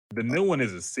The new one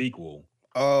is a sequel.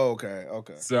 Oh, okay,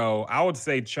 okay, So I would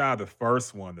say try the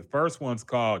first one. The first one's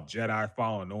called Jedi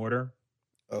Fallen Order.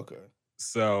 okay.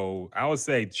 So I would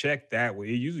say check that. It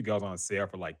usually goes on sale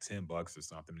for like $10 or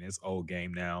something. It's old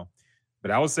game now. But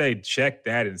I would say check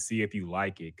that and see if you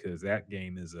like it, because that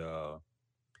game is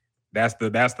that's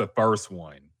the first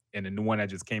one. And the new one that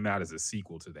just came out is a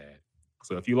sequel to that.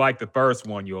 So if you like the first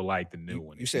one, you'll like the new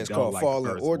one. You If said you it's don't called like the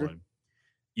Fallen first Order? one,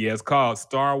 yeah, it's called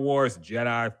Star Wars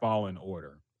Jedi Fallen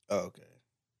Order. Oh, okay.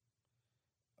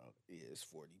 Oh, yeah, it's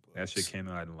That shit $40. came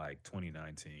out in like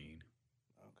 2019.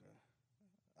 Okay.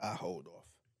 I hold off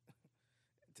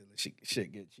until the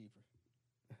shit get cheaper.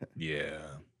 Yeah.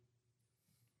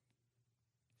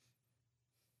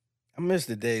 I miss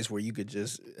the days where you could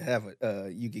just have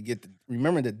you could get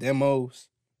remember the demos?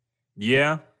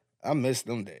 Yeah. I miss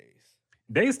them days.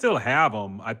 They still have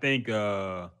them. I think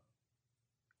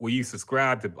you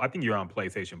subscribe to, I think you're on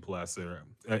PlayStation Plus, or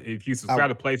if you I subscribe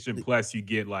to PlayStation Plus, you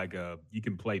get like you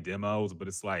can play demos, but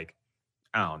it's like,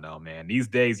 I don't know, man. These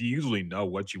days you usually know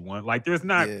what you want. Like Yeah,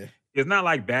 it's not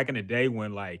like back in the day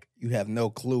when like you have no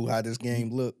clue how this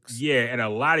game looks. yeah, and a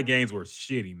lot of games were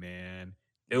shitty, man.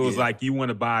 It was Yeah, like you want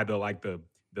to buy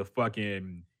the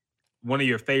fucking one of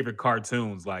your favorite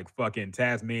cartoons, like fucking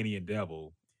Tasmanian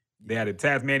Devil. They had yeah, a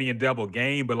Tasmanian Devil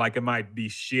game, but like it might be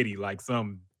shitty, like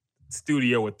some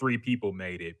studio with 3 people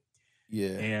made it.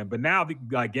 yeah, But now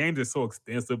like games are so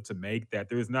expensive to make that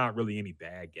there's not really any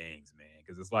bad games, man.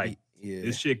 Because it's like yeah.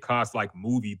 this shit costs like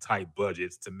movie type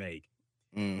budgets to make.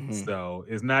 Mm-hmm. So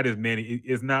it's not as many.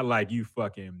 It's not like you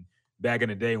fucking back in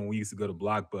the day when we used to go to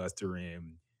Blockbuster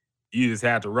and you just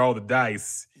had to roll the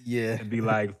dice Yeah, and be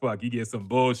like, fuck, you get some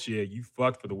bullshit, you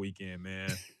fucked for the weekend,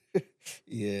 man.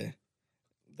 yeah.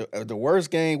 The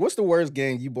worst game. What's the worst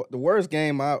game you bought? The worst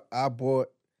game I bought,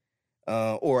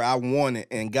 or I wanted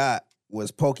and got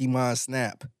was Pokemon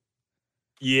Snap.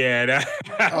 Yeah,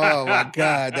 Oh my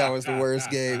god, that was the worst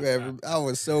game ever. I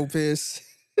was so pissed.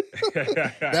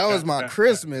 That was my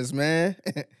Christmas, man.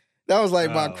 That was like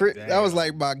Oh that was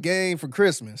like damn. my game for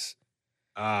Christmas.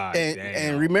 Ah And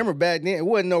damn. remember back then, it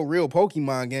wasn't no real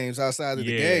Pokemon games outside of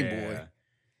the Game Boy. Yeah.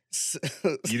 So,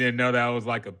 You didn't know that was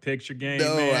like a picture game,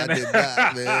 no, I man. did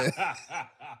not, man.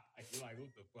 You're like, what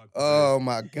the fuck is this? Oh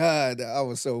my god, I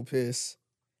was so pissed.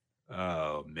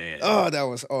 Oh man. Oh, that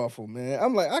was awful, man.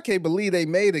 I'm like, I can't believe they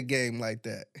made a game like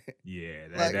that. Yeah,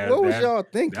 that Like, that what was that y'all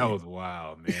that thinking? was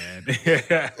wild, man.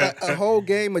 Like a whole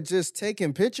game of just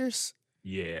taking pictures?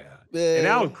 Yeah. And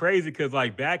that was Man, crazy because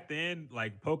like back then,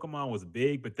 like Pokemon was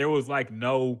big, but there was like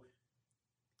no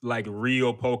like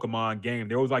real Pokemon game.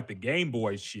 There was like the Game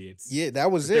Boy shits, yeah, that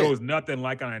was but there it. was nothing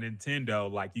like on a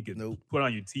Nintendo like you could Nope. put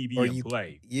on your Or TV and you,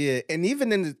 play. yeah, and even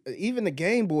the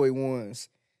Game Boy ones,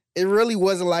 it really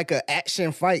wasn't like a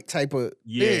action fight type of thing.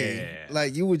 Yeah.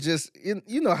 Like you would just,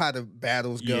 you know how the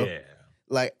battles go. Yeah.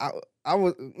 Like I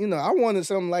was, I wanted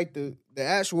something like the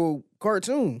actual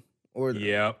cartoon or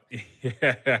Yep.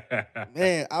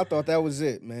 man. I thought that was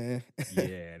it, man.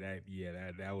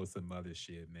 That was some other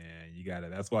shit, man. You gotta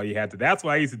that's what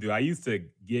I used to do. I used to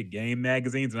get game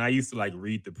magazines and I used to like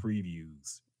read the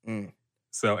previews. Mm.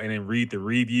 So and then read the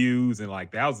reviews and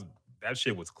like that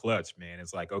shit was clutch, man.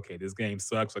 It's like, okay, this game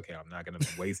sucks. Okay, I'm not gonna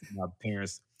waste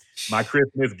my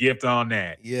Christmas gift on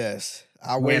that. Yes,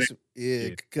 I When waste. Yeah,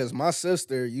 shit. because my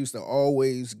sister used to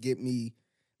always get me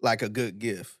like a good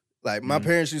gift. Like my Mhm.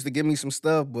 parents used to give me some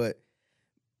stuff, but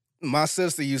my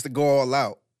sister used to go all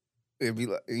out. It'd be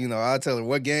like, I tell her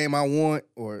what game I want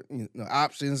or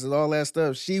options and all that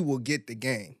stuff. She will get the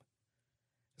game.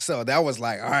 So that was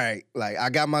like, all right, like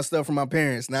I got my stuff from my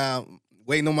parents. Now I'm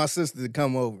waiting on my sister to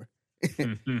come over.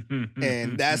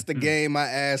 And that's the game I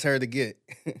asked her to get.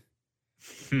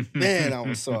 Man, I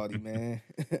was salty, man.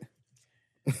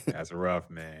 That's rough,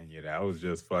 man. Yeah, that was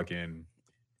just fucking.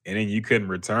 And then you couldn't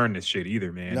return the shit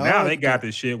either, man. Now No, they you got can't.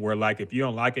 this shit where like if you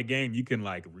don't like a game, you can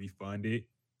like refund it.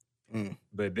 Mm.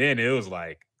 But then it was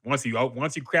like once you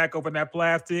crack open that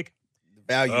plastic, The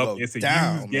value up go it's a used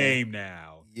down, man. game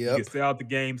now. You Yep. can sell at the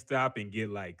GameStop and get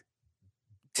like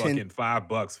 10, fucking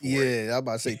 $5 for it. yeah, I was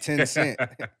about to say 10 cent.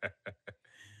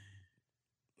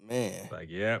 Man, Like,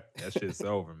 yep, that shit's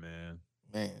over, man.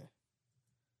 man.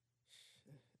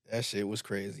 That shit was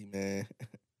crazy, man.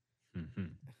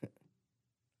 Mhm.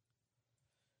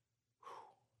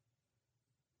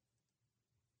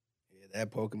 Yeah,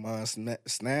 that Pokemon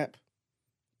Snap,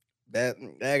 that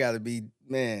gotta be,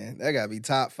 man, that gotta be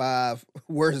top 5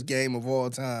 worst game of all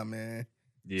time, man.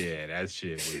 Yeah, that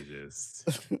shit was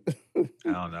just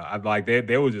I don't know. I like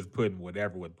they were just putting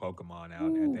whatever with Pokemon out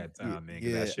at Ooh, that time, man,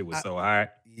 because that yeah, shit was so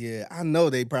hot. I know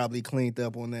they probably cleaned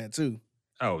up on that too.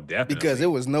 Oh, because it definitely.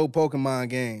 was no Pokemon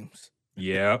games,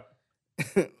 Yep.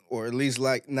 or at least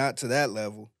like not to that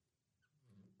level.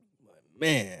 But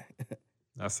man,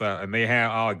 And they had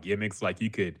all gimmicks like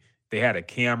they had a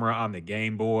camera on the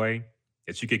Game Boy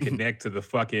that you could connect to the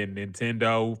fucking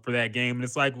Nintendo for that game. And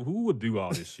it's like, who would do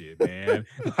all this shit, man?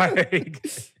 Like,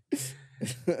 this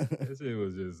shit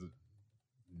was just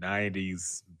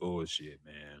 90s bullshit,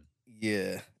 man.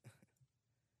 yeah,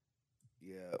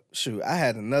 yeah. Shoot, I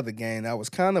had another game that was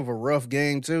kind of a rough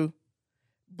game too,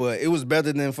 but it was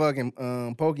better than fucking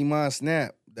Pokemon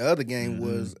Snap. The other game Hmm.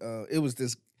 was it was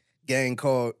this game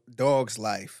called Dog's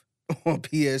Life on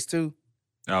PS2,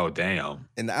 Oh, damn.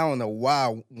 and I don't know why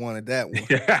I wanted that one.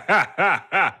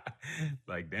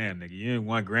 Like, damn, nigga, you didn't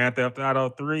want Grand Theft Auto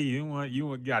 3.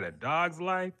 You got a dog's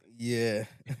life? Yeah,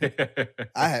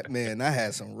 I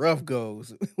had some rough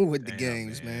goes with the Damn,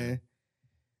 games, man. man.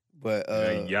 But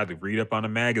Yeah, you got to read up on the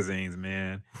magazines,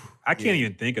 man. I can't yeah,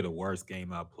 even think of the worst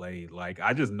game I played. Like,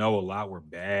 I just know a lot were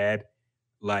bad.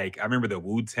 Like, I remember the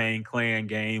Wu-Tang Clan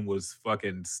game was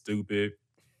fucking stupid.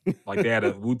 Like, they had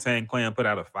a Wu-Tang Clan put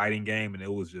out a fighting game and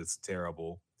it was just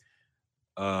terrible.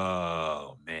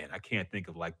 Oh man, I can't think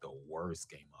of like the worst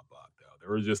game I bought though.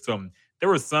 There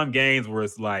were some games where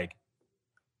it's like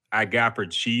I got for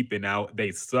cheap and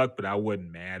they sucked, but I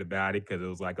wasn't mad about it because it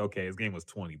was like, okay, this game was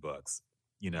 $20,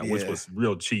 which yeah, was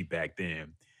real cheap back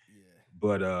then. yeah,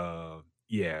 But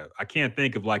yeah, I can't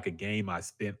think of like a game I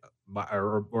spent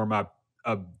or my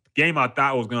a game I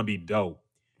thought was gonna be dope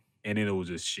and then it was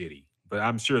just shitty. But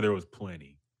I'm sure there was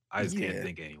plenty. I just can't yeah.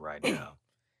 think of any right now.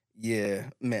 Yeah,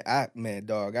 man,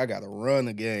 dog, I gotta run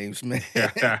the games, man.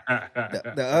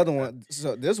 The other one,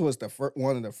 so this was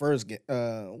one of the first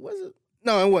was it?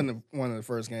 No, it wasn't one of the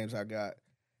first games I got.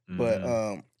 But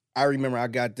Hmm. I remember I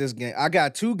got this game. I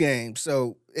got two games,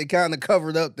 so it kind of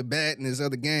covered up the badness of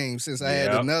the game since I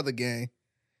had Yep. another game.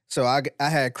 So I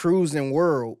had Cruising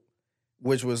World,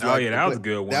 which was Oh like yeah, that was a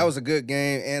good that one. was a good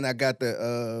game, and I got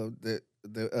the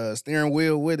steering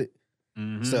wheel with it. So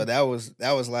Mhm.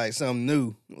 that was like something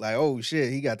new. Like, oh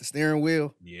shit, he got the steering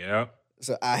wheel. Yep.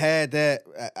 So I had that.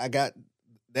 I got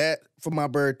that for my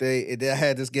birthday, and then I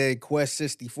had this game Quest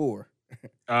 64.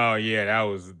 Oh yeah,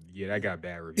 that got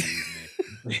bad reviews,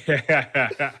 man.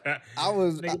 I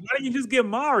was Nigga, why don't you just get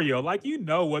Mario? Like you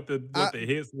know what I the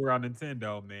hits were on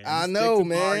Nintendo, man. I Just stick know, to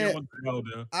Mario man. and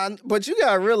Zelda. But you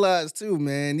gotta realize too,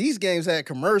 man. These games had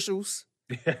commercials,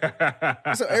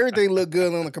 so everything looked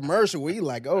good on the commercial. Where you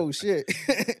like, oh shit.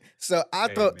 So I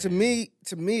Hey thought man.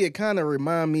 to me, it kind of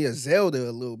reminded me of Zelda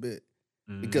a little bit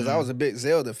because I was Mhm. a big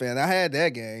Zelda fan. I had that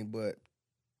game, but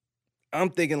I'm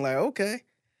thinking like, okay,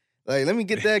 like let me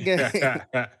get that game.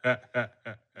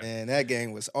 Man, that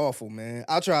game was awful, man.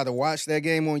 I tried to watch that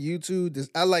game on YouTube.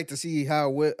 I like to see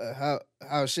how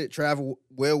shit travel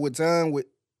well with time with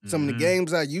some of the Mhm.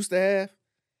 games I used to have.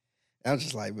 I'm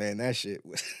just like, man, that shit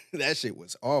was that shit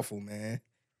was awful, man.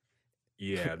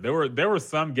 Yeah, there were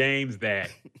some games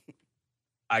that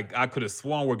I could have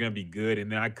sworn were gonna be good, and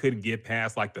then I couldn't get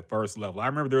past like the first level. I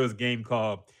remember there was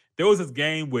this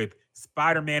game with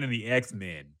Spider-Man and the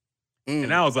X-Men. And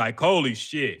Mm. I was like, holy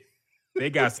shit. They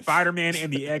got Spider-Man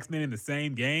and the X-Men in the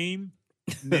same game?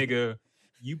 Nigga,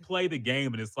 you play the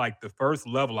game and it's like the first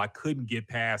level, I couldn't get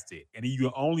past it. And you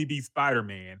can only be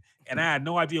Spider-Man. And I had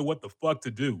no idea what the fuck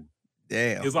to do.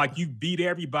 Damn. It's like you beat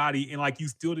everybody and like you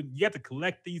still didn't you have to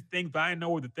collect these things, but I didn't know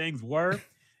where the things were.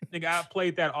 Nigga, I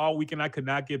played that all week and I could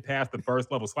not get past the first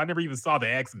level. So I never even saw the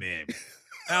X-Men.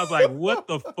 And I was like, what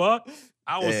the fuck?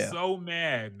 I was Damn. so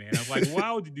mad, man. I was like,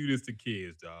 why would you do this to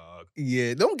kids, dog?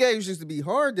 Yeah, them games used to be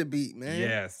hard to beat, man.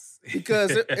 Yes.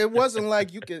 Because it wasn't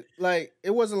like you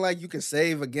could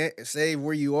save again, save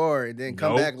where you are and then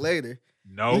come back Nope. later.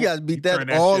 You Nope. got to You beat that turn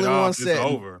that all shit in one off, it's setting.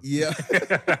 over. Yeah.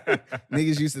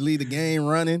 Niggas used to leave the game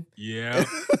running. Yep.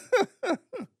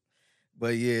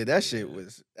 But yeah, Yeah. that shit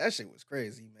was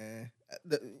crazy, man.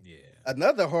 Yeah.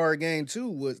 Another hard game too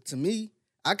was to me.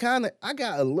 I got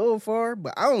a little far,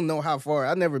 but I don't know how far.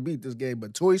 I never beat this game,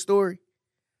 but Toy Story,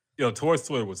 Yo, Toy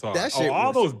Story was hard. that Oh, shit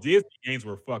all was those Disney games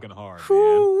were fucking hard, man.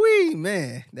 whoo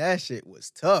man, that shit was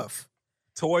tough.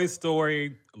 Toy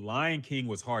Story, Lion King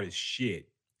was hard as shit.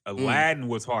 Mm, Aladdin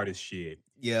was hard as shit.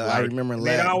 yeah, I Like, remember and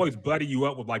they'd Aladdin. always buddy you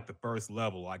up with like the first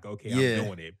level. Like, okay, I'm Yeah,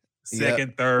 doing it. yep.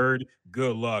 Second, third,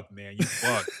 good luck, man. You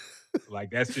fucked. Like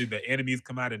that shit, the enemies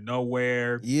come out of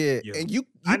nowhere. Yeah, You, and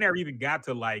I you never even got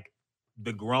to like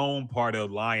the grown part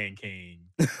of Lion King.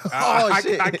 oh I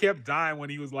shit. kept dying when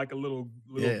he was like a little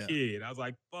Yeah, kid. I was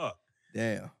like, fuck.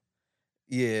 damn.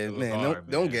 Yeah, It was man, hard,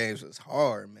 them man. games was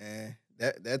hard, man.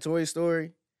 That Toy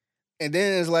Story. And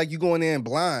then it's like you going in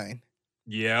blind.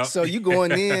 Yeah. So you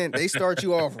going in, they start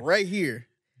you off right here.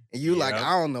 and you like, Yep.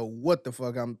 I don't know what the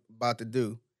fuck I'm about to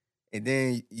do. And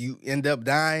then you end up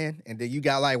dying, and then you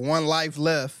got like one life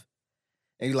left,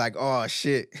 and you're like, oh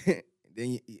shit.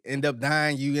 Then you end up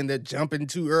dying, you end up jumping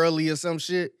too early or some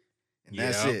shit, and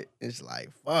that's Yep. it. It's like,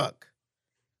 fuck.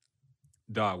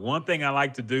 Dog, one thing I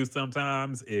like to do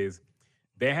sometimes is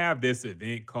they have this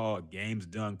event called Games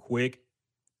Done Quick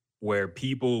where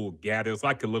people gather. It's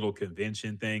like a little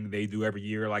convention thing they do every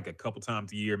year, like a couple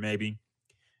times a year, maybe.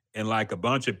 And like a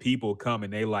bunch of people come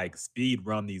and they like speed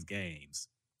run these games.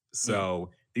 Mm, So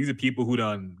these are people who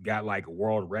done got like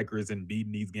world records and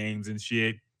beating these games and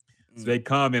shit. So mm. they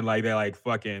come and like they like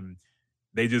fucking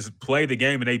they just play the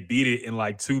game and they beat it in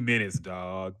like 2 minutes,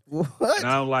 dog. And What?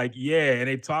 I'm like, yeah. And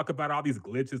they talk about all these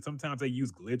glitches. Sometimes they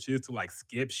use glitches to like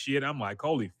skip shit. I'm like,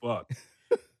 holy fuck.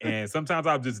 And sometimes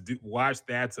I'll just watch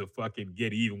that to fucking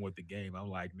get even with the game. I'm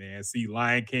like, man, see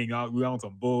Lion King, we on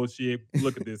some bullshit.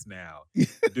 Look at this now.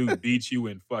 Dude beat you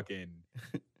in fucking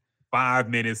 5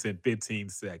 minutes and 15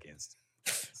 seconds.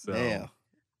 Damn, So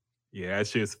yeah, that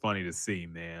shit's funny to see,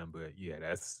 man. But yeah,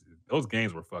 those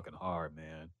games were fucking hard,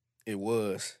 man. it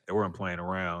was. They weren't playing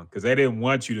around because they didn't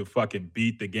want you to fucking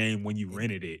beat the game when you And,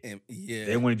 rented it. and They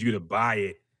yeah, wanted you to buy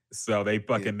it. So they yeah,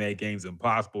 fucking made games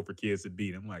impossible for kids to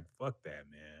beat. I'm like, fuck that,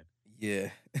 man. yeah,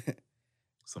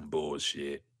 Some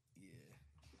bullshit.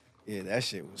 yeah, yeah. That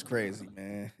shit was crazy,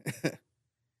 man. But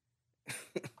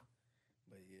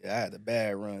yeah, I had a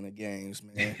bad run of games,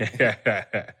 man.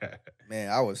 Man,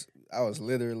 I was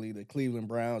literally the Cleveland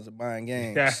Browns of buying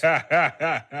games. Hey,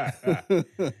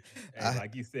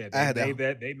 like you said, I they had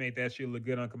made a that shit look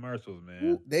good on commercials,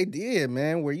 man. they did,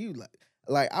 man. Where you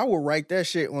like I would write that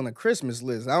shit on a Christmas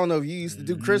list. I don't know if you used to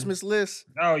do Mhm. Christmas lists.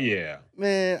 Oh yeah.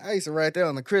 Man, I used to write that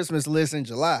on the Christmas list in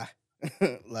July.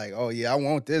 Like, oh yeah, I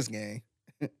want this game.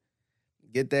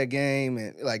 Get that game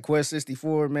and like Quest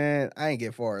 64, man, I ain't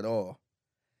get far at all.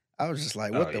 I was just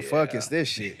like, Oh what the fuck yeah. is this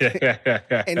shit?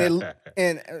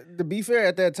 And to be fair,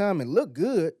 at that time, it looked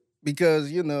good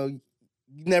because you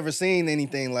never seen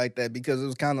anything like that because it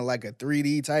was kind of like a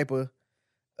 3D type of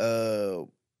uh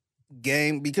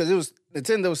game because it was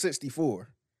Nintendo 64.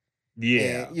 And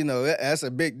Yeah. that's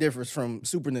a big difference from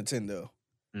Super Nintendo.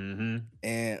 Mhm.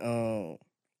 And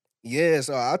yeah,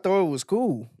 so I thought it was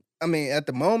cool. I mean, at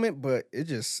the moment, but it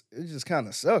just kind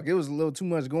of sucked. It was a little too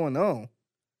much going on.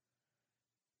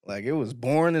 Like it was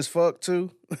boring as fuck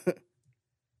too.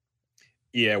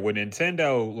 Yeah, with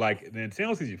Nintendo, like the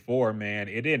Nintendo 64, man,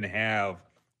 it didn't have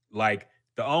like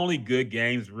the only good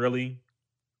games really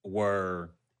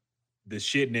were the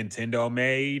shit Nintendo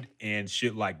made and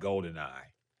shit like GoldenEye.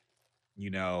 You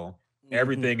know, Hmm.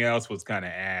 everything else was kind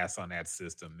of ass on that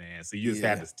system, man. So you just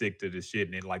had Yeah, to stick to the shit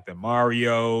in it, like the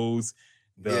Mario's,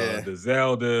 yeah, the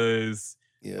Zeldas,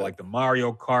 yeah, like the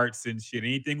Mario Karts and shit.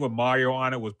 Anything with Mario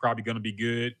on it was probably gonna be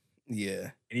good.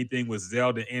 yeah, Anything with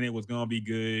Zelda in it was gonna be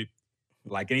good.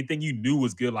 Like anything you knew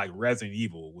was good, like Resident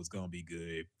Evil was gonna be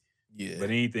good. yeah. But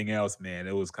anything else, man,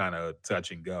 it was kind of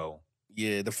touch and go.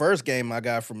 Yeah, the first game I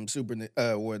got from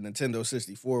Nintendo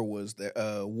 64 was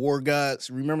the War Gods.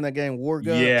 Remember that game, War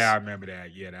Yeah, I Gods? remember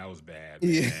that. Yeah, that was bad,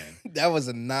 Yeah, man. that was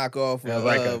a knockoff That was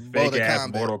like a of fake Mortal ass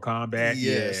Kombat. Mortal Kombat.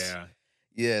 Yes. Yeah.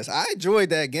 Yes. I enjoyed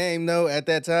that game though at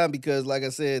that time because like I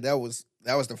said, that was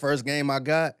the first game I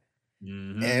got.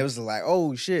 And it Hmm. was like,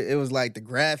 oh shit. It was like the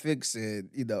graphics and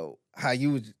how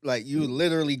you were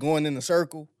literally going in a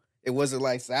circle. It wasn't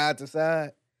like side to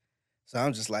side. So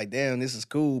I'm just like, damn, this is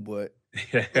cool, but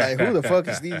like, who the fuck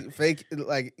is these fake?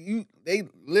 Like, they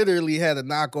literally had a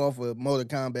knockoff of Mortal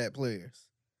Kombat players.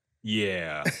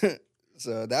 Yeah.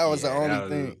 So that was the Yeah. only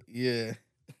thing. Yeah,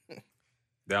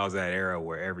 That was that era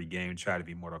where every game tried to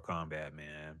be Mortal Kombat,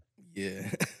 man.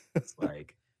 yeah, It's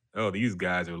like, oh, these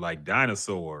guys are like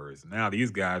dinosaurs. Now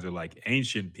these guys are like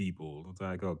ancient people. It's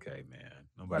like, okay, man.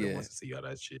 Nobody yeah, wants to see all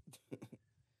that shit.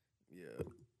 yeah.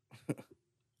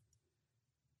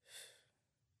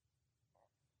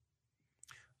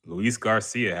 Luis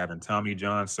Garcia having Tommy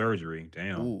John surgery.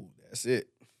 Damn. Ooh, that's it.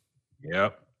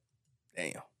 Yep.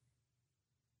 Damn, man,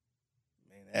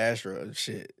 Astro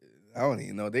shit. I don't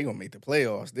even know they gonna make the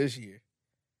playoffs this year.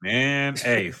 Man,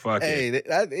 hey, fuck it.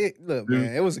 Hey, look, Dude.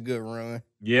 man, it was a good run.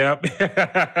 Yep.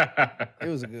 It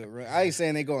was a good run. I ain't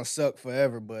saying they gonna suck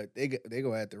forever, but they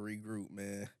gonna have to regroup,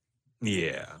 man.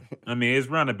 Yeah. I mean, it's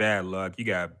run of bad luck. You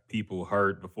got people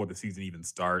hurt before the season even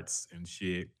starts and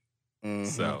shit. Mm-hmm.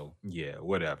 So yeah,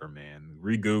 whatever, man.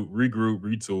 Regroup,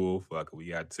 retool. Fuck it. We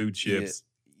got two Yeah, chips.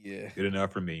 yeah. Good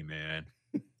enough for me, man.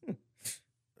 All right,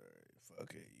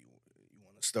 fuck it. You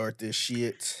want to start this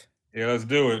shit? Yeah, let's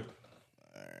do it.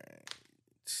 All right.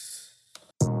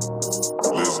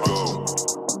 Let's go.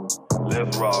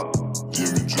 Let's rock.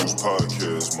 Jimmy Juice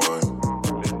Podcast, man.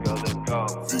 Let's go.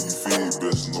 Figgy Figgy,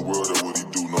 best in the world, that's what he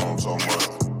do, know what I'm talking about.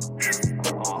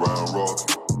 Ryan Rockett,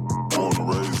 born and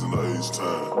raised in the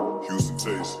H-Town, Houston,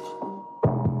 Texas.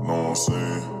 Know what I'm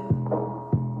saying?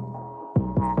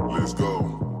 Let's go.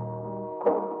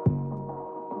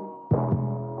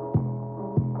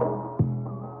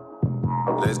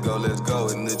 Let's go.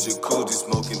 In the jacuzzi,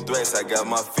 smoking threats. I got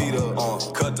my feet up.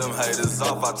 Cut them haters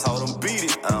off. I told them beat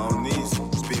it. I don't need you.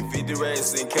 Spend 50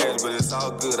 racks in cash, but it's all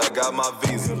good. I got my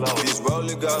visa. This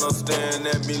rolling got them staring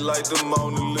at me like the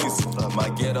Mona Lisa.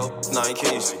 My ghetto,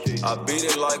 Nikeisha. I beat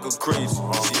it like a creature.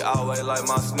 She always like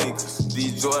my sneakers.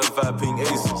 These Jordan 5 pink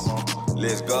aces.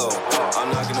 Let's go.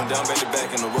 I'm knocking them down back to back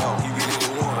in the row. He really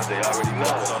the one. They already know.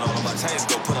 So all of my chains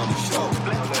go put on the show.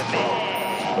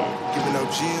 Giving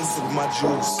out gins, sipping my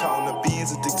juice. Counting the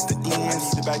beans, addicted to ends. I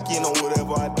need it back in on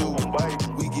whatever I do.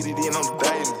 We get it in on the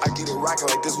daily. I get it rocking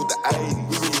like this with the 80s.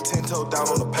 We really 10 toes down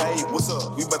on the page. What's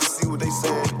up? We about to see what they say.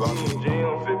 Rockin'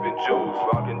 gym, sippin' juice.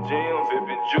 Rockin' gym,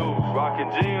 sippin' juice. Rockin'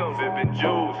 gym, sippin'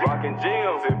 juice. Rockin'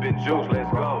 gym, sippin' juice.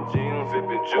 Let's go. Gym,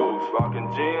 sippin' juice.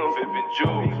 Rockin' gym, sippin'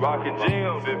 juice. Rockin'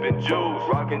 gym, sippin' juice.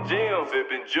 Rockin' gym,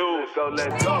 sippin' juice. So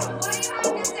let's go. What do you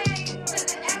have to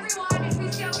say to everyone if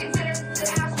we still consider the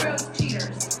Astros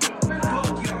cheaters?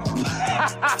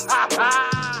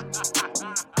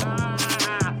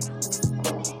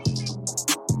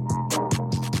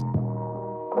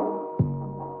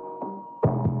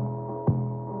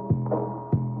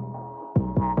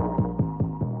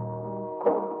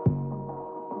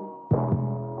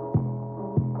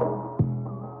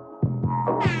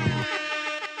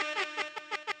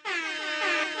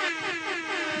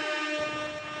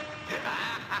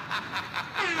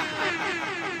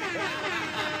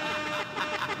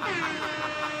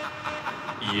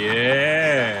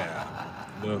 Yeah.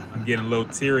 Look, I'm getting a little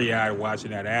teary-eyed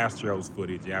watching that Astros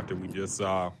footage after we just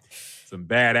saw some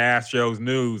bad Astros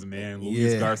news, man.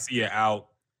 Luis Yeah. Garcia out.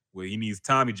 Well, he needs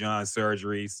Tommy John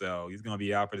surgery, so he's going to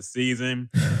be out for the season.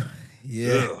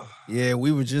 Yeah. Ugh. Yeah,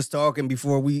 we were just talking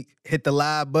before we hit the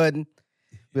live button.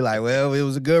 Be like, well, it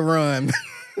was a good run.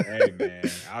 Hey, man,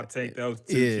 I'll take those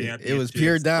two Yeah, championships. it was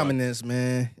pure Fuck. dominance,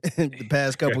 man, the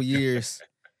past couple years.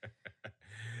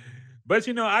 But,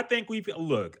 I think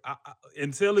look,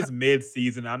 until it's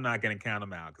mid-season, I'm not going to count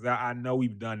them out because I know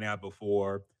we've done that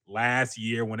before. Last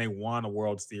year when they won the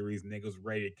World Series, niggas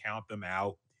ready to count them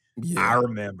out. I Yeah.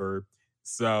 remember.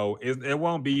 So it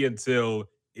won't be until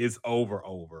it's over.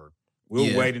 We'll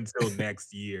Yeah. wait until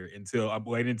next year,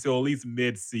 wait until at least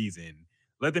mid-season.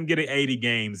 Let them get 80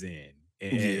 games in.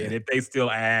 And Yeah. if they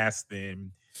still ask,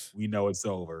 then we know it's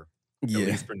over. At Yeah.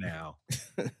 least for now.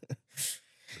 But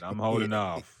I'm holding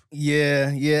off.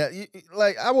 Yeah.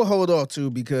 Like, I will hold off too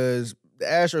because the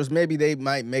Astros, maybe they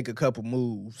might make a couple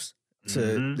moves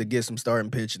to get some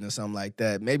starting pitching or something like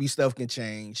that. Maybe stuff can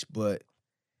change, but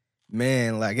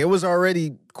man, like it was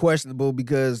already questionable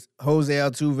because Jose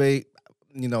Altuve,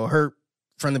 hurt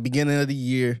from the beginning of the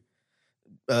year.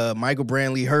 Michael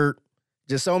Brantley hurt.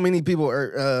 Just so many people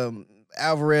are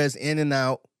Alvarez in and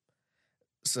out.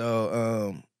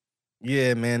 So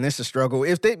yeah, man, it's a struggle.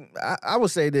 If I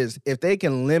would say this, if they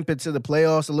can limp it to the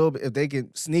playoffs a little bit, if they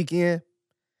can sneak in,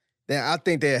 then I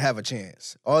think they'd have a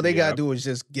chance. All they gotta do is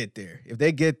just get there. If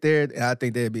they get there, I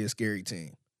think they'd be a scary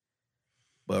team.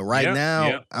 But right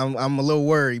now, I'm a little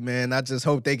worried, man. I just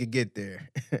hope they could get there.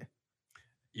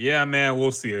 Yeah, man,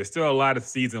 we'll see. There's still a lot of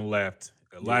season left,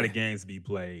 a lot of games to be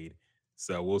played.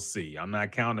 So we'll see. I'm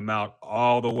not counting them out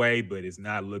all the way, but it's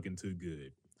not looking too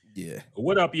good. Yeah.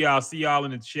 What up, y'all? See y'all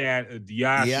in the chat.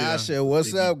 Diasha,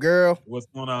 what's up, girl? What's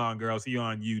going on, girl? See you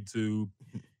on YouTube.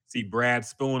 See Brad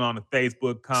Spoon on the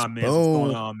Facebook comments. Spoon. What's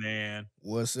going on, man?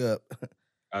 What's up?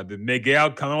 The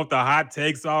Miguel coming with the hot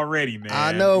takes already, man.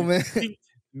 I know, man.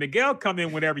 Miguel come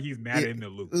in whenever he's mad in the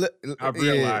loop. I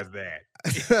Yeah. realized that.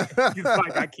 He's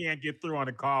like, I can't get through on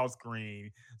the call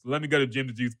screen. So let me go to Jim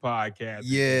the Juice podcast.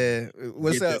 Yeah.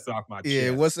 What's get up? This off my Yeah,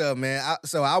 chest. what's up, man?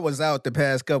 So I was out the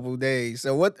past couple of days.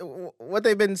 So what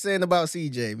they been saying about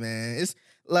CJ, man? It's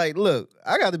like, look,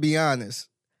 I got to be honest.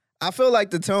 I feel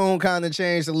like the tone kind of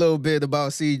changed a little bit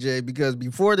about CJ because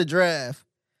before the draft,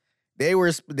 they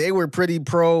were pretty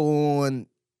pro on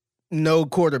no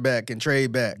quarterback and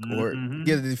trade back or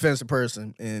get a defensive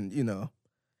person, and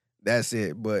that's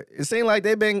it. But it seemed like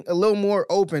they've been a little more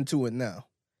open to it now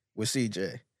with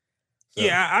CJ. So.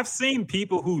 Yeah, I've seen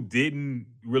people who didn't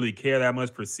really care that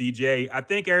much for CJ. I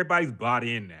think everybody's bought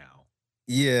in now.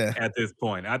 Yeah. At this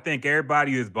point, I think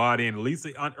everybody is bought in. At least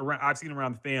I've seen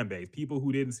around the fan base, people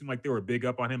who didn't seem like they were big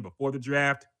up on him before the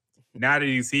draft. Now that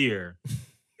he's here,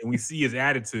 and we see his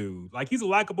attitude. Like, he's a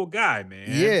likable guy, man.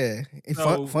 Yeah,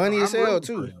 So funny as I'm hell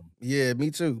rooting for too. him. Yeah,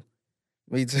 me too.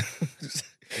 Me too.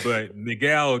 But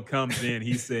Miguel comes in.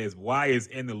 He says, "Why is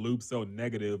In the Loop so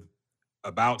negative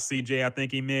about CJ?" I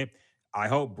think he meant. I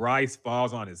hope Bryce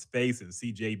falls on his face and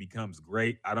CJ becomes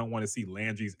great. I don't want to see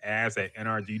Landry's ass at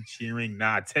NRG cheering.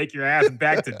 Nah, take your ass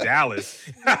back to Dallas.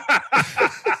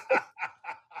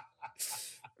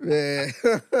 Man.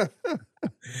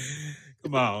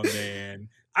 Come on, man.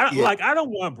 I don't Yeah. like. I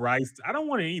don't want Bryce. I don't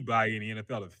want anybody in the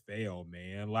NFL to fail,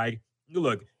 man. Like,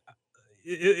 look,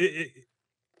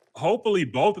 hopefully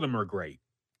both of them are great.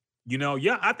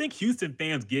 Yeah, I think Houston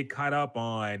fans get caught up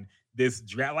on this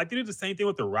draft. Like they did the same thing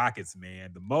with the Rockets,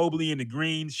 man. The Mobley and the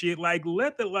Green shit. Like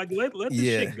let the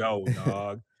Yeah. shit go,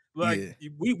 dog. Like Yeah.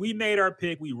 we made our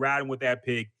pick. We riding with that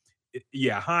pick.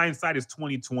 Yeah, hindsight is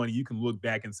 2020. You can look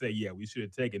back and say, yeah, we should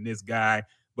have taken this guy,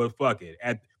 but fuck it.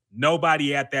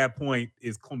 Nobody at that point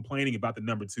is complaining about the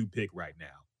number 2 pick right now.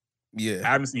 I Yeah.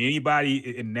 haven't seen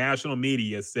anybody in national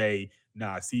media say,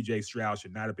 nah, CJ Stroud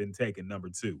should not have been taken number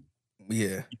 2.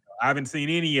 Yeah. I haven't seen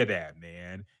any of that,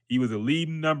 man. He was a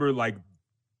leading number, like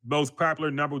most popular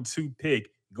number 2 pick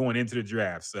going into the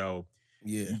draft. So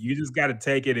Yeah. you just got to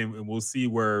take it, and we'll see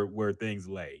where things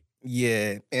lay.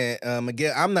 Yeah. And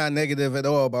again, I'm not negative at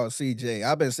all about CJ.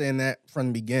 I've been saying that from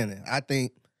the beginning. I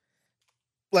think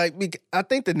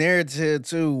the narrative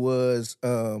too was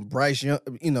Bryce Young,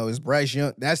 it's Bryce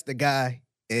Young. That's the guy,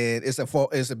 and it's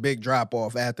a big drop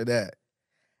off after that.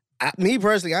 Me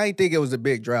personally, I didn't think it was a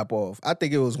big drop off. I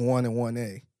think it was 1 and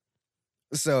 1A.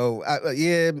 So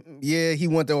yeah, he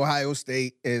went to Ohio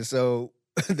State, and so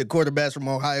the quarterbacks from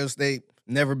Ohio State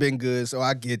never been good. So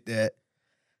I get that,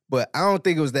 but I don't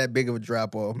think it was that big of a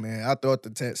drop off, man. I thought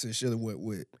the Texans should have went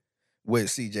with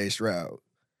C.J. Stroud.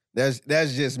 That's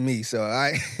just me. So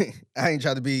I ain't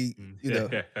trying to be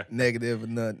negative or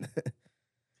nothing.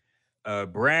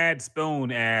 Brad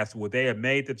Spoon asked, would they have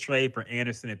made the trade for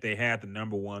Anderson if they had the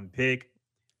number 1 pick?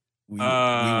 We would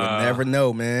never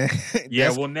know, man.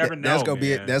 Yeah, we'll never know. That's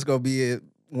gonna be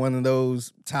one of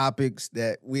those topics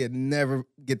that we'd never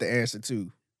get the answer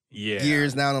to. Yeah,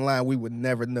 years down the line, we would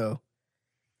never know.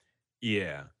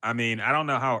 Yeah, I mean, I don't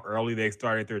know how early they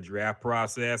started their draft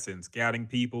process and scouting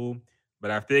people, but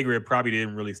I figure it probably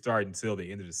didn't really start until the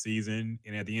end of the season.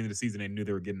 And at the end of the season, they knew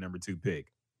they were getting number 2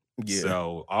 pick. Yeah.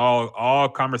 So all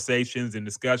conversations and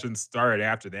discussions started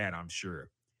after that, I'm sure.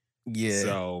 Yeah.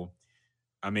 So,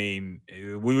 I mean,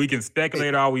 we can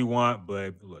speculate all we want,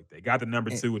 but look, they got the number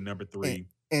 2 and number 3.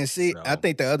 And see, so. I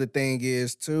think the other thing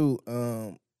is too,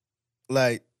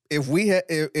 like if we had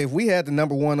the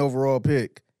number 1 overall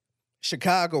pick,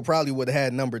 Chicago probably would have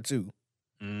had number 2.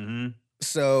 Mm-hmm.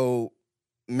 So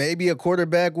maybe a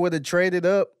quarterback would have traded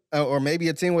up, or maybe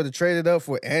a team would have traded up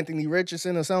for Anthony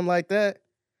Richardson or something like that.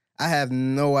 I have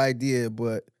no idea,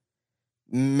 but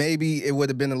maybe it would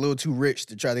have been a little too rich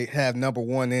to try to have number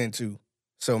 1 and 2.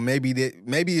 So maybe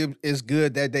it's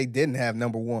good that they didn't have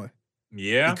number 1.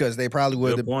 Yeah, because they probably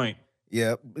would have. Good point.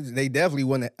 Yeah, they definitely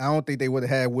wouldn't. I don't think they would have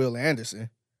had Will Anderson,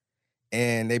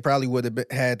 and they probably would have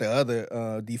had the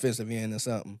other defensive end or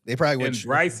something. They probably would. And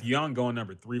Bryce Young going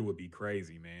number 3 would be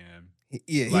crazy, man.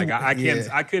 Yeah,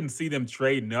 I couldn't see them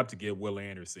trading up to get Will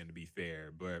Anderson, to be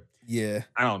fair, but yeah,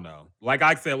 I don't know. Like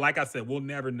I said, we'll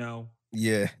never know.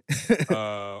 Yeah,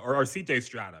 or CJ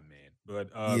Stroud, man. But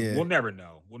we'll never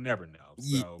know. We'll never know.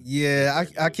 So yeah,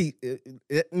 I keep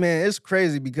man, it's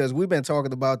crazy because we've been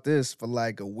talking about this for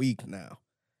like a week now.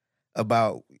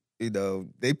 About they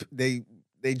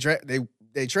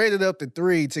traded up to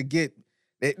 3 to get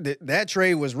that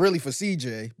trade was really for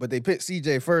CJ, but they picked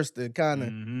CJ first to kind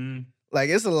of like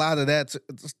it's a lot of that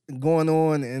going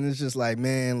on, and it's just like,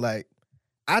 man, like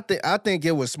I think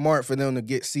it was smart for them to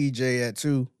get CJ at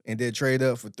 2 and then trade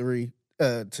up for 3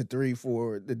 to 3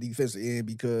 for the defensive end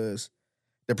because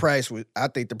I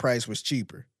think the price was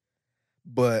cheaper.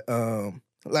 But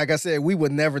like I said, we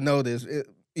would never know this. Nick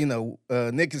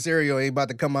Caserio ain't about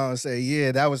to come out and say,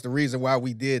 yeah, that was the reason why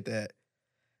we did that.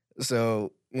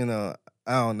 So, I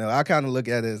don't know. I kind of look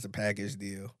at it as a package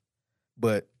deal.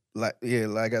 But like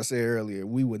I said earlier,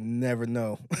 we would never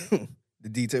know the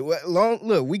detail.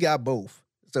 Look, we got both.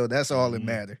 So that's all that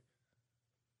matters.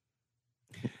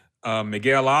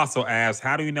 Miguel also asked,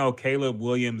 how do you know Caleb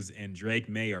Williams and Drake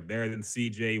May are better than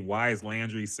CJ? Why is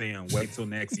Landry saying wait till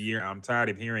next year? I'm tired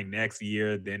of hearing next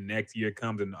year. Then next year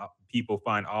comes and people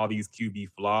find all these QB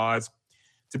flaws.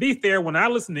 To be fair, when I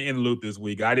listened to In the Loop this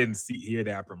week, I didn't hear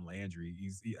that from Landry.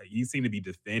 He seemed to be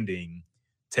defending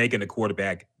taking a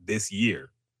quarterback this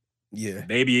year. Yeah.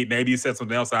 Maybe he said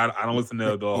something else. I don't listen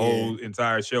to the whole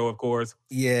entire show, of course.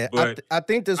 Yeah, But I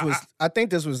think this I,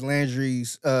 was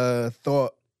Landry's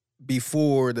thought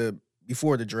before the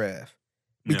draft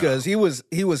because no.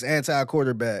 he was anti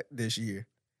quarterback this year.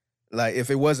 Like if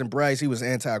it wasn't Bryce, he was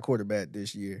anti quarterback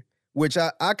this year, which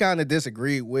I kind of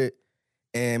disagreed with.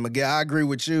 And Miguel, I agree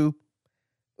with you.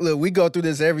 Look, we go through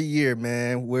this every year,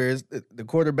 man. Whereas the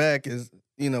quarterback is,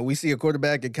 we see a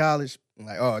quarterback in college,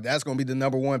 like, oh, that's gonna be the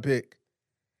number one pick.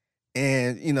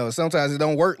 And, sometimes it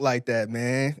don't work like that,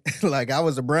 man. Like I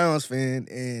was a Browns fan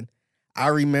and I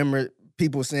remember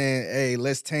people saying, hey,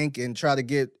 let's tank and try to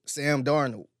get Sam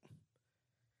Darnold.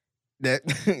 That,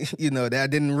 that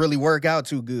didn't really work out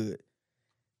too good.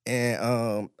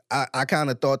 And I kind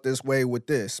of thought this way with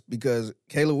this because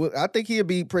Caleb, I think he'd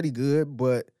be pretty good,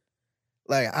 but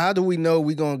like, how do we know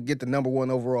we're going to get the number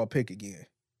one overall pick again?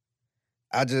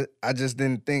 I just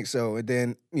didn't think so. And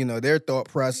then, their thought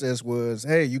process was,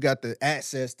 hey, you got the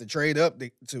access to trade up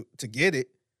to get it.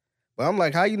 But I'm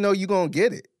like, how you know you gonna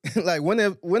get it? Like when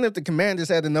if the Commanders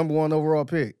had the number one overall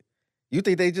pick? You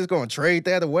think they just gonna trade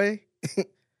that away?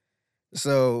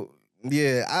 So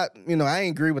yeah, I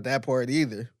ain't agree with that part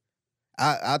either.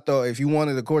 I thought if you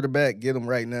wanted a quarterback, get him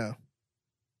right now.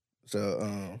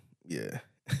 So yeah.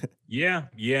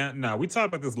 Yeah. No, we talked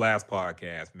about this last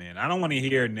podcast, man. I don't want to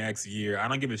hear next year. I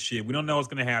don't give a shit. We don't know what's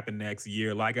going to happen next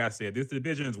year. Like I said, this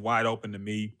division is wide open to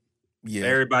me. Yeah.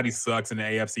 Everybody sucks in the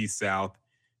AFC South.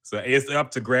 So it's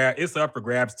up for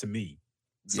grabs to me.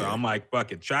 So Yeah. I'm like,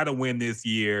 fuck it. Try to win this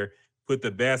year. Put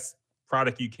the best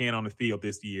product you can on the field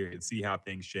this year and see how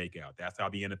things shake out. That's how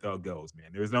the NFL goes,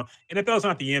 man. NFL's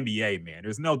not the NBA, man.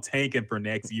 There's no tanking for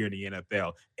next year in the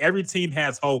NFL. Every team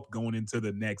has hope going into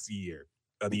the next year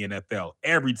of the NFL.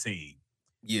 Every team.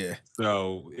 Yeah.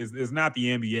 So it's not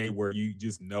the NBA where you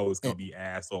just know it's going to be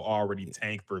ass or already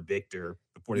tank for Victor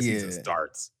before the season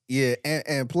starts. Yeah,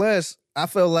 and plus, I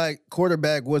felt like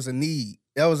quarterback was a need.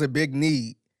 That was a big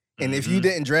need. And if you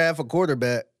didn't draft a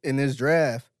quarterback in this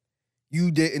draft,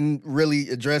 you didn't really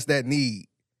address that need.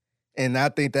 And I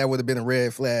think that would have been a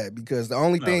red flag because the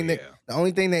only thing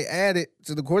they added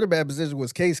to the quarterback position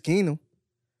was Case Keenum.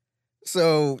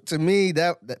 So to me,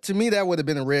 that would have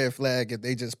been a red flag if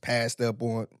they just passed up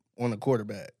on the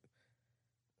quarterback.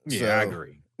 Yeah, I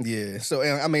agree. Yeah. So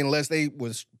I mean, unless they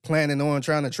was planning on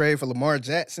trying to trade for Lamar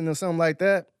Jackson or something like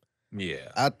that. Yeah.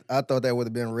 I thought that would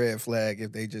have been a red flag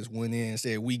if they just went in and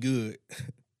said, we good.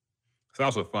 It's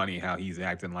also funny how he's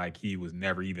acting like he was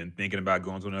never even thinking about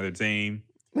going to another team.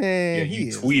 Man,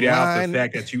 you tweet out the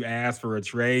fact that you asked for a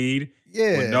trade.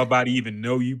 Yeah. When nobody even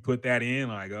know you put that in.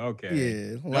 Like,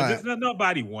 okay. Yeah.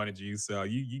 Nobody wanted you. So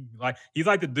you like he's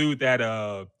like the dude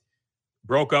that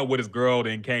broke up with his girl,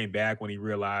 then came back when he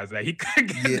realized that he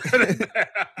couldn't get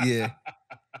Yeah.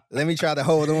 Let me try to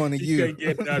hold on to he you. couldn't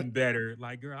get nothing better.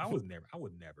 Like, girl, I would never.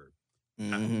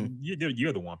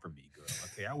 You're the one for me, girl.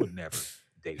 Okay, I would never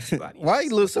date somebody. Why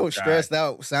you look so stressed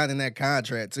out signing that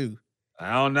contract too?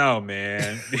 I don't know,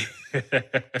 man.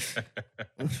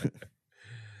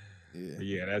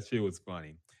 Yeah, that shit was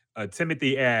funny.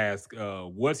 Timothy asked,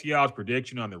 what's y'all's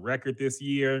prediction on the record this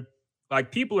year? Like,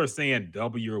 people are saying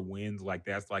double your wins, like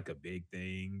that's like a big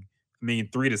thing. I mean,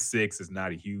 3-6 is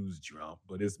not a huge jump,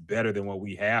 but it's better than what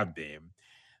we have been.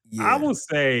 Yeah. I will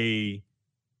say,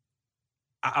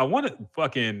 I want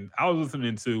to I was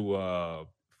listening to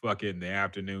the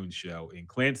afternoon show, and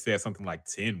Clint said something like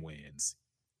 10 wins.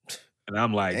 And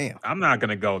I'm like, Damn. I'm not going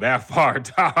to go that far,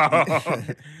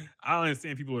 dog. I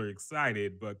understand people are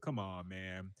excited, but come on,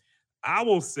 man. I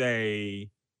will say,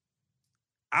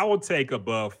 I will take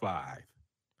above 5.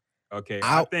 Okay.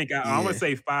 I think I'm going to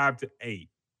say 5 to 8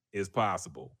 is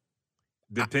possible.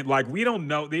 Like, we don't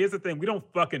know. Here's the thing. We don't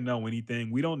fucking know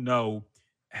anything. We don't know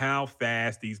how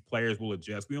fast these players will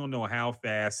adjust. We don't know how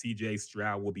fast CJ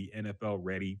Stroud will be NFL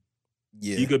ready.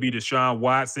 Yeah. He could be Deshaun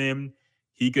Watson.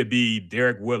 He could be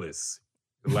Derek Willis.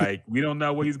 Like, we don't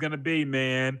know what he's going to be,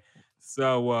 man.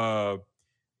 So,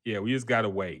 yeah, we just got to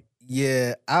wait.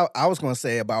 Yeah, I was going to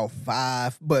say about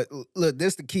 5. But look,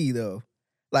 this the key, though.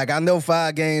 Like, I know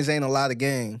 5 games ain't a lot of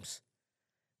games.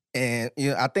 And,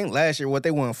 I think last year,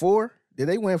 they won 4? Did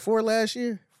they win 4 last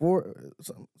year? 4?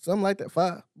 Something like that,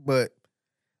 5. But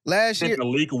last year.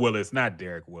 Malik Willis, not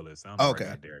Derek Willis. I'm okay.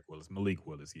 Not Derek Willis. Malik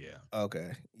Willis, yeah.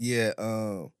 Okay. Yeah.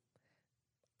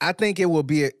 I think it will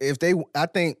be I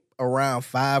think around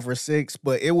 5 or 6,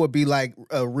 but it would be like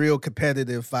a real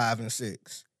competitive 5 and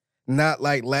 6. Not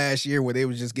like last year where they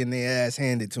was just getting their ass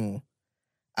handed to them.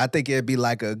 I think it'd be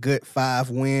like a good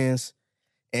 5 wins,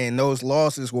 and those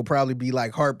losses will probably be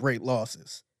like heartbreak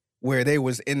losses where they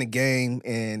was in the game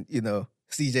and,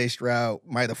 C.J. Stroud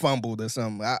might have fumbled or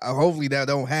something. Hopefully that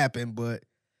don't happen, but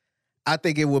I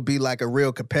think it would be like a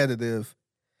real competitive,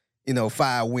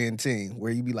 5-win team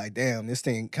where you be like, damn, this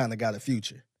team kind of got a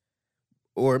future.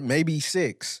 Or maybe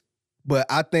 6. But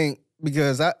I think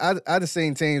because I've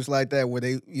seen teams like that where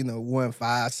they, won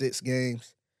 5, 6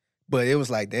 games. But it was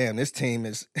like, damn, this team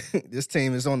is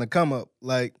on the come up.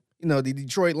 Like, the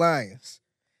Detroit Lions.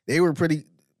 They were pretty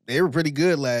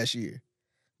good last year,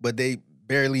 but they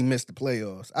barely missed the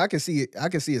playoffs. I can see it. I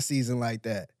can see a season like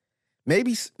that.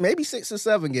 Maybe 6 or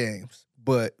 7 games.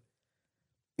 But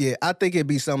yeah, I think it'd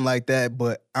be something like that.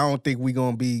 But I don't think we're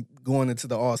gonna be going into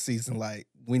the off season like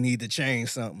we need to change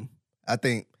something. I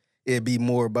think it'd be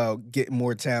more about getting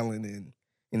more talent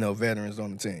and veterans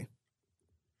on the team.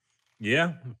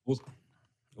 Yeah,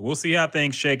 we'll see how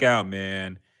things shake out,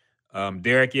 man.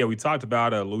 Derek, yeah, we talked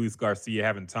about Luis Garcia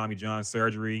having Tommy John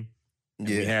surgery. And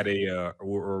we had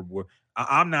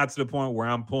I'm not to the point where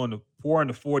I'm pouring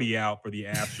the 40 out for the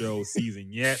Astros season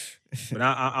yet, but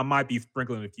I might be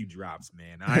sprinkling a few drops,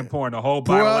 man. I ain't pouring the whole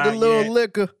bottle out Pour out a little yet,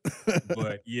 liquor.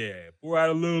 but yeah, pour out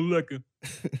a little liquor.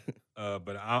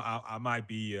 But I might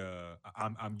be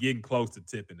I'm getting close to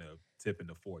tipping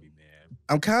the 40, man.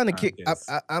 I'm kind of guess.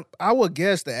 I would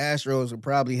guess the Astros would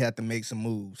probably have to make some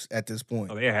moves at this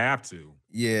point. Oh, they have to.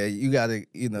 Yeah, you got to,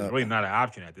 It's really not an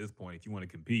option at this point if you want to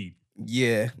compete.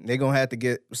 Yeah, they're gonna have to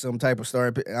get some type of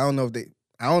starting. I don't know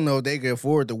if they can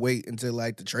afford to wait until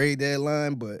like the trade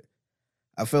deadline, but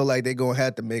I feel like they're gonna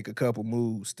have to make a couple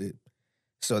moves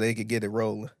so they could get it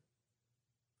rolling.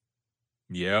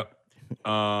 Yep.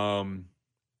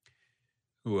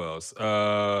 Who else?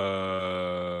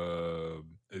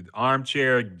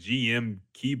 Armchair GM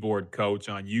keyboard coach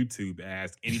on YouTube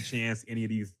asked, any chance any of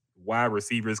these wide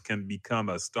receivers can become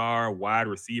a star wide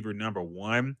receiver number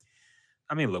 1?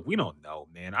 I mean, look, we don't know,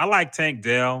 man. I like Tank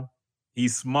Dell.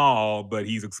 He's small, but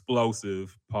he's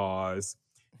explosive. Pause.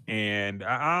 And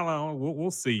I don't know.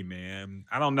 We'll see, man.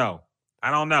 I don't know.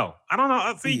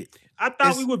 See, I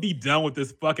thought we would be done with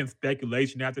this fucking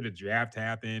speculation after the draft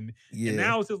happened. Yeah. And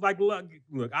now it's just like, look,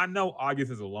 I know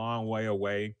August is a long way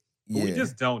away, but we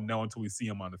just don't know until we see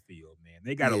them on the field, man.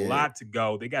 They got a lot to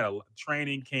go. They got a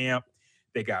training camp.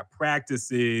 They got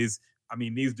practices. I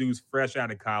mean, these dudes fresh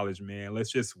out of college, man. Let's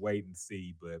just wait and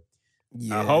see. But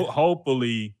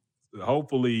hopefully,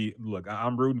 look,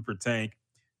 I'm rooting for Tank,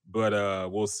 but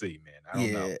we'll see, man. I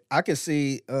don't know. I can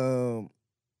see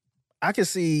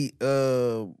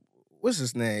what's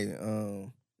his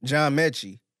name? John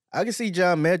Mechie. I can see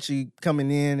John Mechie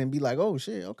coming in and be like, oh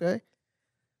shit, okay.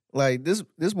 Like this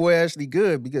boy actually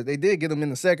good because they did get him in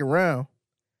the second round.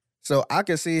 So I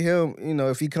can see him,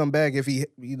 if he come back, if he,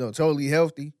 totally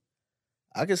healthy,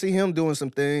 I can see him doing some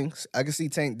things. I can see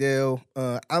Tank Dell.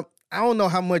 I don't know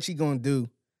how much he gonna do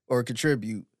or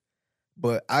contribute,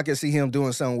 but I can see him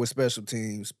doing something with special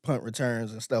teams, punt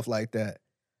returns, and stuff like that.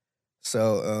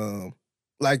 So,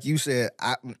 like you said,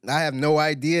 I have no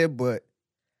idea, but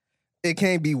it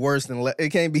can't be worse than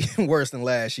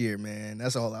last year, man.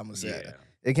 That's all I'm gonna say. Yeah.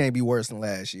 It can't be worse than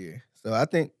last year. So I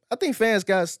think fans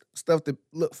got stuff to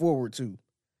look forward to.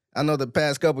 I know the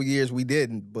past couple years we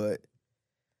didn't, but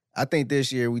I think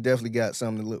this year we definitely got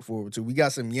something to look forward to. We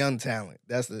got some young talent.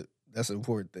 That's the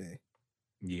important thing.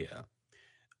 Yeah.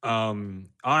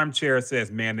 Armchair says,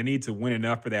 man, they need to win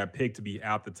enough for that pick to be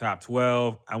out the top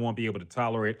 12. I won't be able to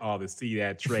tolerate all the see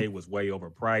that trade was way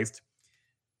overpriced.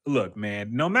 Look,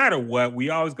 man, no matter what,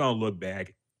 we always gonna look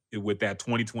back with that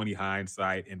 2020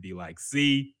 hindsight and be like,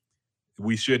 see,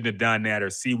 we shouldn't have done that, or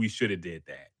see, we should have did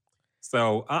that.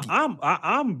 So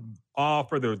I'm all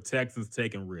for the Texans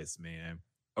taking risks, man.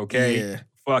 Okay,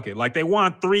 fuck it. Like they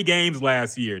won 3 games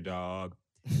last year, dog.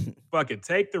 Fuck it,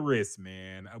 take the risk,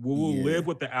 man. We'll live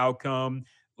with the outcome.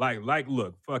 Like,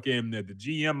 look, fucking the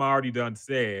GM already done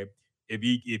said if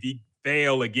he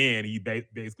fail again, he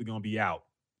basically gonna be out.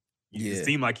 It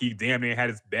seemed like he damn near had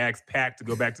his bags packed to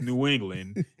go back to New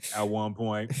England at one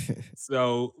point.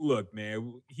 So look,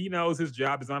 man, he knows his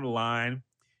job is on the line,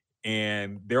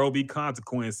 and there will be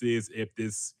consequences if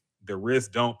the risks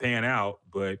don't pan out.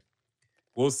 But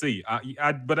we'll see.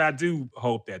 But I do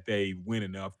hope that they win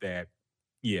enough that,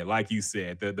 yeah, like you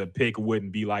said, the pick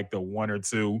wouldn't be like the 1 or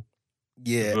 2.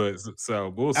 Yeah. But, so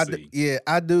we'll see.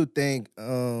 I do think.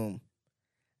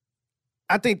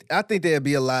 I think they'd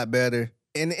be a lot better.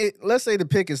 And let's say the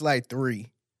pick is like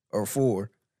 3 or 4.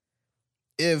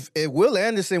 If Will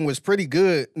Anderson was pretty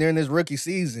good during his rookie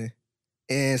season,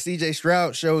 and C.J.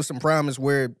 Stroud shows some promise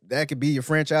where that could be your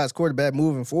franchise quarterback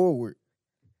moving forward,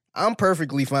 I'm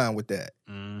perfectly fine with that.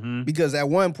 Mm-hmm. Because at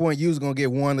one point you was gonna get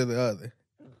one or the other.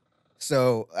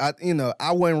 So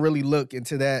I wouldn't really look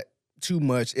into that too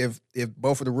much if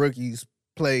both of the rookies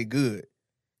play good.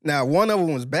 Now, one of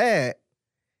them was bad,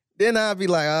 then I'd be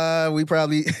like, we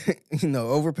probably,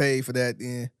 overpaid for that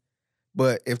then.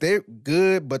 But if they're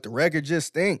good, but the record just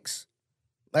stinks,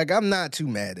 like, I'm not too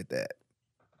mad at that.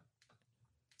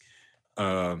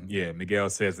 Yeah,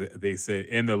 Miguel says that they said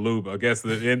in the loop. I guess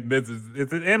it's in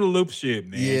the loop shit,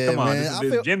 man. Yeah, Come on, man.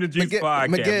 this is Jim the Juice podcast.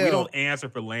 Miguel. We don't answer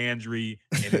for Landry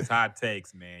and his hot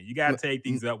takes, man. You gotta take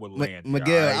these up with Landry.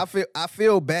 Miguel, all right? I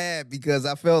feel bad because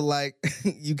I felt like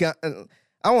you got. I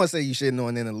don't want to say you shitting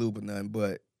on in the loop or nothing,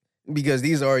 but because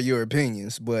these are your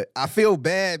opinions. But I feel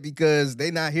bad because they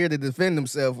not here to defend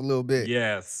themselves a little bit.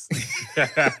 Yes.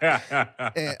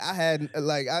 And I had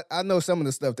I know some of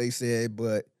the stuff they said,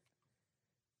 but.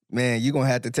 Man, you're going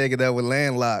to have to take it up with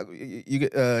Landlock. You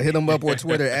hit him up on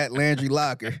Twitter at Landry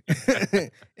Locker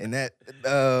and at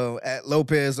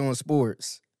Lopez on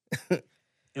Sports.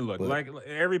 And look, like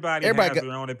everybody has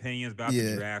their own opinions about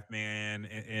the draft, man.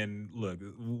 And look,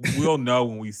 we'll know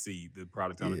when we see the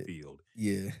product on the field.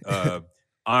 Yeah.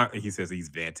 He says he's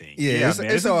venting. Yeah,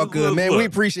 man, it's all good, man. We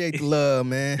appreciate the love,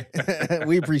 man.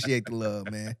 We appreciate the love,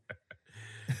 man.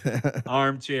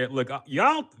 Armchair. Look,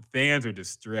 y'all fans are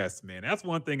distressed, man. That's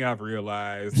one thing I've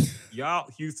realized. Y'all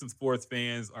Houston sports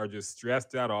fans are just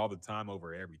stressed out all the time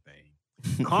over everything.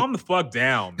 Calm the fuck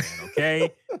down, man,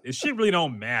 okay? This shit really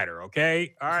don't matter,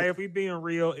 okay? All right, if we being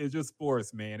real, it's just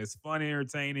sports, man. It's fun and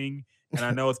entertaining, and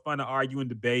I know it's fun to argue and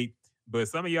debate, but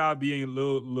some of y'all being a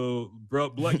little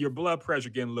your blood pressure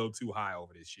getting a little too high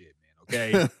over this shit,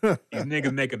 man, okay? These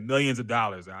niggas making millions of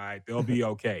dollars, all right? They'll be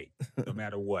okay, no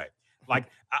matter what. Like,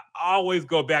 I always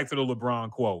go back to the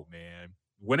LeBron quote, man.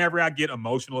 Whenever I get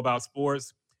emotional about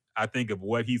sports, I think of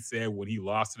what he said when he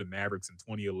lost to the Mavericks in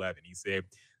 2011. He said,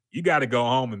 you got to go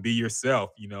home and be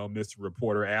yourself, Mr.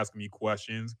 Reporter asking me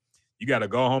questions. You got to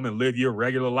go home and live your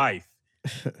regular life.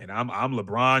 And I'm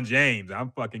LeBron James.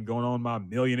 I'm fucking going on my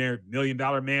 $1 million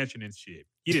mansion and shit.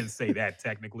 He didn't say that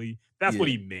technically. That's what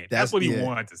he meant. That's what he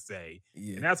wanted to say.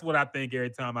 Yeah. And that's what I think every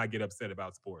time I get upset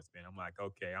about sports, man. I'm like,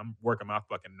 okay, I'm working my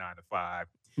fucking 9 to 5.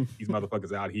 These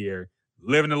motherfuckers out here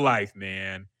living the life,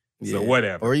 man. Yeah. So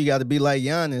whatever. Or you got to be like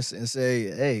Giannis and say,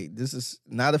 hey, this is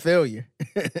not a failure.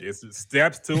 It's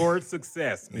steps towards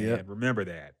success, man. Yep. Remember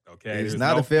that, okay? It's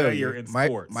not a failure in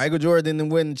sports. Michael Jordan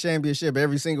didn't win the championship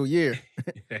every single year.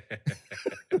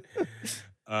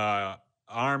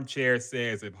 Armchair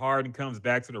says, if Harden comes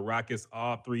back to the Rockets,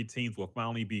 all 3 teams will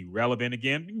finally be relevant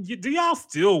again. Do y'all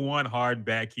still want Harden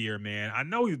back here, man? I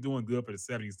know he's doing good for the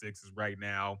 76ers right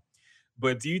now,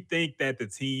 but do you think that the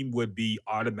team would be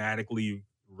automatically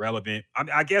relevant?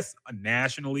 I guess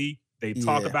nationally they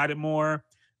talk about it more,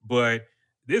 but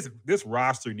this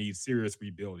roster needs serious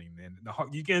rebuilding, man.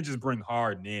 You can't just bring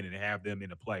Harden in and have them in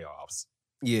the playoffs.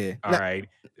 Yeah. All right.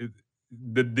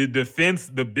 The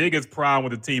defense, the biggest problem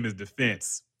with the team is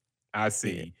defense. I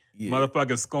see. Yeah.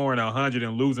 Motherfuckers scoring 100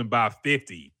 and losing by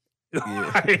 50.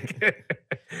 Yeah.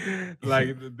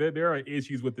 like there are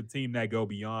issues with the team that go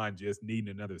beyond just needing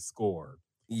another score.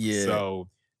 Yeah. So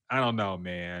I don't know,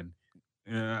 man.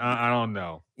 I don't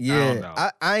know. Yeah. I don't know.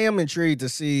 I am intrigued to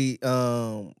see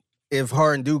if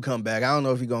Harden do come back. I don't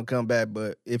know if he's gonna come back,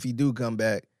 but if he do come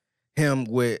back, him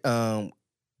with Udoka.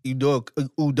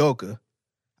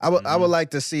 I would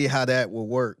like to see how that will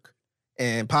work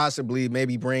and possibly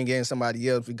maybe bring in somebody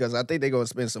else because I think they're gonna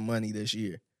spend some money this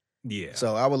year. Yeah.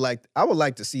 So I would like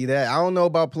to see that. I don't know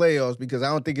about playoffs because I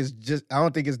don't think it's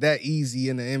that easy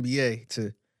in the NBA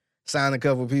to sign a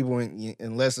couple people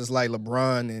unless it's like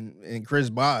LeBron and Chris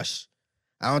Bosh.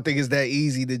 I don't think it's that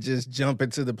easy to just jump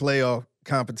into the playoff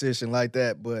competition like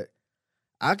that. But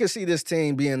I can see this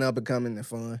team being up and coming and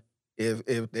fun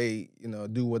if they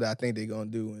do what I think they're gonna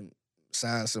do and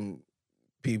sign some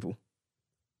people.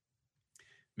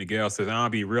 Miguel says, I'll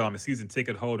be real. I'm a season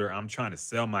ticket holder. I'm trying to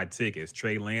sell my tickets.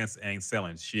 Trey Lance ain't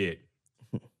selling shit.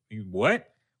 What?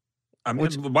 I mean,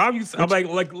 why are you? I'm like,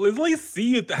 at least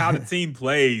see how the team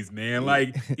plays, man.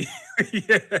 Like,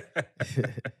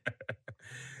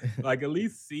 like, at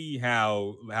least see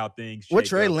how things. What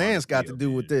Trey Lance got to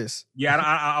do with this? Yeah,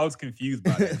 I was confused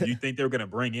by that. Do you think they were going to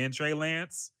bring in Trey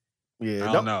Lance? Yeah,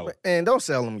 I don't know. And don't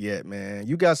sell them yet, man.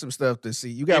 You got some stuff to see.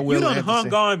 You got Will Anderson. You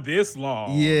done hung on this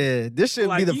long. Yeah, this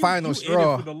shouldn't be the final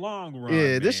straw. In it for the long run, yeah,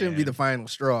 man. This shouldn't be the final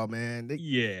straw, man.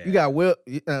 Yeah, you got Will.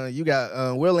 You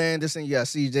got Will Anderson. You got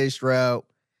C.J. Stroud.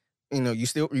 You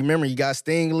still remember you got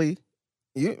Stingley.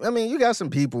 You got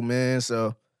some people, man.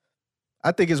 So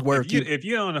I think it's worth it. If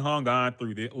you don't hung on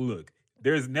through this, look,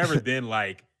 there's never been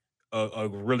like a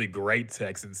really great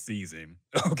Texans season.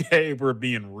 Okay, if we're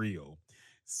being real.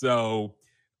 So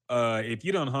if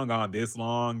you don't hung on this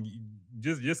long,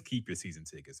 just keep your season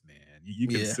tickets, man. You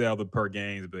can Yeah. sell the per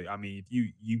games, but I mean, if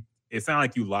you it sounds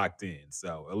like you locked in.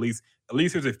 So at least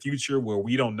there's a future where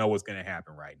we don't know what's going to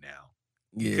happen right now.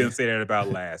 You Yeah. couldn't say that about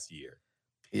last year.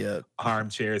 Yeah.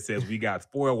 Armchair says we got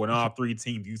spoiled when all three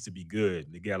teams used to be good.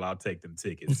 Miguel, I'll take them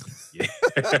tickets. Yeah.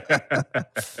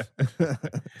 Yeah,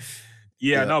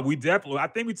 Yeah. no, we definitely. I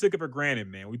think we took it for granted,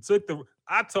 man.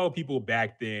 I told people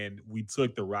back then we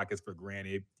took the Rockets for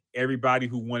granted. Everybody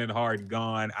who wanted Harden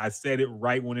gone, I said it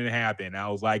right when it happened. I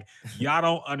was like, y'all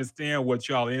don't understand what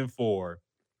y'all in for.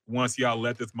 Once y'all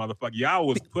let this motherfucker, y'all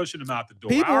was pushing him out the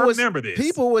door. I remember this.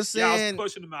 People was Y'all was saying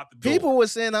pushing him out the door. people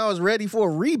was saying I was ready for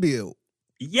a rebuild.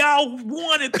 Y'all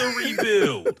wanted the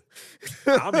rebuild.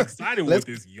 I'm excited with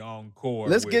this young core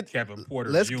with Kevin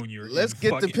Porter Jr. Let's and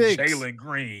get the fucking picks. Jalen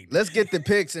Green. Let's get the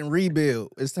picks and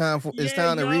rebuild. It's time to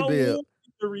rebuild.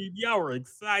 Y'all were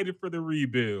excited for the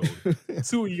rebuild.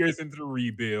 2 years into the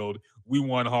rebuild, we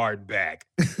want Harden back.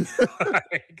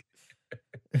 Like,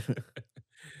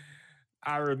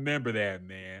 I remember that,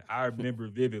 man. I remember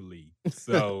vividly.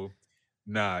 So,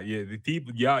 the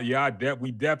people,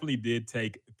 we definitely did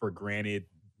take for granted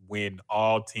when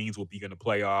all teams will be in the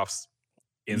playoffs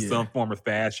in some form or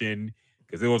fashion,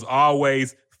 because it was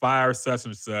always fire such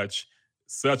and such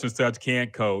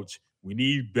can't coach. We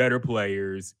need better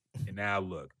players. And now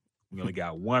look, we only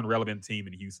got one relevant team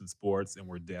in Houston sports, and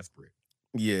we're desperate.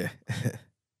 Yeah.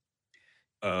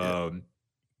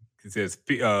 It says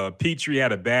Petrie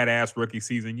had a badass rookie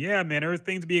season. Yeah, man, there's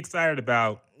things to be excited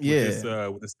about. With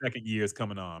the second years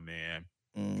coming on, man.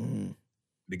 Mm-hmm.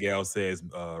 Miguel says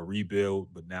rebuild,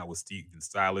 but not with Steven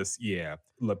Silas. Yeah,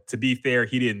 look, to be fair,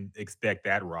 he didn't expect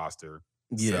that roster.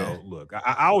 Yeah. So look,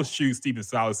 I will shoot Steven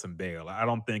Silas some bail. I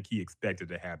don't think he expected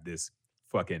to have this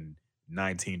fucking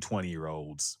 19,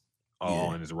 20-year-olds all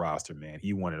on his roster, man.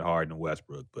 He wanted Harden and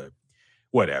Westbrook, but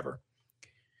whatever.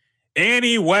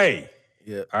 Anyway.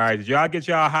 Yeah. All right. Did y'all get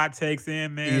y'all hot takes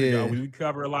in, man? Yeah. We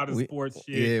cover a lot of sports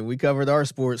shit. Yeah, we covered our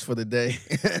sports for the day.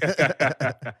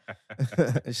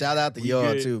 Shout out to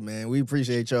y'all too, man. We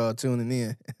appreciate y'all tuning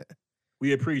in.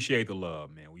 We appreciate the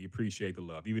love, man. We appreciate the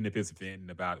love, even if it's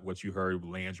venting about what you heard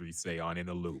Landry say on In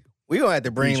the Loop. We gonna have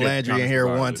to bring Landry in here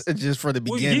once, just for the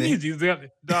beginning.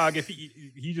 Dog, if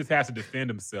he just has to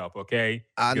defend himself, okay?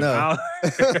 I know.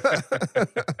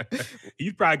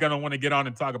 He's probably gonna want to get on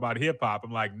and talk about hip hop.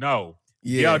 I'm like, no.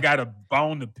 Yeah. Y'all got a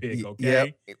bone to pick,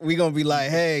 okay? Yeah. We gonna be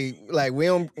like, hey, like we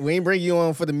ain't bring you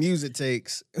on for the music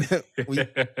takes.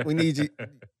 we need you.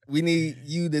 We need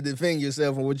you to defend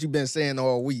yourself on what you've been saying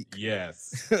all week.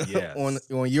 Yes.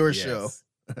 on your show.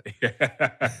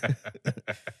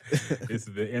 It's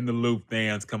the In the Loop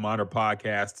fans come on our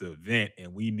podcast to vent,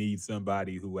 and we need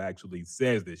somebody who actually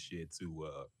says this shit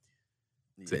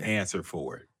to answer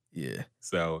for it. Yeah.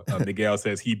 So Miguel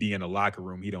says he be in the locker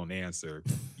room, he don't answer.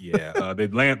 Yeah.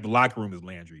 The locker room is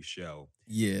Landry's show.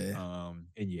 Yeah.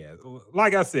 And yeah,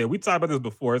 like I said, we talked about this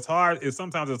before.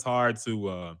 Sometimes it's hard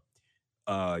to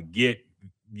get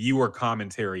viewer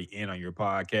commentary in on your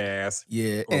podcast.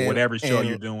 Yeah. Or whatever show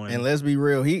you're doing. And let's be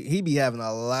real, he be having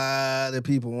a lot of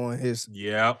people on his.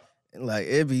 Yeah. Like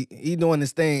he doing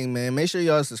this thing, man. Make sure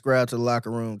y'all subscribe to the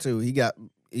locker room too. He got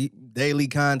daily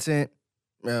content.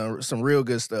 Some real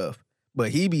good stuff,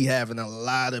 but he be having a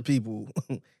lot of people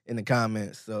in the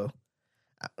comments. So,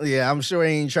 yeah, I'm sure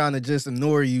he ain't trying to just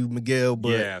ignore you, Miguel.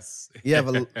 But yes,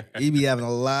 he be having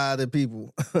a lot of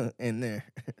people in there.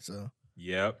 So,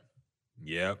 yep.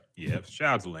 Shout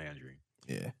out to Landry.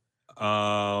 Yeah.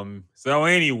 So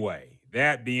anyway,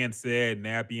 that being said, and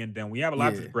that being done, we have a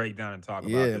lot to break down and talk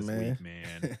about this week,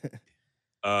 man.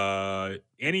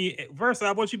 First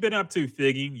off, what you been up to,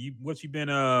 Figgy? What's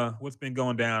been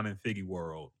going down in Figgy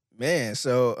world? Man,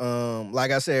 so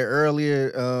like I said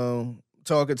earlier,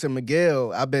 talking to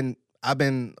Miguel, I've been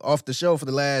off the show for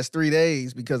the last 3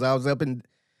 days because I was up in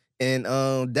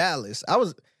Dallas.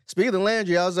 Speaking of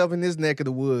Landry, I was up in his neck of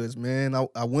the woods, man.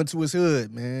 I went to his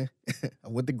hood, man. I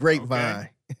went to Grapevine.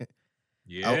 Okay.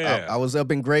 Yeah. I was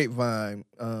up in Grapevine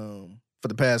for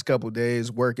the past couple of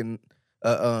days working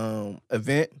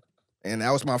event, and that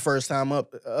was my first time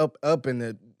up in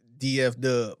the DF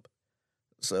Dub.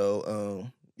 So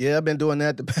yeah, I've been doing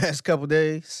that the past couple of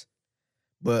days,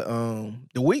 but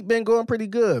the week been going pretty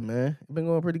good, man. It's been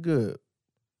going pretty good.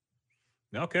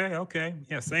 Okay.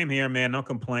 Yeah, same here, man. No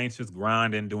complaints, just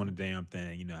grinding, doing the damn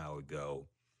thing. You know how it go.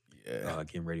 Yeah.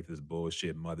 Getting ready for this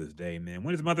bullshit Mother's Day, man.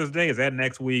 When is Mother's Day? Is that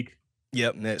next week?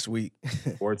 Yep, next week.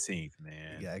 14th,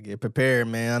 man. You gotta get prepared,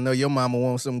 man. I know your mama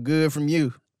wants something good from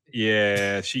you.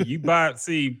 Yeah,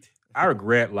 I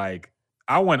regret, like,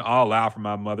 I went all out for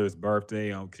my mother's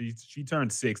birthday. She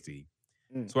turned 60.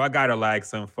 Mm. So I got her like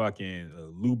some fucking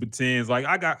Louboutins. Like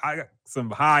I got some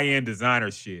high end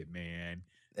designer shit, man.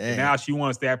 And Damn. now she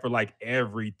wants that for like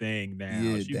everything now.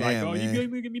 Yeah, She's like, damn, "Oh, you man.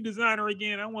 gonna give me designer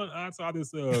again? I saw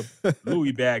this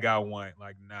Louis bag I want."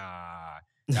 Like, nah.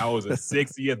 That was a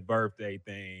 60th birthday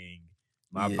thing.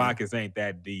 My Yeah. pockets ain't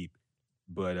that deep.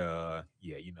 But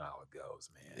yeah, you know how it goes,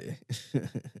 man. Yeah.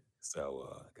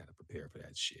 So gotta prepare for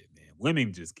that shit, man.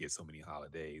 Women just get so many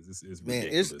holidays. It's Man,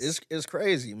 ridiculous. it's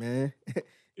crazy, man.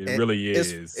 It And really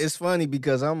is. it's funny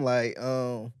because I'm like,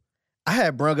 I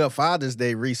had brung up Father's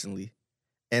Day recently,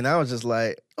 and I was just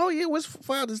like, oh yeah, what's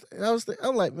Father's Day?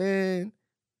 I'm like, man,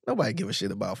 nobody give a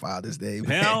shit about Father's Day,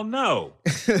 man. Hell no.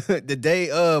 The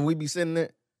day we be sitting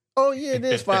there, oh yeah, it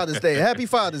is Father's Day. Happy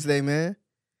Father's Day, man.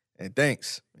 And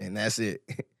thanks. And that's it.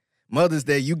 Mother's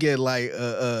Day, you get like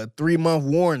a 3-month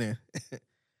warning.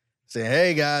 Say,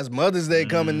 hey guys, Mother's Day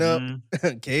coming up.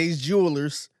 K's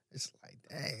Jewelers. It's like,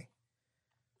 dang.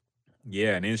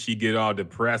 Yeah, and then she get all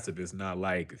depressed if it's not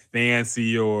like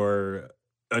fancy or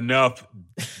enough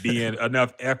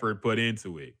effort put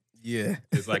into it. Yeah.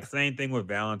 It's like same thing with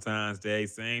Valentine's Day,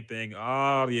 same thing.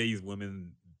 Oh yeah, these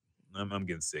women, I'm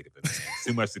getting sick of it, man. It's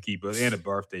too much to keep up. And a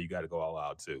birthday, you got to go all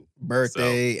out too.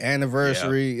 Birthday,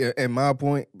 anniversary, and my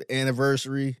point,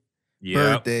 anniversary,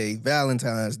 birthday,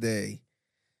 Valentine's Day,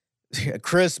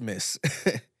 Christmas.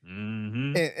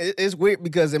 Mm-hmm. And it's weird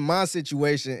because in my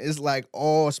situation, it's like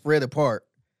all spread apart.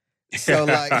 So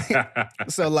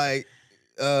like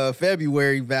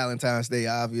February, Valentine's Day,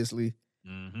 obviously.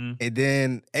 Mm-hmm. And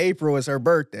then April is her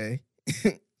birthday.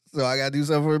 So I gotta do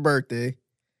something for her birthday.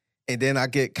 And then I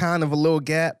get kind of a little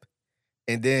gap.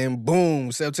 And then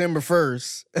boom, September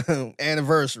 1st,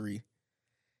 anniversary.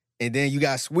 And then you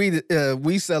got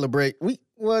we celebrate. We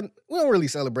don't really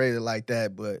celebrate it like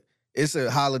that, but it's a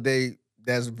holiday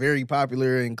that's very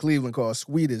popular in Cleveland called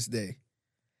Sweetest Day.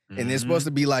 And it's supposed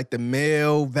to be like the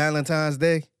male Valentine's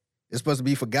Day. It's supposed to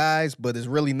be for guys, but it's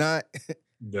really not.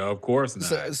 No, of course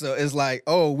not. So it's like,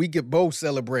 oh, we get both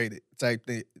celebrated type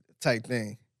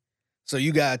thing. So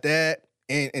you got that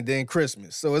and then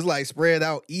Christmas. So it's like spread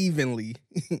out evenly.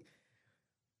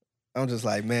 I'm just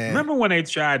like, man. Remember when they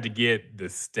tried to get the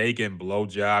steak and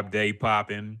blowjob day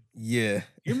popping? Yeah.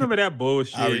 You remember that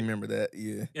bullshit? I remember that,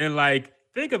 yeah. And like,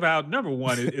 think about number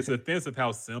one, it's offensive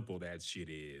how simple that shit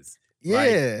is.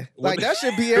 Yeah. Like that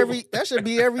should be every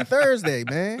Thursday,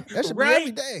 man. That should be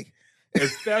every day. A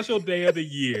special day of the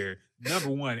year. Number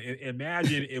one,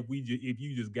 imagine if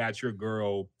you just got your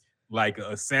girl like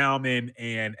a salmon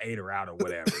and ate her out or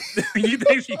whatever. You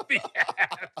think she'd be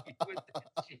happy with that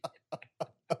shit?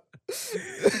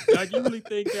 Like, you really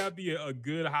think that'd be a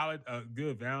good holiday, a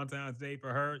good Valentine's Day for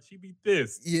her? She'd be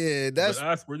pissed. Yeah, that's but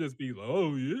us. We're just be like,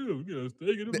 oh yeah, we got a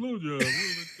steak and a blowjob.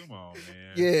 Come on,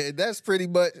 man. Yeah, that's pretty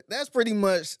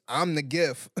much. I'm the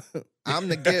gift. I'm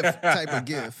the gift type of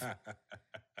gift.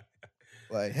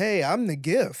 Like, hey, I'm the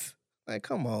gift. Like,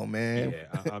 come on, man.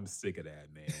 Yeah, I'm sick of that,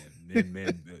 man.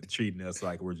 Men treating us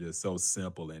like we're just so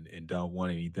simple and don't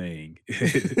want anything.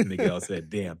 Nigga else said,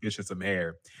 damn, get you some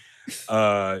hair.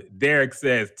 Derek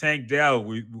says Tank Dell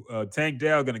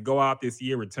gonna go out this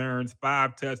year, returns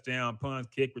 5 touchdown punts,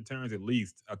 kick returns at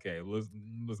least. Okay,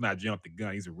 let's not jump the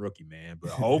gun. He's a rookie, man,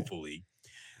 but hopefully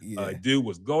dude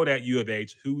was go at U of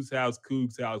H, whose house,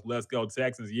 Coug's house, let's go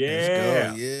Texans. Yeah.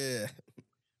 Let's go, yeah.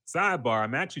 Sidebar,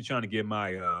 I'm actually trying to get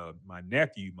my my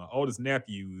oldest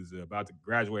nephew who's about to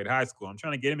graduate high school. I'm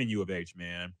trying to get him in U of H,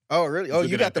 man. Oh, really? Oh,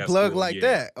 you got the plug like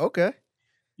that. Okay.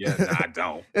 Yeah, no, I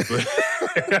don't.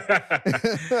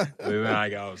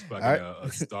 Like I was fucking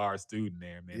a star student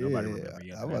there, man. Nobody remember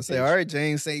me. I was gonna say, all right,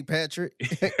 James St. Patrick.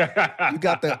 you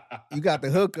got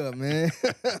the hookup, man.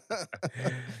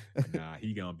 Nah,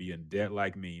 he gonna be in debt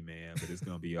like me, man. But it's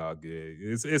gonna be all good.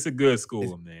 It's a good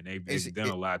school, man. They've done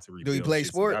a lot to rebuild. Do he play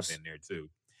sports? I've been there too.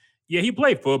 Yeah, he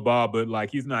played football, but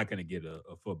like he's not gonna get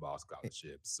a football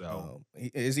scholarship. So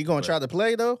is he gonna try to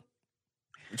play though?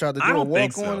 Try to do a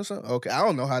walk on or something? Okay, I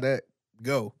don't know how that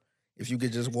go. If you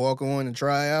could just walk on and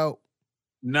try out.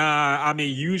 Nah, I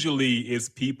mean, usually it's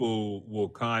people will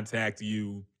contact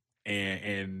you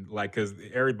and like, cause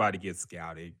everybody gets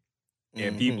scouted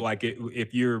and people like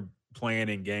if you're playing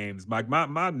in games, like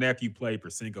my nephew played for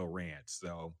Cinco Ranch.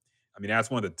 So, I mean, that's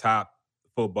one of the top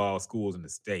football schools in the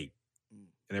state.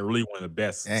 And they're really one of the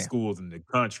best schools in the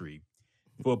country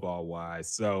football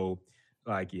wise. So,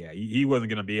 like, yeah, he wasn't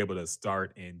going to be able to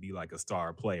start and be like a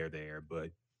star player there, but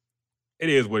it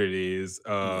is what it is.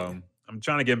 I'm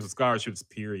trying to get him some scholarships,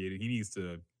 period. He needs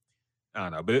to, I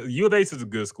don't know, but U of H is a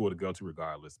good school to go to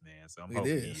regardless, man. So I'm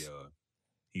hoping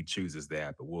he chooses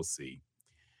that, but we'll see.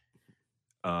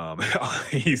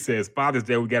 He says Father's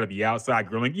Day we got to be outside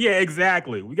grilling. Yeah,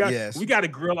 exactly. Yes, We got to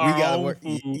grill we our gotta own work.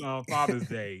 food on Father's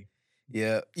Day.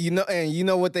 Yeah, and you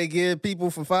know what they give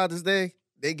people for Father's Day?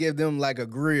 They give them like a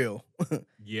grill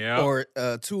Yeah, or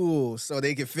tools so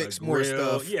they can a fix more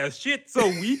grill. stuff Yeah, shit. So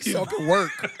we so can. it can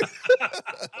work.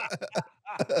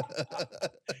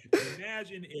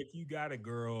 Imagine if you got a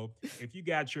girl, if you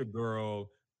got your girl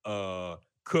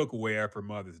cookware for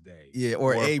Mother's Day Yeah,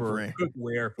 or or for apron.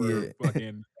 cookware for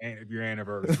Yeah, your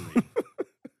anniversary.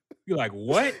 You're like,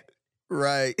 what?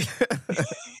 right.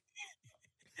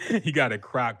 You got a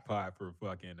crock pot for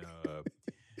fucking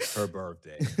her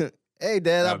birthday. Hey,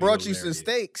 Dad, I That'd be brought you some hilarious.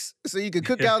 steaks so you could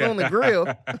cook out on the grill.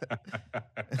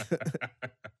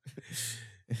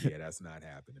 Yeah, that's not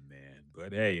happening, man.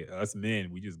 But hey, us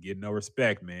men, we just get no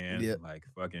respect, man. Yep. Like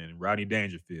fucking Rodney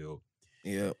Dangerfield.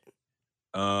 Yep.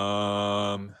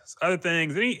 Other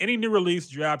things. Any new release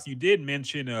drops? You did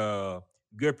mention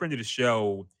good friend of the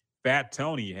show, Fat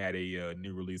Tony had a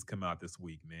new release come out this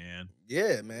week, man.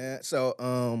 Yeah, man. So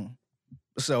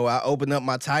I open up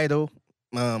my title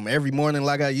every morning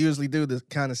like I usually do to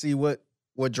kind of see what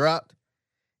dropped.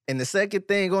 And the second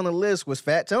thing on the list was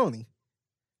Fat Tony.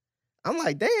 I'm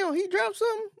like, damn, he dropped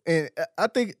something. And I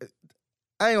think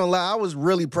I ain't gonna lie, I was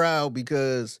really proud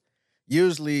because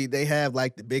usually they have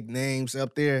like the big names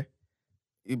up there.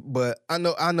 But I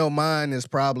know mine is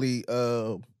probably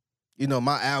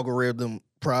my algorithm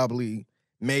probably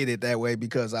made it that way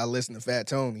because I listen to Fat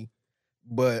Tony.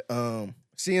 But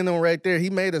seeing him right there,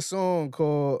 he made a song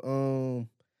called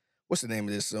what's the name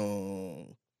of this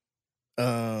song?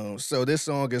 So this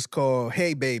song is called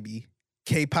Hey Baby,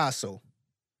 Que Paso.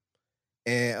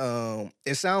 And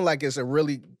it sounds like it's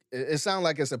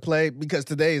a play because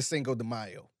today is Cinco de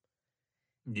Mayo.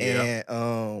 Yeah.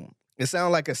 And it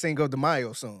sounds like a Cinco de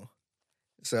Mayo song.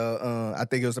 So I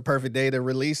think it was a perfect day to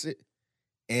release it.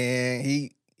 And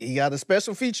he got a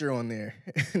special feature on there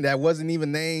that wasn't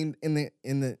even named in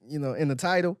the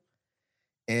title.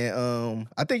 And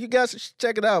I think you guys should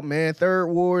check it out, man. Third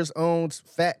Wars owns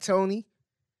Fat Tony.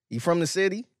 He from the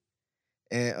city.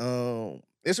 And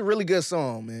it's a really good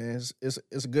song, man.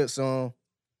 It's a good song.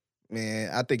 Man,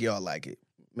 I think y'all like it.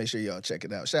 Make sure y'all check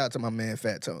it out. Shout out to my man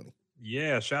Fat Tony.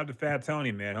 Yeah, shout out to Fat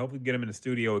Tony, man. Hopefully get him in the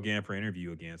studio again for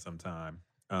interview again sometime.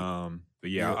 But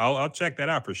yeah, Yep. I'll check that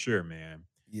out for sure, man.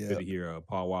 Yeah. Good to hear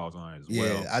Paul Wild's on it as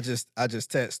Yeah, well. I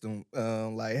just text him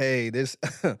like, hey, this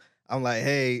I'm like,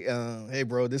 hey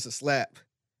bro, this a slap.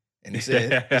 And he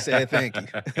said thank you.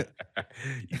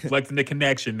 You flexing the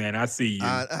connection, man. I see you.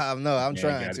 I know, I'm Yeah,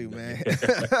 trying got to, it. man.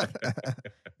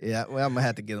 Yeah, well, I'm gonna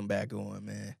have to get him back on,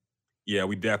 man. Yeah,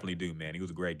 we definitely do, man. He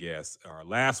was a great guest. Our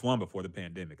last one before the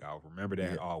pandemic. I'll remember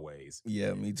that Yeah. always.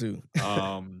 Yeah, me too.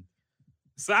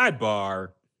 Sidebar,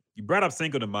 you brought up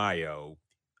Cinco de Mayo.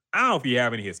 I don't know if you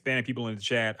have any Hispanic people in the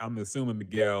chat. I'm assuming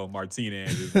Miguel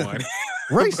Martinez is one.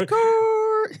 Race But-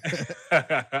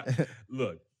 card.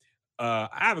 Look, I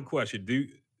have a question.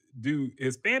 Do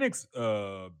Hispanics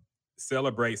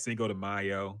celebrate Cinco de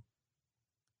Mayo?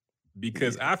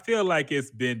 Because Yeah. I feel like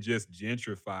it's been just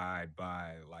gentrified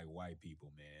by like white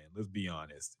people, man. Let's be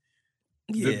honest.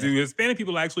 Yeah. Do Hispanic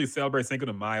people actually celebrate Cinco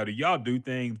de Mayo? Do y'all do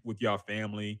things with y'all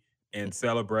family and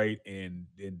celebrate and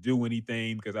do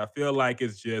anything? Because I feel like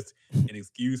it's just an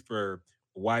excuse for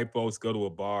white folks to go to a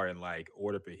bar and like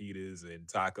order fajitas and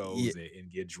tacos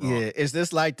and get drunk. Yeah. Is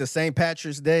this like the St.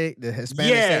 Patrick's Day? The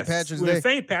Hispanic St. Patrick's Day?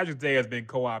 St. Patrick's Day has been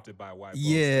co-opted by white folks.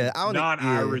 Yeah, I don't-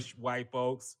 non-Irish white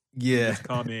folks. Yeah. Just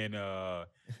come in,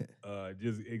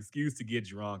 just excuse to get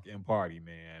drunk and party,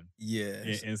 man. Yeah.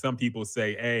 And some people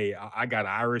say, "Hey, I got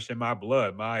Irish in my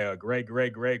blood. My great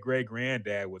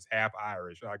granddad was half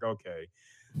Irish." Like, okay,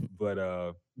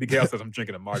 but Miguel says I'm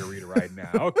drinking a margarita right now.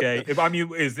 Okay,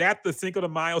 is that the Cinco de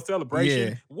Mayo celebration?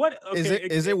 Yeah. What okay,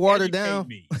 Is it watered educate down?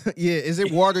 me. Yeah, is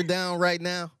it watered down right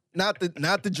now? Not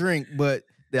the drink, but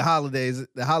the holidays.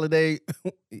 The holiday.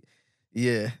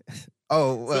 Yeah.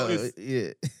 Oh, So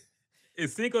yeah.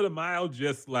 Is Cinco de Mayo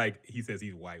just like he says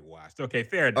he's whitewashed? Okay,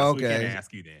 fair enough. So we Okay. can't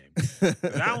ask you then.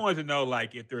 But I wanted to know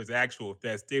like if there's actual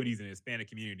festivities in the Hispanic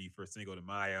community for Cinco de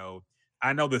Mayo.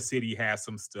 I know the city has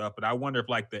some stuff, but I wonder if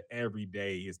like the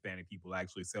everyday Hispanic people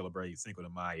actually celebrate Cinco de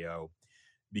Mayo.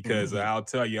 Because Mhm. I'll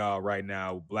tell y'all right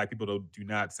now, black people do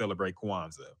not celebrate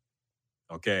Kwanzaa.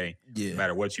 Okay? No Yeah.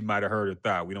 matter what you might have heard or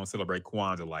thought, we don't celebrate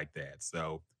Kwanzaa like that.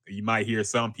 So you might hear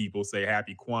some people say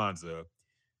happy Kwanzaa.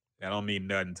 That don't mean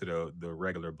nothing to the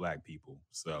regular black people.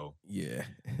 So Yeah.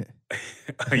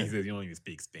 he says you don't even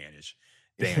speak Spanish.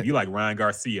 Damn, you like Ryan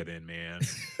Garcia then, man.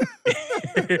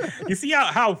 You see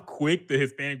how quick the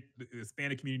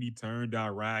Hispanic community turned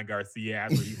on Ryan Garcia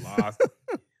after he lost?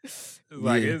 It's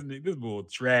Like, Yeah. this bull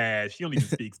trash. She don't even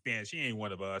speak Spanish. She ain't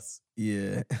one of us.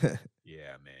 Yeah.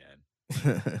 Yeah,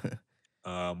 man.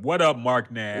 What up,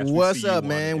 Mark Nash? We What's see you up, in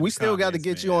man? the We still got to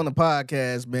comments, get you man. on the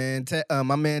podcast, man.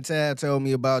 My man Tab told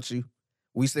me about you.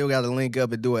 We still got to link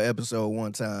up and do an episode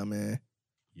one time, man.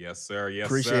 Yes, sir. Yes,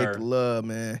 Appreciate sir. the love,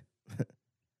 man.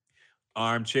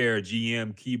 Armchair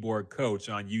GM Keyboard Coach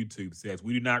on YouTube says,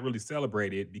 we do not really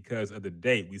celebrate it because of the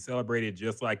date. We celebrate it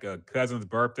just like a cousin's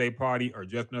birthday party or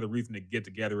just another reason to get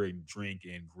together and drink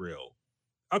and grill.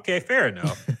 Okay, fair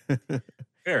enough.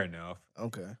 Fair enough.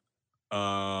 Okay.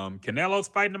 Canelo's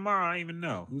fighting tomorrow. I don't even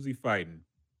know. Who's he fighting?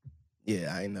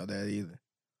 Yeah, I didn't know that either.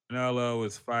 Canelo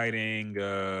is fighting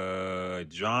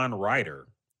John Ryder.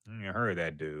 I ain't heard of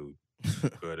that dude.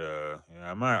 But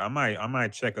yeah, I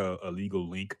might check a legal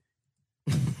link.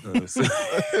 So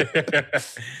I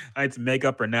had to make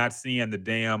up for not seeing the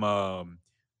damn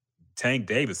Tank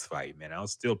Davis fight, man. I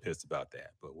was still pissed about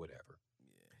that, but whatever.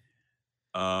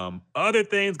 Other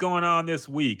things going on this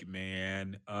week,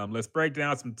 man. Let's break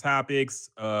down some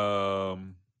topics. I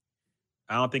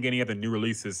don't think any other new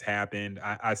releases happened.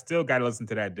 I still got to listen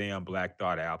to that damn Black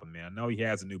Thought album, man. I know he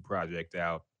has a new project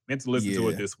out. Meant to listen to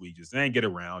it this week, just didn't get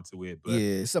around to it. But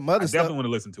yeah, some other I stuff. definitely want to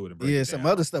listen to it and break it some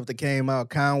down. other stuff that came out.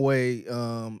 Conway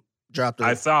dropped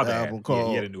I saw that. album Yeah, called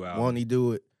he had a new album. Won't He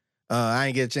Do It? I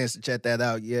ain't get a chance to check that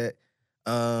out yet.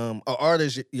 An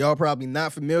artist y'all probably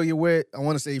not familiar with. I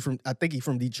want to say I think he's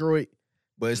from Detroit,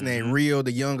 but his name Rio,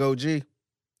 the Young OG.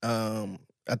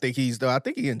 I think he's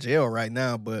in jail right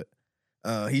now, but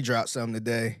he dropped something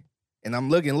today. And I'm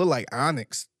look like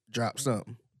Onyx dropped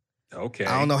something. Okay.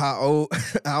 I don't know how old,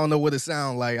 I don't know what it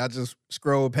sounds like. I just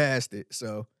scrolled past it.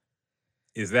 So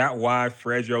is that why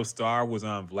Fredro Starr was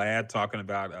on Vlad talking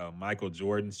about Michael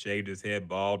Jordan shaved his head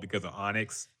bald because of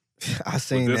Onyx? I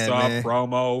seen was this that, all man.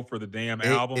 promo for the damn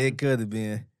album? It could have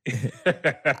been.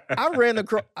 I ran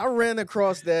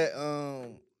across that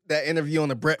that interview on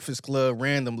the Breakfast Club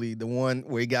randomly, the one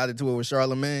where he got into it with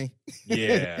Charlamagne.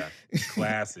 Yeah,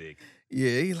 classic.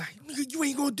 Yeah, he like, nigga, you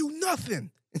ain't gonna do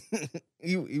nothing.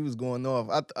 he was going off.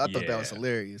 I thought that was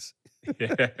hilarious.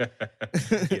 Yeah,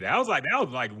 that was like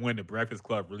when the Breakfast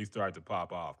Club really started to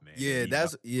pop off, man. Yeah,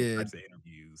 Types of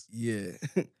interviews. Yeah.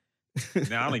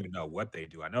 Now I don't even know what they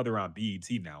do. I know they're on BET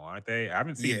now, aren't they? I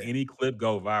haven't seen any clip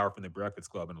go viral from the Breakfast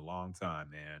Club in a long time,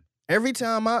 man. Every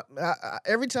time I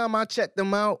check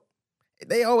them out,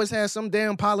 they always have some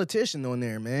damn politician on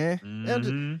there,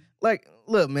 man. Like,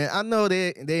 look, man, I know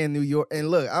they in New York, and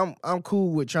look, I'm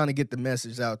cool with trying to get the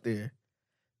message out there,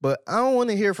 but I don't want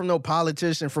to hear from no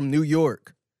politician from New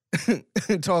York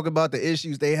talk about the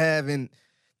issues they have in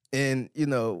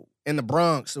the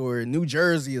Bronx or New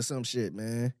Jersey or some shit,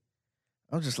 man.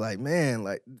 I'm just like, man,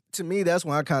 like, to me, that's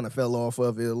when I kind of fell off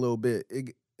of it a little bit.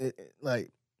 Like,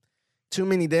 too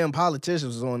many damn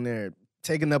politicians on there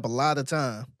taking up a lot of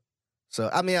time. So,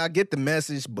 I mean, I get the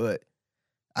message, but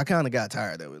I kind of got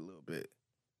tired of it a little bit.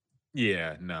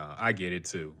 Yeah, no, I get it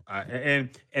too. And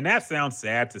that sounds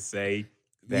sad to say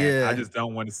that I just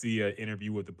don't want to see an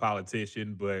interview with a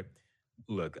politician. But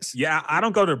look, I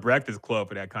don't go to Breakfast Club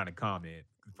for that kind of comment,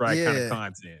 for that kind of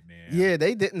content, man. Yeah,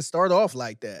 they didn't start off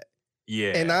like that.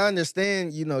 Yeah. And I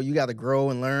understand, you got to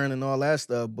grow and learn and all that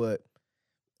stuff. But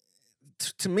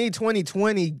to me,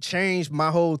 2020 changed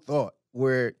my whole thought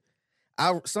where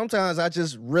sometimes I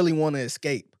just really want to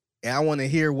escape. And I want to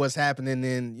hear what's happening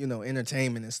in,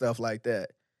 entertainment and stuff like that.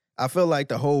 I feel like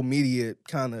the whole media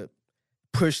kind of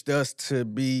pushed us to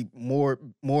be more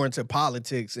into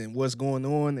politics and what's going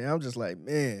on. And I'm just like,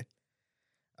 man,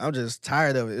 I'm just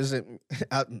tired of it.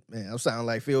 I'm sounding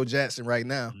like Phil Jackson right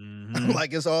now.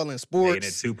 Like it's all in sports. Making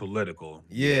it too political.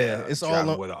 Yeah, it's all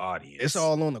on with the audience. It's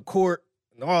all on the court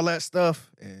and all that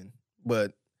stuff.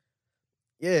 But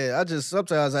yeah,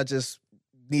 sometimes I just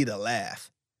need a laugh.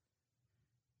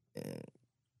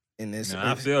 And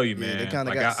I feel you, man.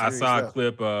 Like I saw a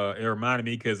clip. It reminded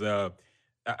me because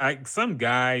some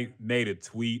guy made a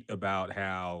tweet about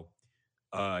how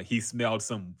he smelled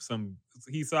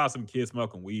he saw some kids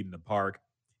smoking weed in the park,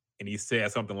 and he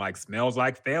said something like "smells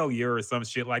like failure" or some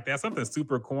shit like that, something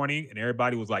super corny, and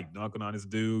everybody was like dunking on this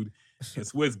dude. And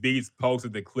Swiss Beats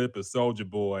posted the clip of Soulja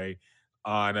Boy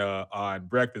on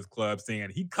Breakfast Club saying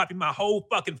he copied my whole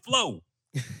fucking flow,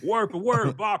 word for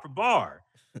word, bar for bar.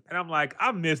 And I'm like,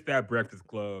 I miss that Breakfast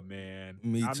Club, man.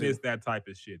 Me I too. miss that type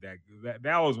of shit.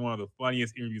 That was one of the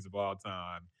funniest interviews of all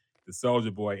time. The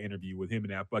Soulja Boy interview with him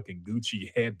in that fucking Gucci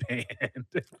headband.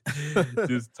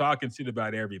 Just talking shit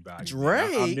about everybody.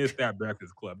 Drake. I miss that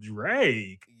Breakfast Club.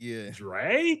 Drake. Yeah.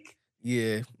 Drake?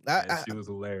 Yeah. That shit was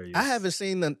hilarious. I haven't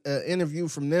seen an interview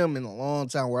from them in a long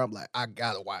time where I'm like, I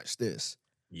gotta watch this.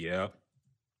 Yeah.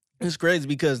 It's crazy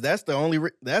because that's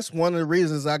that's one of the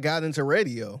reasons I got into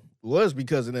radio was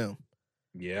because of them.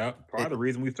 Yeah, part It, of the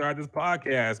reason we started this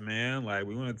podcast, man. Like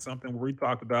we wanted something where we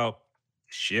talked about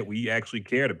shit we actually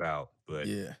cared about. But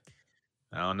yeah.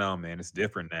 I don't know, man. It's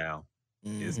different now.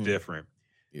 It's Mm-hmm. different.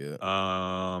 Yeah.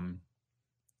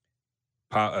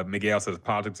 Miguel says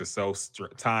politics are so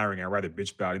tiring. I'd rather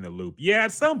bitch about it in the loop. Yeah,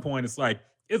 at some point, it's like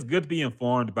it's good to be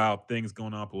informed about things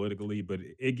going on politically, but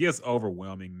it gets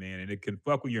overwhelming, man, and it can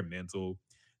fuck with your mental.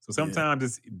 So Yeah. sometimes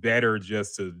it's better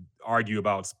just to argue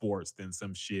about sports than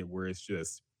some shit where it's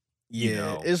just, you Yeah.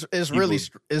 know, It's really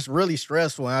people. it's really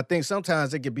stressful. And I think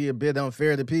sometimes it can be a bit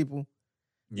unfair to people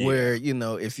where,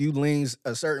 Yeah, if you lean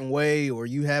a certain way or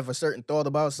you have a certain thought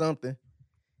about something,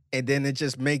 and then it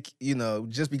just make,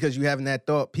 just because you having that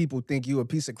thought, people think you a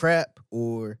piece of crap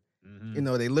or, hmm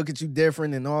they look at you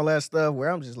different and all that stuff where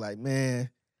I'm just like, man,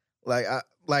 I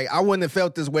wouldn't have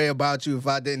felt this way about you if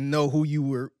I didn't know who you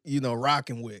were,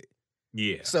 rocking with.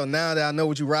 yeah, So now that I know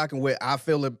what you're rocking with, I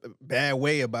feel a bad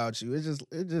way about you. It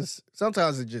just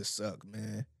sometimes it just sucks,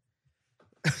 man.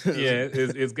 yeah.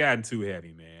 It's gotten too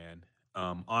heavy, man.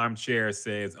 Armchair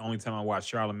says only time I watch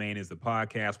Charlemagne is the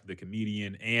podcast with the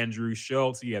comedian Andrew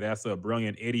Schultz. Yeah, that's a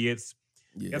Brilliant Idiots.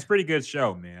 Yeah, That's a pretty good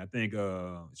show, man. I think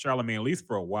Charlemagne, at least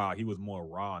for a while, he was more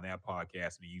raw on that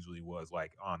podcast than he usually was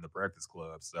like on the Breakfast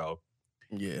Club. So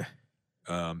yeah,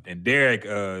 and Derek,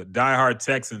 diehard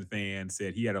Texan fan,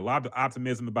 said he had a lot of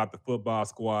optimism about the football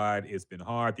squad. It's been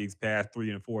hard these past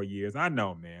 3 and 4 years. I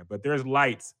know, man, but there's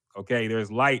lights. Okay, there's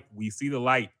light. We see the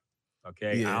light.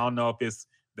 Okay, I yeah, don't know if it's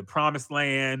the promised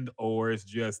land or it's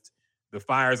just the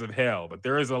fires of hell, but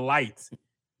there is a light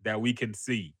that we can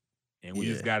see, and we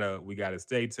just yeah, gotta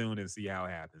stay tuned and see how it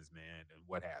happens, man, and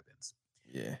what happens.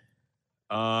 yeah,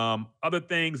 Other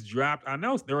things dropped. I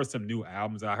know there were some new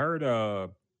albums. I heard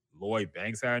Lloyd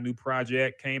Banks had a new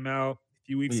project came out a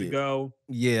few weeks yeah. ago.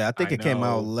 Yeah, I I think it came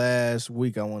out know, last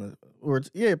week.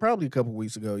 Yeah, probably a couple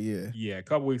weeks ago. Yeah, yeah, a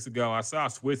couple weeks ago, I saw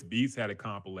Swiss Beats had a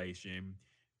compilation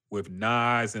with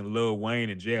Nas and Lil Wayne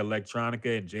and Jay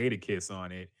Electronica and Jadakiss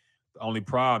on it. The only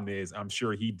problem is I'm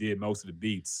sure he did most of the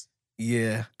beats.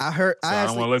 yeah. I heard. So I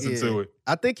don't want to listen Yeah, to it.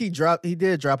 I think he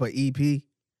did drop an EP.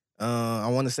 I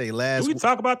want to say Do last. we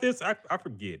talk about this? I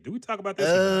forget. Do we talk about this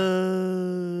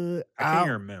or not? I can't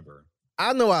even remember.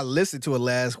 I know I listened to it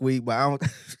last week, but I don't.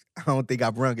 I don't think I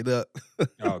brung it up.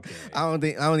 Okay. I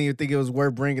don't even think it was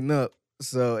worth bringing up.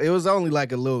 So it was only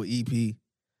like a little EP.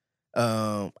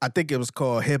 I think it was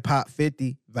called Hip Hop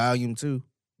 50 Volume 2.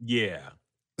 Yeah.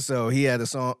 So he had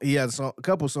a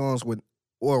couple songs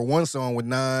or one song with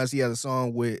Nas. He had a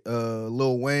song with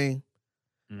Lil Wayne.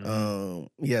 Mhm.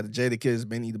 He had the Jadakiss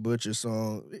Benny the Butcher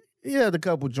song. He had a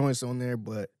couple joints on there,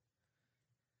 but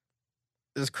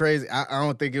it's crazy. I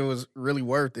don't think it was really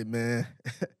worth it, man.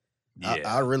 I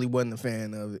Yeah. really wasn't a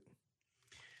fan of it.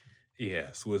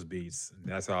 Yeah, Swiss Beats.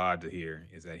 That's all I had to hear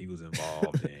is that he was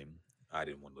involved and I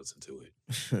didn't want to listen to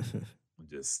it.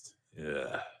 Just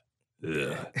yeah.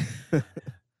 Yeah.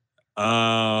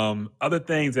 Other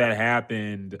things that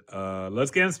happened,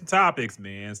 let's get into some topics,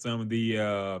 man. Some of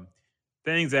the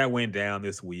things that went down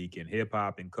this week in hip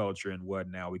hop and culture and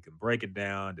whatnot. We can break it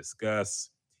down, discuss.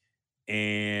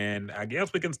 And I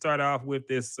guess we can start off with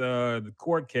this the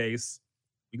court case.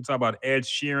 We can talk about Ed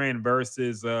Sheeran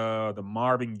versus the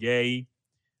Marvin Gaye.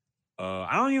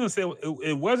 I don't even say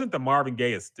it wasn't the Marvin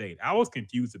Gaye estate. I was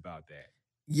confused about that.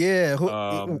 Yeah.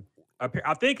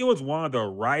 I think it was one of the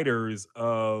writers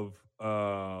of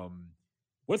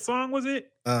what song was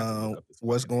it? I have to look up this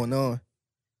What's fucking name. going on?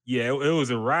 Yeah, it was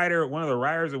a writer. One of the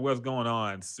writers of What's Going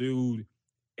On sued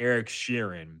Eric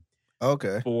Sheeran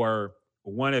Okay. for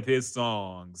one of his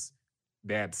songs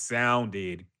that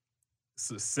sounded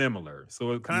similar.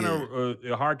 So it kind of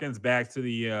it harkens back to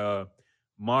the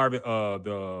Marvin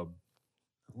the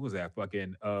who was that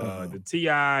fucking the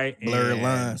T.I. Blurred and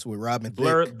Lines with Robin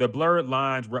Thicke. the blurred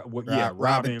lines. Yeah, Robin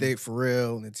Robin. Thicke,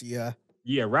 Pharrell, and T.I.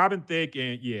 Yeah, Robin Thicke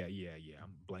and yeah. I'm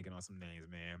blanking on some names,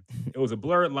 man. It was a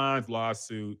blurred lines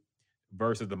lawsuit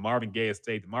versus the Marvin Gaye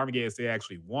estate. The Marvin Gaye estate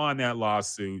actually won that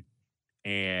lawsuit,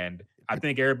 and I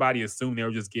think everybody assumed they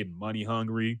were just getting money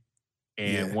hungry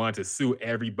and Yeah. wanted to sue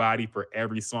everybody for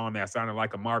every song that sounded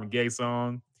like a Marvin Gaye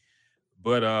song.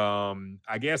 But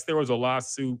I guess there was a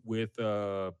lawsuit with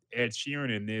Ed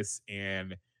Sheeran in this,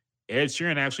 and Ed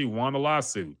Sheeran actually won the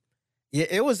lawsuit. Yeah,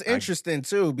 it was interesting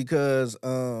too because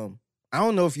I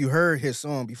don't know if you heard his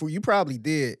song before. You probably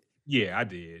did. Yeah, I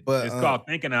did. But, It's called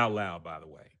Thinking Out Loud, by the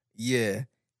way. Yeah.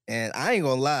 And I ain't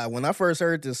gonna lie, when I first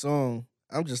heard this song,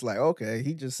 I'm just like, okay,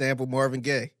 he just sampled Marvin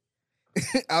Gaye.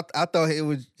 I thought it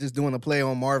was just doing a play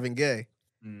on Marvin Gaye.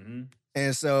 Mm-hmm.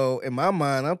 And so in my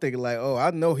mind, I'm thinking like, oh,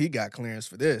 I know he got clearance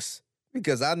for this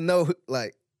because I know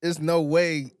like there's no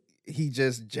way he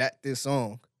just jacked this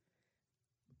song.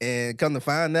 And come to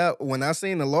find out, when I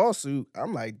seen the lawsuit,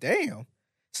 I'm like, damn.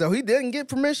 So he didn't get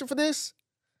permission for this,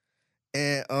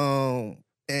 and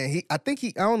I think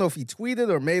I don't know if he tweeted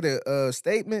or made a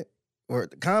statement or a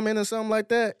comment or something like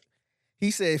that. He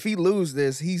said if he lose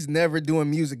this, he's never doing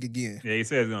music again. Yeah, he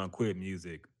said he's gonna quit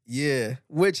music. Yeah,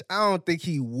 which I don't think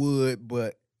he would,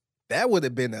 but that would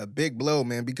have been a big blow,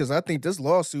 man. Because I think this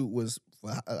lawsuit was,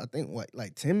 I think what,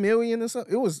 like 10 million or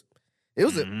something. It was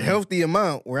a healthy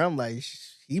amount where I'm like,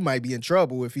 he might be in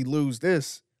trouble if he lose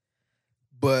this.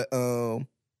 But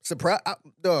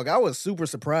dog, I was super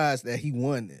surprised that he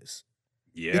won this.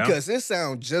 Yeah, Because it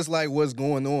sounds just like what's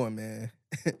going on, man.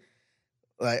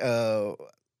 like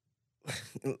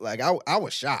like I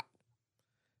was shocked.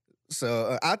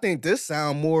 So I think this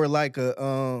sound more like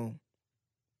a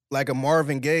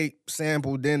Marvin Gaye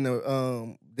sample than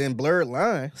Blurred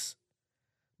Lines.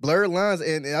 Blurred Lines,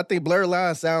 and I think Blurred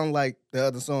Lines sound like the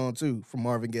other song too from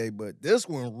Marvin Gaye, but this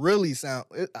one really sound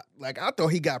like I thought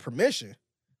he got permission.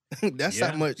 That's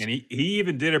how much. And he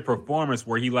even did a performance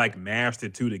where he like mashed the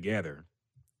two together.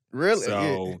 Really?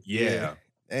 So yeah.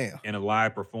 Damn. in a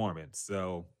live performance.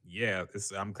 So yeah,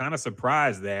 I'm kind of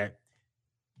surprised that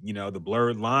the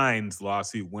Blurred Lines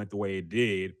lawsuit went the way it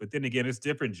did. But then again, it's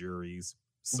different juries.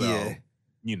 So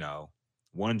Yeah.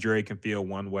 one jury can feel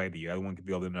one way, the other one can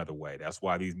feel another way. That's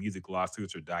why these music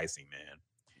lawsuits are dicey, man.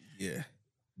 Yeah.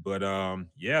 But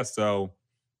yeah, so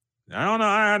I don't know.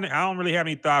 I don't really have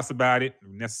any thoughts about it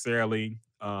necessarily.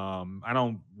 I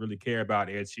don't really care about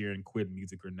Ed Sheeran quitting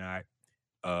music or not.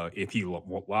 If he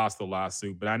lost the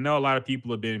lawsuit, but I know a lot of people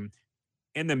have been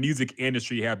in the music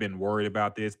industry have been worried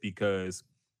about this because,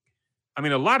 I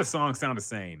mean, a lot of songs sound the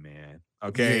same, man.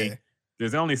 Okay, Yeah.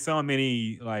 there's only so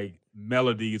many like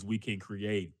melodies we can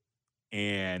create,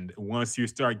 and once you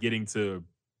start getting to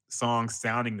songs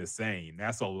sounding the same,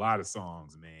 that's a lot of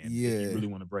songs, man. If you Yeah. really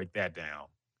want to break that down,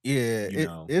 Yeah. you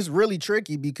know. It's really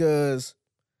tricky because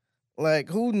like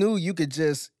who knew you could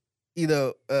just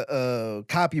either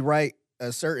copyright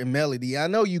a certain melody. I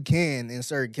know you can in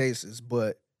certain cases,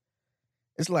 but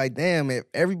it's like, damn, if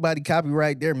everybody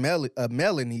copyright their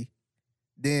melody,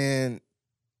 then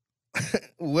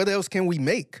what else can we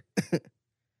make?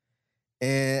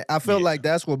 And I feel like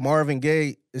that's what Marvin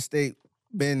Gaye estate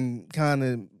been kind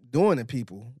of doing to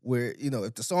people, where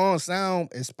if the song sound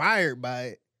inspired by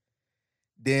it,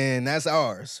 then that's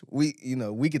ours. We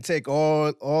could take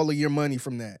all of your money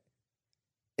from that.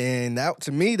 And that,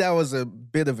 to me, that was a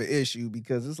bit of an issue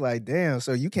because it's like, damn,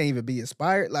 so you can't even be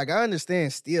inspired. Like, I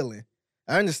understand stealing.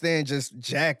 I understand just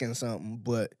jacking something,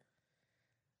 but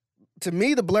to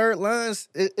me, the Blurred Lines,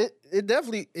 it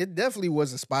definitely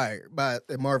was inspired by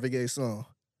the Marvin Gaye song.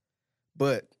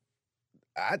 But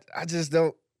I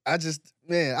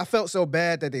felt so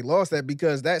bad that they lost that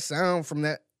because that sound from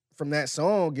that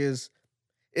song is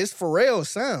Pharrell's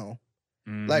sound.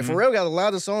 Like Pharrell got a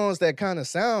lot of songs that kind of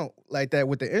sound like that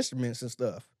with the instruments and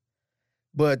stuff,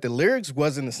 but the lyrics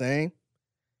wasn't the same,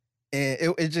 and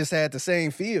it just had the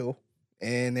same feel.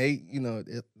 And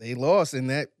they lost, and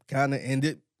that kind of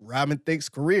ended Robin Thicke's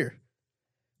career.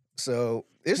 So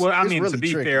it's really to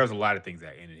be tricky. fair, there's a lot of things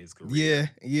that ended his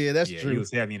career. Yeah, that's true. He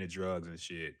was heavy into drugs and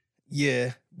shit.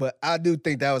 Yeah, but I do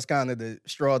think that was kind of the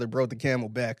straw that broke the camel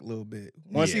back a little bit.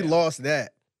 Once he lost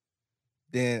that,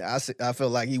 then I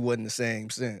felt like he wasn't the same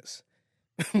since.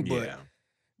 but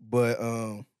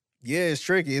it's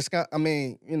tricky. It's kind. I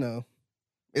mean,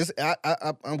 it's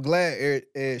I'm glad Ed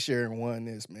Sheeran won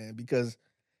this, man, because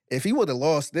if he would have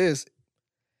lost this,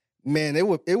 man, it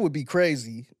would be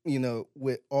crazy,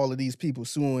 with all of these people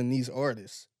suing these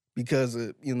artists because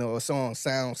of, a song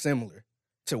sounds similar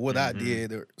to what I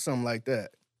did or something like that.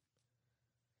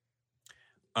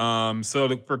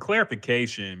 For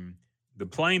clarification, the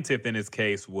plaintiff in this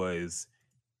case was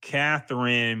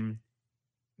Catherine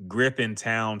Griffin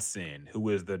Townsend, who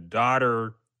is the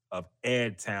daughter of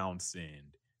Ed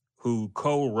Townsend, who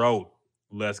co-wrote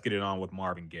 "Let's Get It On" with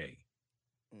Marvin Gaye.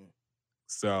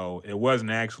 So it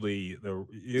wasn't actually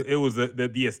it was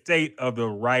the estate of the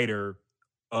writer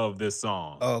of this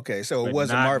song. Oh, okay, so it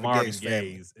wasn't Marvin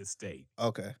Gaye's estate.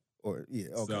 Okay, okay.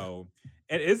 So,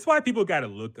 and it's why people got to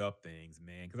look up things,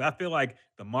 man, because I feel like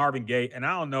the Marvin Gaye, and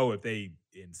I don't know if they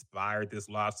inspired this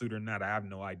lawsuit or not. I have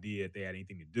no idea if they had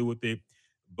anything to do with it,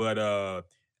 but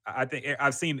I think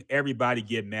I've seen everybody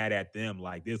get mad at them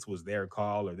like this was their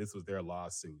call or this was their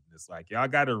lawsuit. And it's like, y'all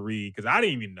got to read, because I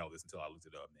didn't even know this until I looked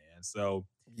it up, man. So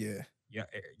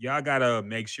y'all got to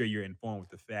make sure you're informed with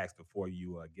the facts before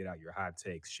you get out your hot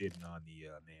takes shitting on the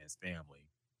man's family.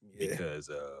 Yeah. because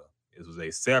it was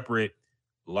a separate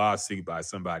lawsuit by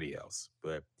somebody else.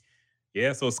 But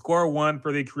yeah, so score one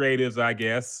for the creatives, I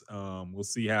guess. We'll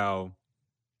see how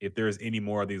if there's any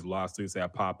more of these lawsuits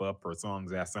that pop up for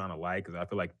songs that sound alike, because I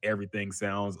feel like everything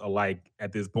sounds alike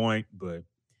at this point. But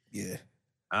Yeah.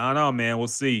 I don't know, man. We'll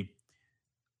see.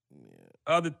 Yeah.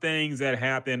 Other things that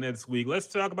happened this week. Let's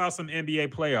talk about some NBA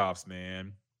playoffs,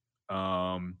 man.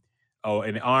 Um, oh,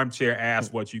 and the armchair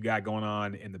asked what you got going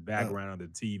on in the Uh, background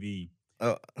of the TV.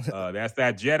 uh, That's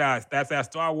that Jedi. That's that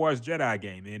Star Wars Jedi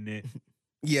game, isn't it?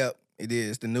 yep, it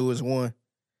is the newest one.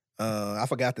 I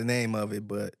forgot the name of it,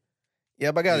 but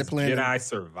yep, I got it It's playing. Jedi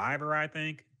Survivor, I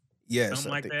think. Yes,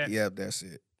 Something I like think. that. Yep, that's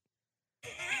it.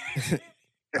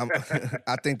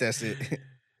 I think that's it.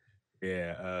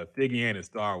 Yeah, Figgy ain't a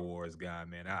Star Wars guy,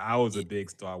 man. I was a big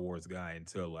Star Wars guy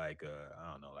until like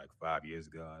I don't know, like 5 years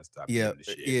ago. I stopped Yeah, giving a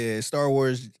shit. yeah. Star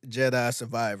Wars Jedi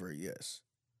Survivor. Yes.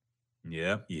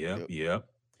 Yep, yep, Yep. yep.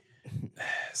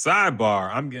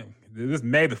 Sidebar, I'm getting this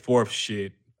May the 4th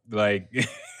shit. Like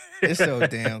It's so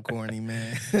damn corny,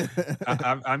 man.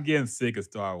 I'm getting sick of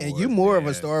Star Wars. And you more of a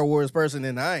man. Star Wars person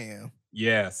than I am.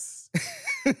 Yes.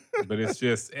 But it's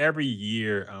just every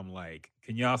year I'm like,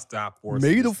 can y'all stop forcing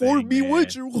May the this Fourth thing, be man?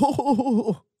 with you.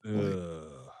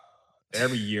 Ugh.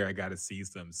 Every year I got to see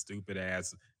some stupid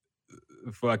ass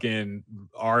fucking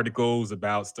articles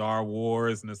about Star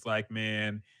Wars, and it's like,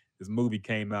 man, this movie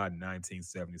came out in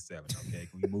 1977. Okay,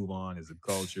 can we move on as a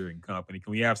culture and company?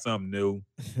 Can we have something new?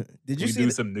 Did Can you we see?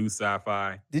 do some new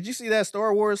sci-fi? Did you see that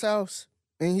Star Wars house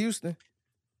in Houston?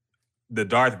 The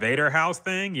Darth Vader house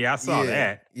thing? Yeah, I saw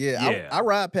that. Yeah. Yeah. I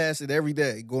ride past it every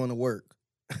day going to work.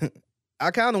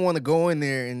 I kind of want to go in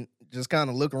there and just kind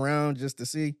of look around just to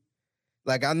see.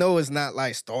 Like, I know it's not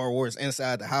like Star Wars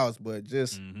inside the house, but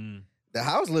just Mhm. the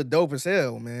house looked dope as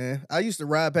hell, man. I used to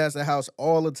ride past the house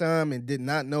all the time and did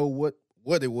not know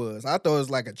what it was. I thought it was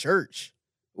like a church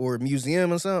or a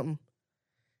museum or something.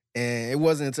 And it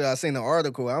wasn't until I seen the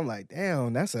article, I'm like,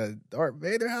 damn, that's a Darth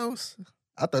Vader house?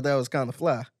 I thought that was kind of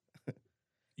fly.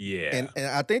 Yeah. And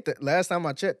I think that last time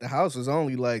I checked, the house was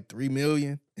only like 3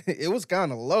 million. It was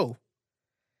kind of low.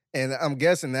 And I'm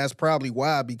guessing that's probably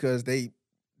why, because they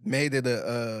made it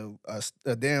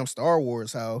a damn Star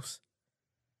Wars house.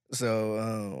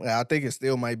 So I think it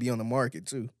still might be on the market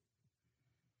too.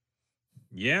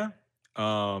 Yeah.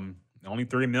 Only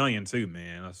 3 million too,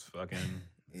 man. That's fucking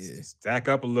Yeah. stack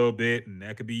up a little bit and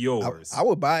that could be yours. I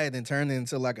would buy it and turn it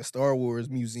into like a Star Wars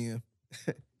museum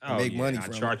and make money I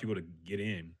from charge it. people to get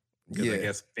in because I Yeah.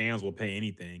 guess fans will pay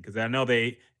anything. Because I know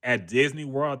they at Disney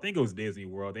World, I think it was Disney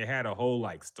World, they had a whole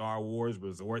like Star Wars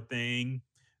resort thing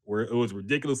where it was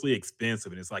ridiculously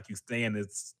expensive, and it's like you stay in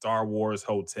this Star Wars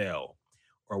hotel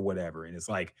or whatever, and it's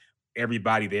like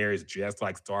everybody there is dressed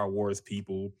like Star Wars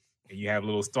people, and you have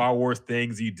little Star Wars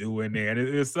things you do in there, and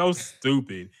it's so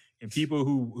stupid. And people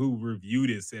who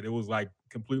reviewed it said it was like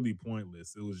completely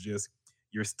pointless. It was just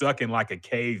you're stuck in like a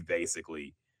cave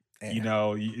basically. You Damn.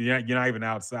 know, you're not even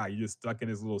outside. You're just stuck in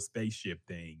this little spaceship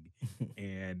thing,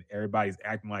 and everybody's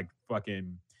acting like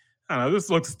fucking. I don't know. This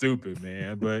looks stupid,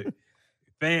 man. But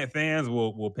fans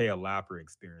will pay a lot for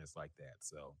experience like that.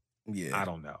 So Yeah. I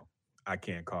don't know. I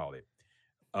can't call it.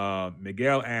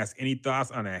 Miguel asked, any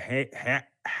thoughts on a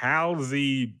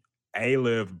Halsey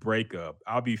A-Liv breakup?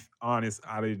 I'll be honest,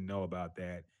 I didn't know about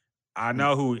that. I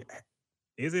know who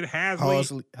is it. Hasley?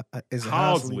 Halsey. Is it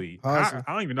Halsey. Halsey?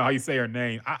 I don't even know how you say her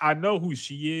name. I know who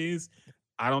she is.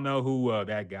 I don't know who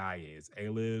that guy is.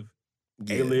 A-Liv.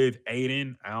 Yeah. A-Liv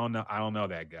Aiden. I don't know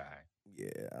that guy. Yeah,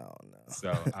 I don't know.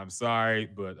 So I'm sorry,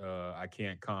 but I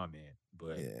can't comment.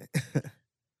 But Yeah.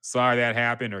 sorry that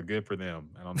happened, or good for them.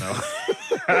 I don't know.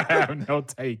 I have no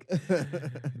take.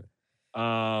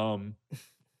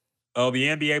 The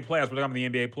NBA playoffs. We're talking about the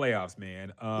NBA playoffs,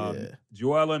 man. Yeah.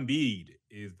 Joel Embiid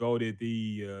is voted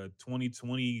the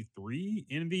 2023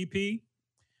 MVP.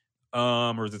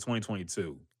 Or is it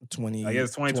 2022? I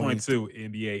guess 2022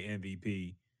 NBA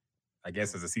MVP. I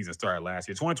guess as the season started last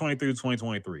year. 2023,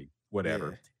 2023,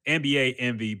 whatever. NBA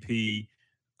MVP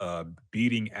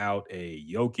beating out a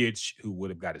Jokic who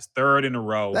would have got his third in a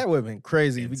row. That would have been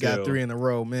crazy if we got Until- 3 in a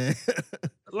row, man.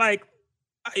 Like,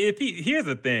 here's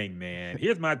the thing, man.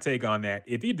 Here's my take on that.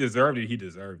 If he deserved it, he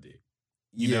deserved it.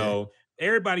 You know,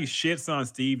 everybody shits on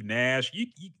Steve Nash.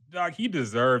 Dog, he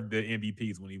deserved the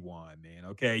MVPs when he won, man.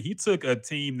 Okay. He took a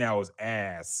team that was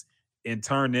ass and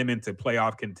turned them into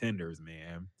playoff contenders,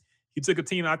 man. He took a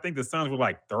team, I think the Suns were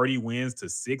like 30 wins to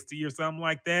 60 or something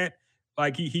like that.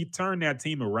 Like he turned that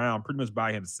team around pretty much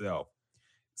by himself.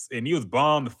 And he was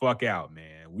balling the fuck out,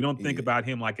 man. We don't think Yeah. about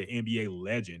him like an NBA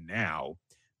legend now,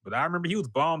 But I remember he was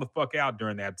balling the fuck out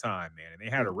during that time, man. And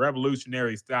they had a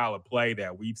revolutionary style of play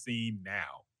that we've seen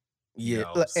now. Yeah,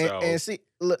 So and see,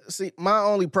 my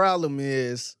only problem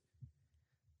is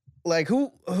like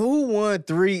who won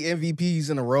 3 MVPs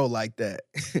in a row like that?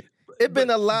 It been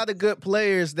a lot of good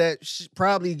players that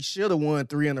probably should have won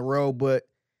 3 in a row, but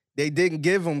they didn't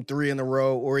give them 3 in a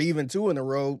row or even 2 in a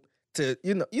row. To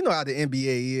you know how the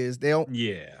NBA is. They don't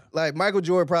yeah. like Michael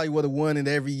Jordan probably would have won it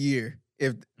every year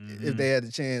if Mhm. they had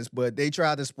the chance, but they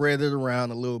tried to spread it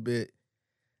around a little bit.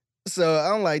 So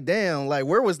I'm like, damn, like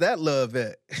where was that love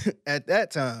at at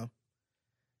that time?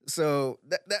 So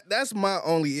that's my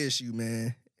only issue,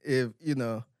 man. If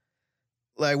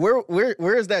like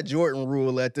where is that Jordan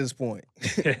rule at this point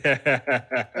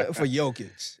for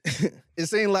Jokic? It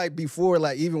seemed like before,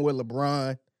 like even with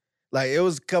LeBron, like it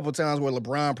was a couple times where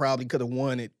LeBron probably could have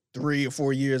won it 3 or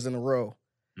 4 years in a row.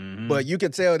 Mhm. But you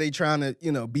could tell they trying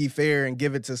to, be fair and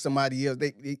give it to somebody else.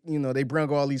 They bring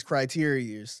all these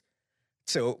criterias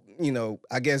to,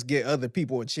 I guess get other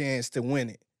people a chance to win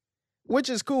it, which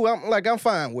is cool. I'm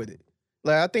fine with it.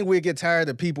 Like I think we'd get tired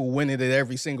of people winning it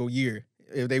every single year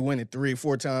if they win it 3 or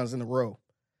 4 times in a row.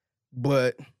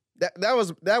 But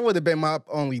that would have been my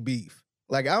only beef.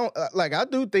 Like I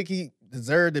do think he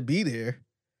deserved to be there,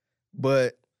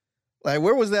 but like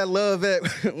where was that love at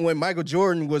when Michael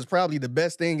Jordan was probably the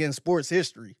best thing in sports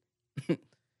history?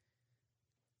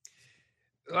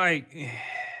 Like,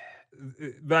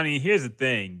 but I mean, here's the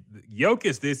thing: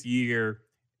 Jokic this year.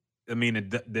 I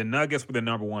mean, the Nuggets were the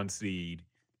number 1 seed,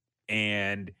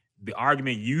 and the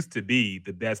argument used to be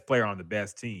the best player on the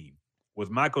best team. Was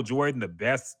Michael Jordan the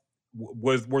best?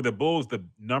 Were the Bulls the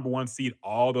number 1 seed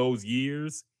all those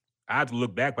years? I have to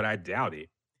look back, but I doubt it.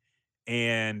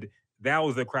 And that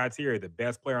was the criteria: the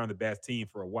best player on the best team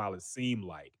for a while. It seemed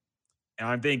like, and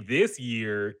I think this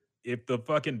year, if the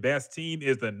fucking best team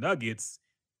is the Nuggets,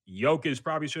 Jokic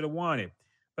probably should have won it.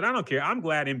 But I don't care. I'm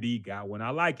glad Embiid got one.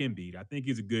 I like Embiid. I think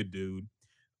he's a good dude.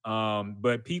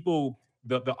 But people,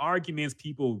 the arguments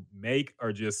people make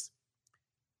are just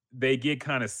they get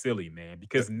kind of silly, man.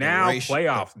 Because now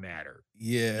playoffs matter.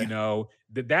 Yeah,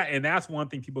 And that's one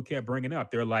thing people kept bringing up.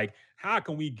 They're like, how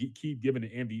can we keep giving the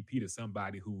MVP to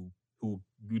somebody who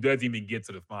doesn't even get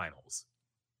to the finals?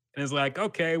 And it's like,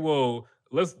 okay, well,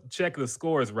 let's check the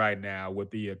scores right now with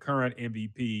the current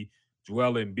MVP,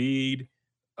 Joel Embiid.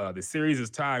 The series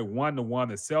is tied 1-1.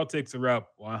 The Celtics are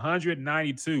up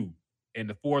 192 in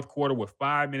the fourth quarter with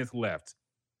 5 minutes left.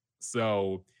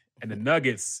 So, and the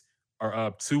Nuggets are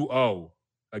up 2-0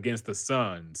 against the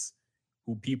Suns,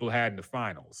 who people had in the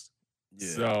finals. Yeah.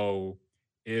 So,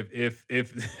 if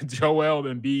Joel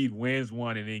Embiid wins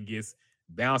one and then gets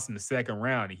bounced in the second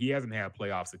round, and he hasn't had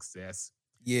playoff success.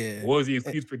 Yeah. What was the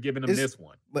excuse for giving him this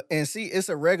one? But see, it's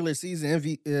a regular season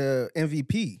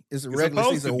MVP. It's a regular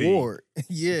season award.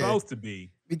 Yeah. It's supposed to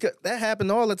be. Because that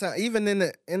happened all the time. Even in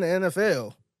the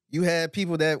NFL, you had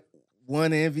people that won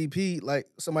the MVP, like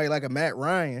somebody like a Matt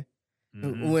Ryan,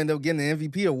 who ended up getting the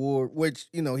MVP award, which,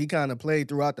 he kind of played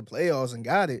throughout the playoffs and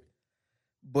got it.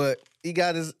 But he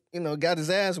got his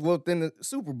ass whooped in the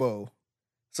Super Bowl.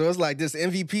 So it's like this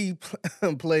MVP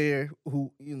player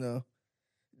who,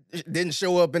 didn't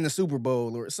show up in the Super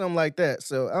Bowl or something like that.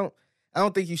 So I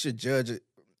don't think you should judge it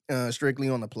strictly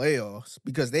on the playoffs,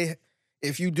 because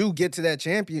if you do get to that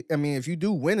champion, if you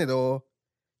do win it all,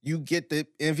 you get the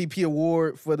MVP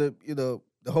award for the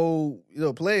whole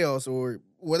playoffs or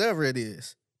whatever it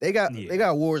is. They got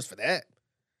awards for that.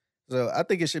 So I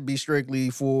think it should be strictly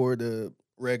for the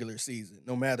regular season,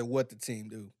 no matter what the team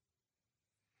do.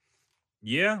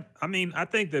 Yeah, I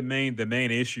think the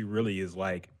main issue really is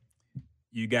like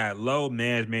you got low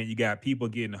management, you got people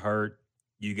getting hurt,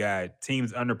 you got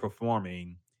teams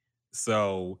underperforming.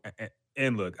 So,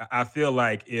 and look, I feel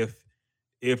like if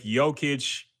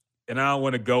Jokic, and I don't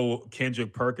want to go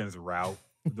Kendrick Perkins route,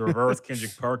 the reverse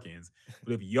Kendrick Perkins,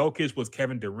 but if Jokic was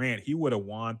Kevin Durant, he would have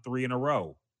won 3 in a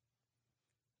row.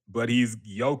 But he's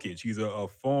Jokic. He's a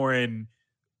foreign,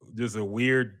 just a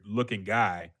weird looking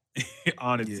guy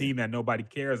on a team that nobody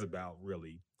cares about,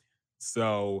 really.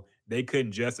 So they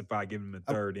couldn't justify giving him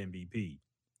a third MVP.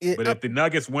 But if the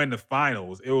Nuggets win the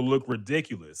finals, it will look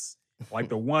ridiculous. Like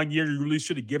the one year you really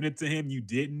should have given it to him, you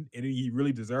didn't, and he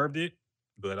really deserved it.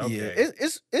 But okay. Yeah,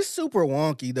 it's super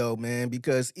wonky though, man,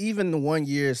 because even the 1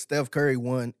 year Steph Curry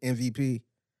won MVP,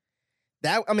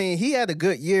 he had a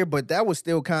good year, but that was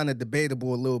still kind of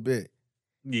debatable a little bit.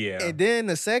 Yeah. And then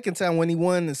the second time when he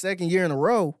won the second year in a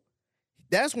row,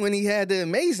 that's when he had the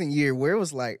amazing year where it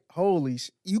was like, holy,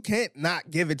 you can't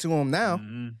not give it to him now.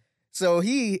 Mm-hmm. So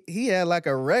he had like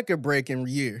a record-breaking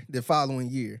year the following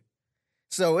year.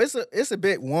 So it's a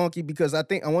bit wonky because I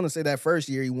want to say that first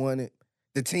year he won it,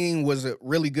 the team was a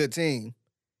really good team.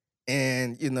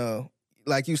 And,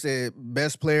 like you said,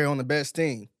 best player on the best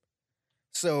team.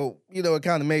 So, it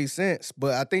kind of made sense.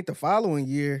 But I think the following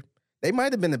year, they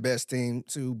might have been the best team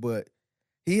too, but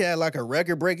he had like a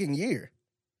record-breaking year.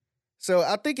 So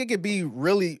I think it could be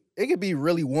really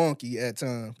wonky at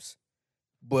times.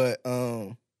 But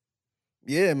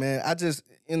yeah, man, I just,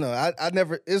 I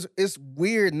never it's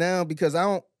weird now because I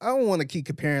don't want to keep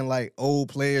comparing like old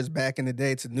players back in the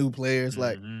day to new players.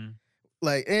 Mhm.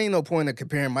 Like ain't no point of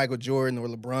comparing Michael Jordan or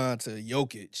LeBron to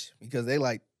Jokic because they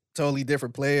like totally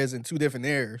different players in two different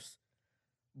eras.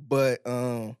 But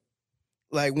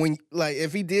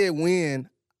if he did win,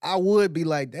 I would be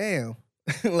like, damn,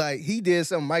 like he did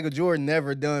something Michael Jordan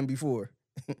never done before.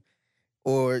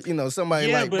 Or, somebody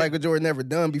Yeah, like but Michael Jordan never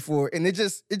done before. And it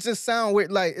just sound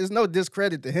weird. Like, it's no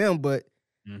discredit to him, but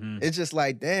mhm. it's just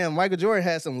like, damn, Michael Jordan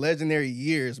had some legendary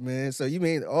years, man. So you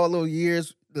mean all those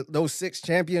years, those 6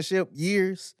 championship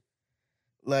years,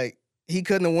 like he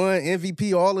couldn't have won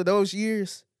MVP all of those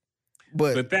years?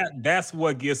 But But that's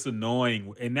what gets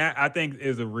annoying, and that I think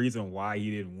is the reason why he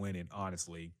didn't win it,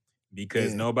 honestly,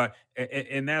 because yeah, nobody,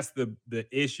 and that's the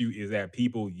issue is that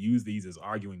people use these as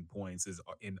arguing points, is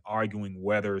in arguing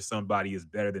whether somebody is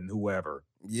better than whoever,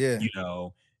 yeah, you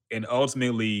know, and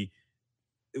ultimately,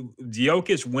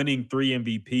 Jokic winning 3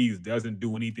 MVPs doesn't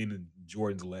do anything to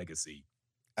Jordan's legacy.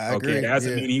 I Okay, that agree. doesn't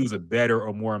Yeah, mean he was a better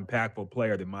or more impactful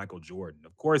player than Michael Jordan.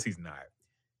 Of course, he's not.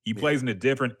 He yeah, plays in a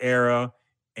different era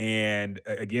and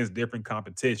against different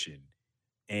competition.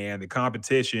 And the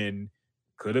competition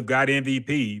could have got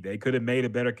MVP. They could have made a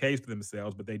better case for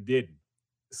themselves, but they didn't.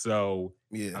 So,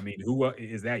 yeah, I mean, who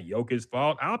is that Jokic's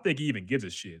fault? I don't think he even gives a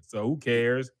shit. So who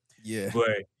cares? yeah,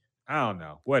 But I don't know.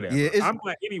 yeah. Whatever. It's I'm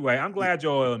glad anyway. I'm glad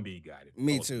Joel Embiid got it.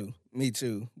 me Ultimately. too, me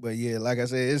too. But yeah, like I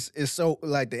said, it's so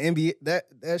like the NBA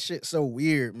that shit's so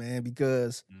weird, man,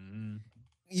 because Mhm.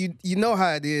 you know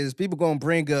how it is. People gonna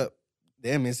bring up,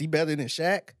 damn, is he better than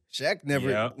Shaq? Shaq never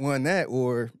Yeah. won that,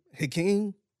 or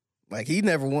Hakeem. Like he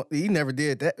never won. He never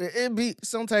did that. It'd be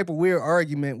some type of weird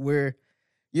argument where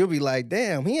you'll be like,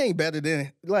 damn, he ain't better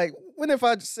than. Like, what if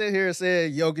I just sit here and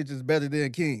said Jokic is better than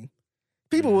King?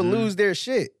 People would Mhm. lose their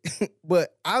shit.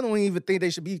 But I don't even think they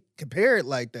should be compared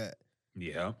like that.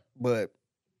 Yeah. But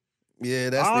yeah,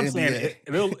 that's All the I'm saying,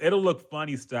 NBA. it'll look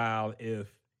funny style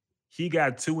if he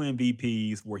got 2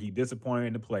 MVPs where he disappointed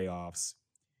in the playoffs,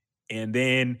 and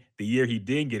then the year he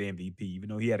didn't get MVP, even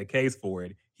though he had a case for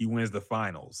it, he wins the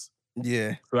finals.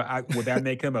 Yeah. So would that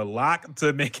make him a lock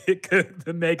to make it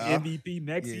to make Uh, MVP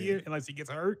next yeah. year unless he gets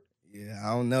hurt? Yeah.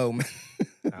 I don't know, man.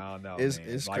 I don't know, man.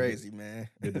 It's Like crazy, man.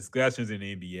 the discussions in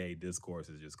the NBA discourse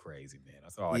is just crazy, man.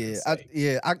 That's all I can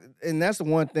Yeah, say. and that's the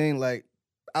one thing. Like,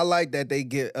 I like that they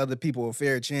get other people a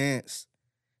fair chance,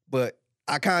 but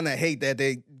I kind of hate that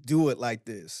they do it like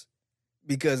this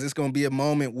because it's gonna be a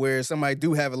moment where somebody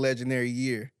do have a legendary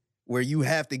year where you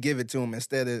have to give it to him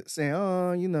instead of saying,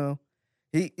 "Oh,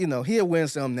 he'll win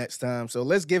some next time, so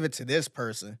let's give it to this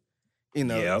person."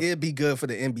 Yep. It'd be good for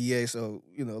the NBA, so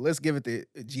let's give it to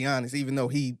Giannis, even though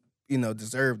he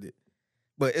deserved it.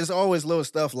 But it's always little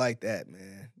stuff like that,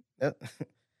 man. That,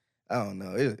 I don't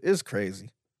know. It's crazy.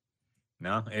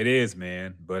 No, it is,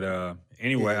 man. But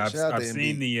anyway, Yeah, shout out I've to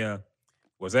seen Embiid. the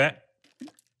was that?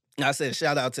 I said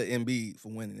shout out to Embiid for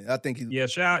winning it. I think he.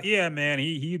 Yeah, yeah, man.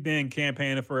 He's been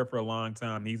campaigning for it for a long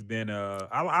time. He's been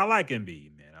I like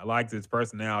Embiid, man. I liked his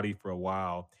personality for a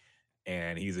while,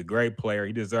 and he's a great player.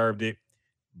 He deserved it.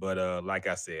 But like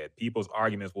I said, people's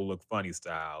arguments will look funny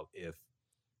style if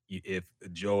the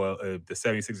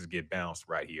 76ers get bounced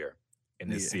right here in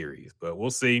this Yeah, series. But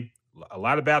we'll see. A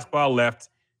lot of basketball left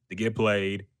to get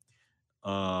played.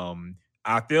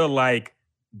 I feel like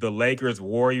the Lakers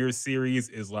Warriors series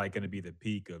is like going to be the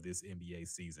peak of this NBA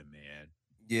season, man.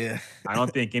 yeah, I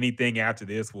don't think anything after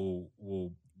this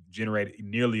will generate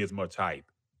nearly as much hype.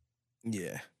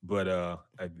 yeah, But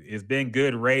it's been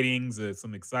good ratings,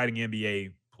 some exciting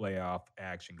NBA playoff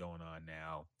action going on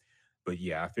now. But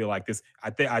yeah, I feel like this. I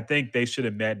think they should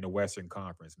have met in the Western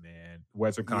Conference, man.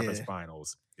 Western Conference yeah.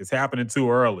 Finals. It's happening too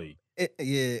early. Yeah,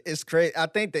 it's crazy. I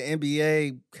think the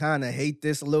NBA kind of hate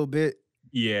this a little bit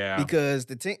Yeah. because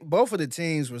both of the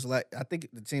teams was like, I think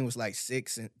the team was like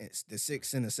 6 and it's the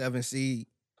 6 and the 7 seed.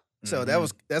 So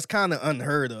Mhm. that's kind of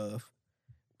unheard of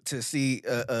to see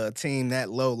a team that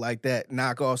low like that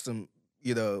knock off some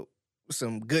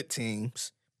good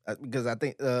teams because I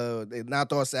think they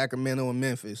knocked off Sacramento and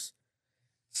Memphis.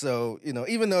 So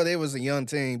even though they was a young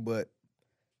team, but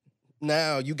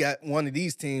now you got one of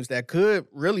these teams that could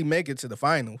really make it to the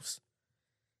finals.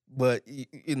 But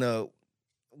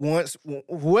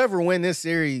whoever win this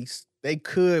series, they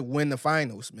could win the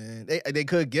finals, man. They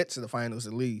could get to the finals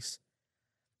at least.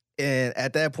 And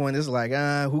at that point, it's like,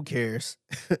 who cares?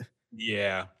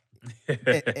 Yeah.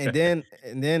 and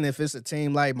then if it's a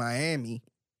team like Miami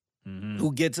Mhm.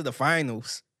 who get to the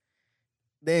finals,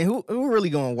 then who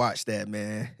really gonna watch that,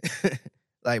 man?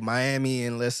 Like Miami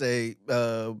and let's say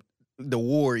the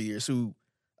Warriors, who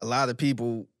a lot of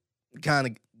people kind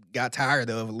of got tired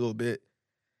of a little bit.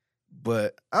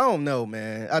 But I don't know,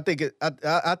 man. I think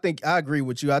I agree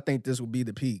with you. I think this will be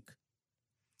the peak.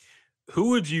 Who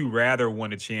would you rather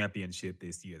win a championship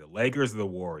this year, the Lakers or the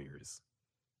Warriors?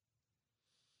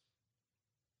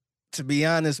 To be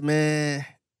honest, man,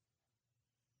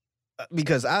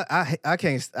 because I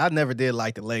never did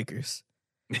like the Lakers.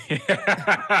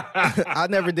 I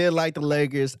never did like the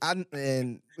Lakers.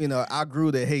 I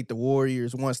grew to hate the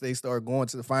Warriors once they started going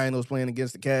to the finals playing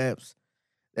against the Cavs.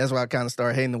 That's why I kind of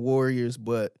started hating the Warriors.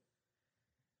 But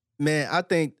man,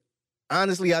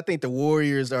 honestly, I think the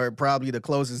Warriors are probably the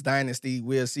closest dynasty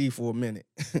we'll see for a minute.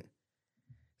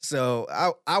 So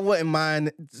I wouldn't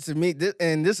mind, to me,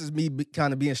 and this is me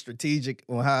kind of being strategic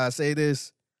on how I say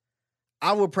this.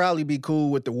 I would probably be cool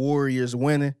with the Warriors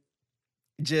winning.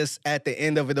 Just at the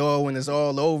end of it all, when it's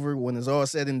all over, when it's all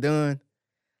said and done,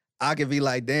 I could be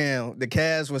like, damn, the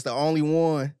Cavs was the only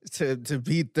one to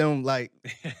beat them, like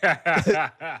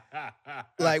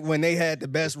when they had the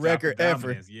best Stop record the ever.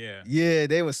 dominance, yeah. Yeah,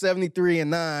 they were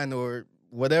 73-9 or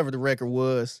whatever the record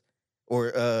was.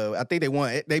 Or I think they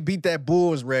won. They beat that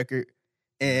Bulls record,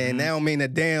 and that don't mean a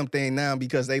damn thing now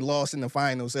because they lost in the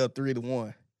finals up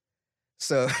 3-1.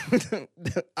 So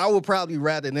I would probably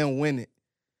rather them win it.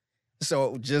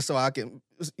 So just so I can,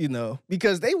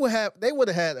 because they would have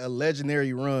had a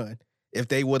legendary run if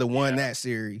they would have won that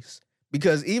series.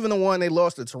 Because even the one they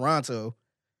lost to Toronto,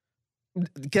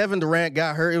 Kevin Durant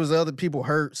got hurt. It was other people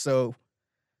hurt, so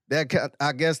I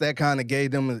guess that kind of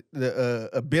gave them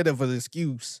a bit of an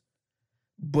excuse.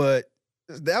 But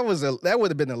that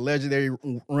would have been a legendary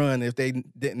run if they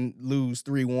didn't lose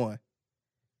 3-1.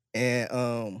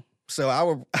 And so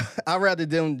I'd rather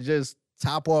them just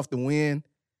top off the win,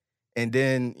 and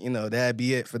then that'd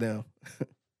be it for them.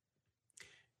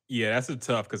 Yeah, that's a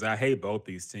tough because I hate both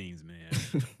these teams, man.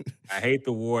 I hate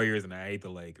the Warriors and I hate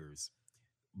the Lakers.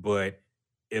 But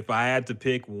if I had to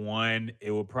pick one,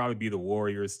 it would probably be the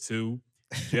Warriors too,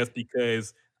 just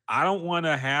because I don't want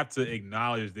to have to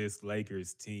acknowledge this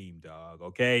Lakers team, dog.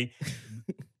 Okay,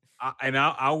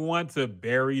 I want to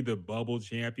bury the bubble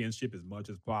championship as much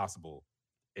as possible,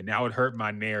 and that would hurt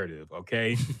my narrative.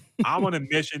 Okay, I'm on a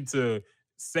mission to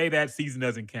say that season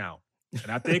doesn't count,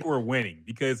 and I think we're winning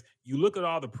because you look at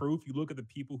all the proof. You look at the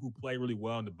people who play really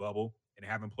well in the bubble and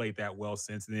haven't played that well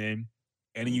since then.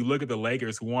 And then you look at the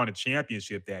Lakers who won a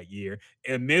championship that year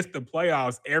and missed the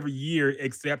playoffs every year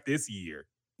except this year.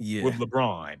 Yeah. With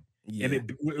LeBron, Yeah.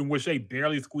 and in which they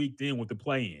barely squeaked in with the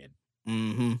play-in.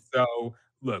 Mm-hmm. So,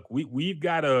 look, we've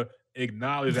got to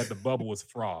acknowledge that the bubble was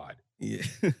fraud. Yeah.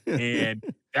 And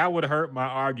that would hurt my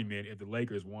argument if the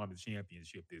Lakers won the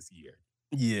championship this year.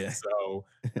 Yeah. So,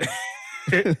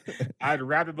 I'd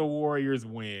rather the Warriors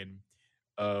win,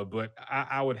 but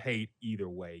I would hate either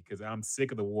way because I'm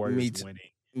sick of the Warriors winning.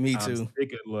 Me I'm too.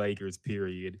 sick of the Lakers,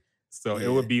 period. So, Yeah.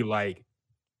 it would be like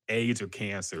AIDS or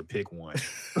cancer, pick one.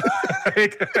 I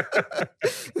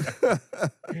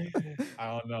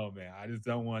don't know, man. I just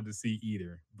don't want to see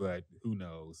either, but who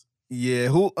knows? Yeah.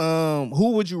 Who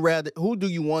would you rather? Who do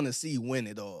you want to see win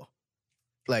it all?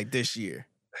 Like this year?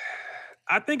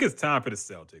 I think it's time for the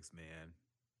Celtics,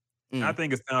 man. I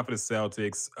think it's time for the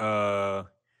Celtics.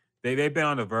 They've been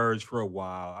on the verge for a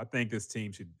while. I think this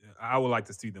team I would like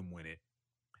to see them win it.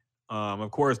 Of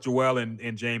course, Joel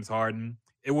and James Harden.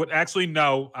 It would actually,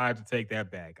 no, I have to take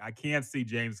that back. I can't see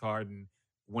James Harden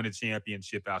win a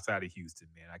championship outside of Houston,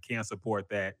 man. I can't support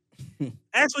that.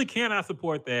 Actually, can I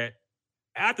support that?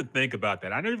 I have to think about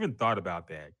that. I never even thought about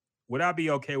that. Would I be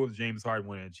okay with James Harden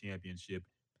winning a championship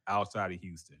outside of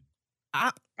Houston? I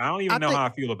don't even know how I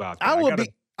feel about that. I gotta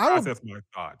process my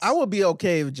thoughts. I would be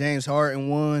okay if James Harden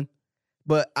won,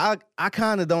 but I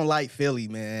kind of don't like Philly,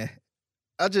 man.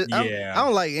 I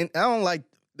don't like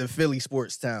the Philly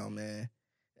sports town, man.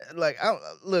 Like,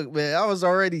 look, man, I was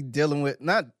already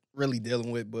not really dealing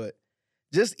with, but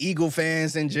just Eagle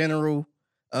fans in general.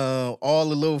 All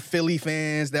the little Philly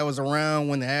fans that was around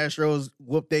when the Astros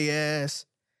whooped their ass.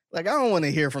 Like, I don't want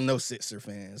to hear from no Sixer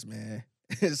fans, man.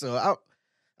 So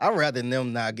I'd rather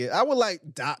them not get. I would like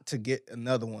Doc to get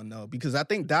another one though, because I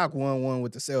think Doc won one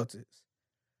with the Celtics.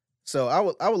 So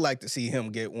I would like to see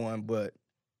him get one, but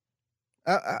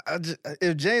I just,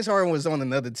 if James Harden was on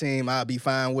another team, I'd be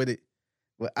fine with it.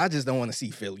 But I just don't want to see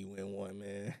Philly win one,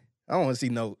 man. I don't want to see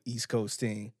no East Coast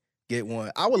team get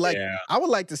one. I would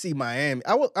like to see Miami.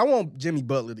 I want Jimmy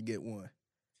Butler to get one.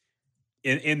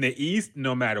 In the East,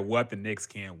 no matter what, the Knicks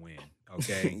can't win.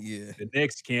 Okay, Yeah. the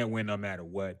Knicks can't win no matter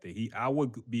what. The Heat, I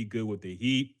would be good with the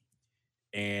Heat,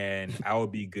 and I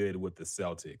would be good with the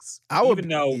Celtics. Even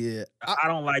though I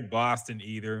don't like Boston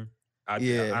either. I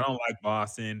don't like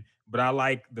Boston, but I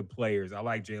like the players. I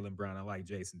like Jaylen Brown. I like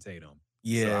Jason Tatum.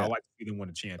 So I like to see them win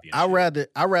a championship.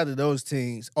 I rather those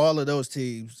teams, all of those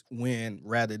teams, win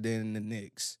rather than the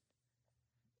Knicks.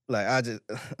 Like I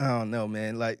don't know,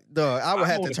 man. Like, dog, I would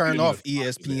have to turn off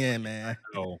ESPN, man.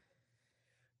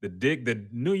 The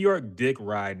New York dick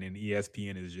riding in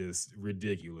ESPN is just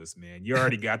ridiculous, man. You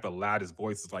already got the loudest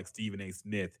voices like Stephen A.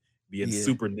 Smith being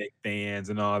super Knick fans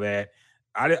and all that.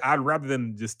 I'd rather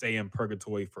them just stay in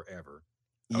purgatory forever.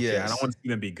 Okay, I don't want to see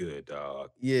them be good, dog.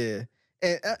 Yeah,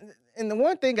 and the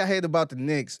one thing I hate about the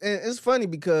Knicks, and it's funny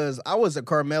because I was a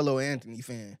Carmelo Anthony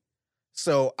fan,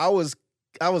 so I was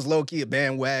low key a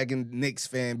bandwagon Knicks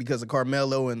fan because of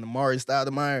Carmelo and Amari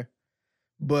Stoudemire,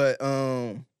 but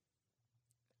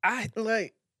I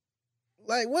like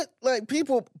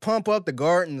people pump up the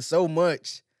Garden so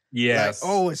much. Yes. Like,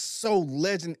 oh, it's so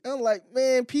legend. I'm like,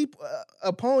 man, people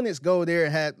opponents go there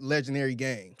and had legendary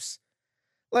games.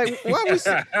 Like, why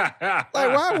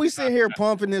are we sitting here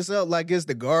pumping this up like it's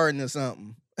the Garden or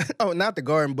something? Oh, not the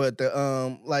Garden, but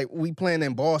the like we playing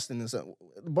in Boston or something.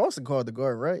 Boston called the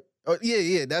Garden, right? Oh,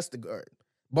 yeah, that's the Garden.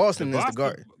 Boston is the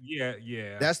Garden.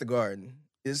 Yeah. That's the Garden.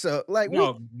 It's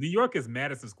New York is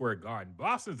Madison Square Garden.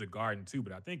 Boston's a Garden too,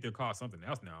 but I think they're called something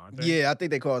else now, aren't they? Yeah, I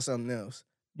think they call it something else.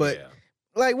 But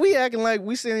like we acting like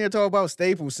we sitting here talking about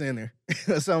Staples Center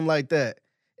or something like that.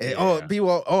 And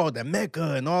people, the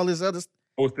Mecca and all this other stuff.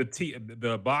 Oh, it's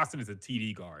the Boston is a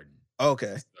TD Garden.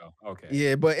 Okay. So, okay.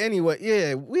 Yeah, but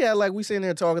anyway, we had like we sitting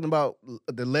there talking about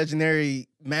the legendary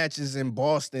matches in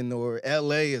Boston or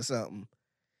LA or something.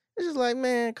 It's just like,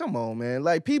 man, come on, man.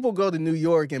 Like people go to New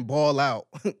York and ball out.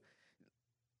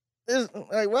 It's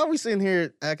like, why are we sitting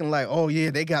here acting like, oh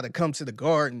yeah, they gotta come to the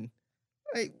Garden?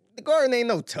 Like, the Garden ain't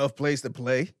no tough place to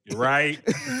play. Right?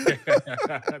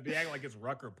 They act like it's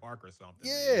Rucker Park or something.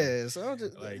 Yeah, so I'm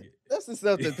just like, that's the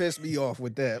stuff that pissed me off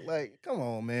with that. Like, come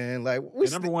on, man. Like,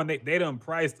 number one, they done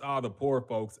priced all the poor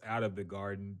folks out of the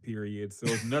Garden, period. So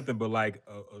it's nothing but like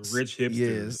rich hipsters.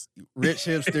 Yes, rich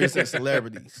hipsters and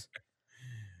celebrities.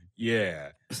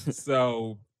 Yeah.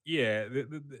 So yeah,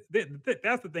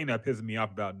 that's the thing that pisses me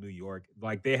off about New York.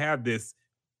 Like they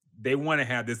want to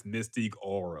have this mystique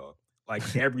aura.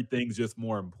 Like everything's just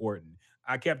more important.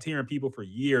 I kept hearing people for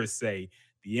years say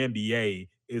the NBA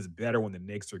is better when the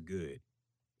Knicks are good.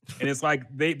 And it's like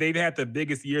they've had the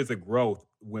biggest years of growth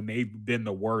when they've been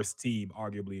the worst team,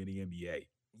 arguably, in the NBA.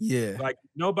 Yeah. Like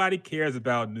nobody cares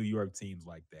about New York teams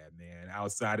like that, man,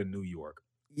 outside of New York.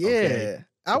 Yeah.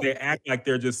 Okay? They act like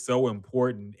they're just so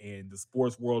important and the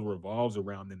sports world revolves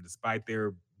around them despite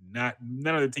none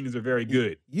of the teams are very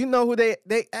good. You know who they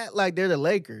act like they're the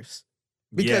Lakers.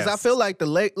 Because I feel like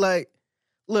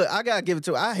look, I gotta give it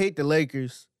to. I hate the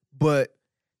Lakers, but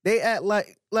they act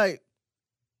like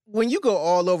when you go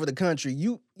all over the country,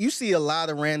 you see a lot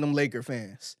of random Laker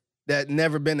fans that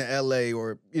never been to LA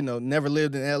or never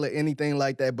lived in LA, anything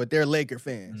like that, but they're Laker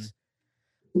fans,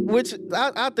 which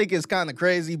I think is kind of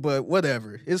crazy, but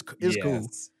whatever, it's cool.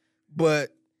 But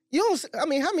you don't. I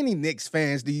mean, how many Knicks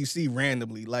fans do you see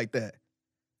randomly like that?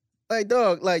 Like,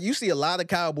 dog, like you see a lot of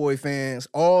Cowboy fans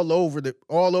all over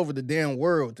the damn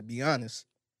world, to be honest.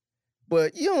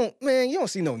 But you don't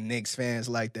see no Knicks fans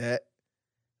like that.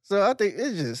 So I think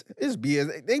it's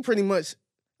BS. They pretty much,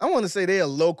 I want to say they're a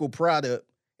local product,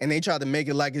 and they try to make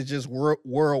it like it's just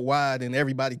worldwide and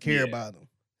everybody care about them.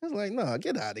 It's like, no,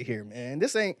 get out of here, man.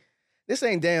 This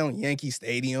ain't down Yankee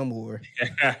Stadium or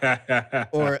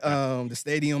the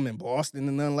stadium in Boston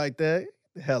and nothing like that. Get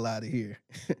the hell out of here.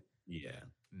 Yeah.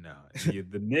 No,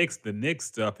 the Knicks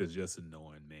stuff is just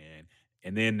annoying, man.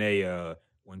 And then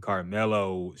when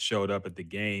Carmelo showed up at the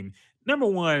game, number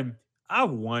one, I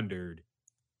wondered,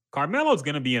 Carmelo's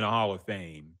going to be in the Hall of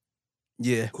Fame.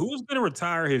 Yeah, who's going to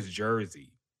retire his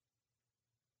jersey?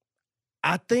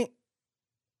 I think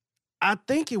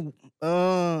he.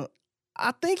 To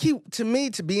me,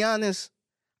 to be honest,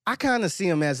 I kind of see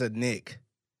him as a Knick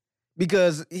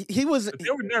because he was. But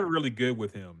they were never really good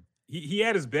with him. He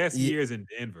had his best years in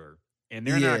Denver, and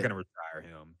they're not going to retire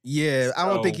him. Yeah, so,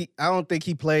 I don't think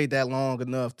he played that long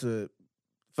enough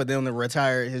for them to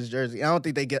retire his jersey. I don't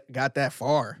think they got that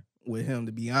far with him,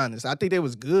 to be honest. I think they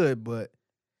was good, but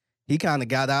he kind of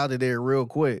got out of there real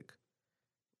quick.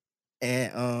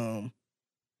 And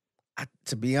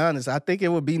To be honest, I think it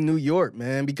would be New York,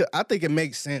 man, because I think it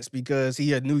makes sense because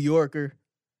he a New Yorker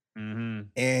Mm-hmm.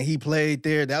 and he played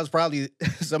there. That was probably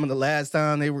some of the last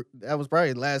time they were. That was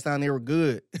probably the last time they were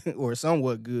good or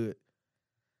somewhat good.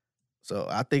 So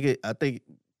I think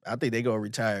they gonna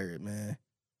retire it, man.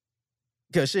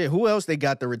 Cause shit, who else they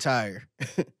got to retire?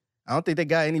 I don't think they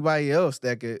got anybody else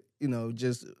that could,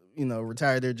 just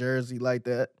retire their jersey like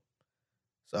that.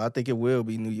 So I think it will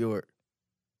be New York.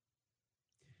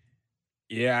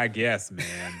 Yeah, I guess,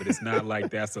 man. But it's not like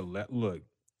that's look.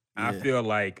 I Yeah. feel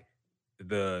like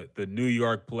the New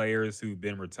York players who've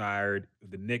been retired,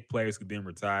 the Knicks players who've been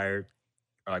retired,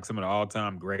 are like some of the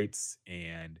all-time greats.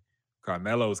 And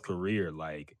Carmelo's career,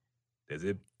 like, does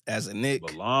it As a Nick,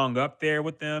 belong up there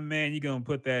with them, man? You gonna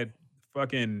put that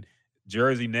fucking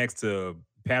jersey next to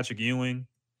Patrick Ewing?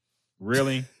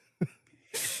 Really?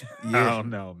 I yeah, don't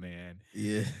know, man.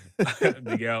 yeah,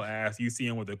 Miguel asked, "You see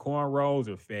him with the cornrows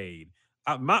or fade?"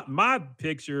 My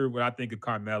picture, what I think of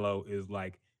Carmelo is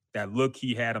like that look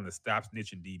he had on the Stop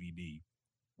Snitching DVD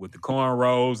with the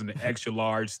cornrows and the extra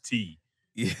large tee,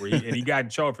 yeah. where he got in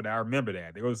trouble for that. I remember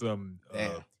that there was some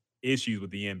Damn. issues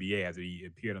with the NBA as he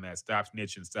appeared on that Stop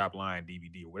Snitching, Stop Lying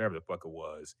DVD or whatever the fuck it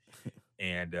was,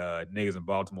 and niggas in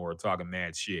Baltimore were talking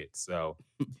mad shit. So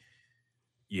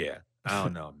yeah, I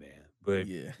don't know, man. But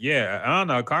Yeah. I don't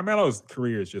know. Carmelo's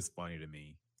career is just funny to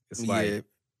me. It's like, Yeah.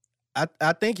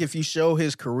 I think if you show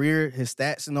his career, his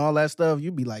stats and all that stuff,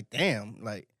 you'd be like, damn,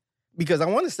 like, because I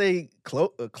want to say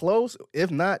close,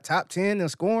 if not top 10 in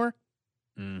scoring,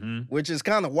 which is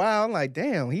kind of wild. Like,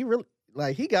 damn, he really,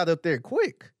 like, he got up there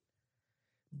quick.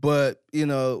 But,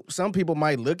 some people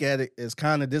might look at it as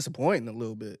kind of disappointing a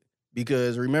little bit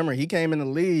because remember, he came in the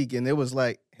league and it was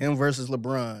like him versus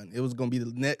LeBron. It was going to be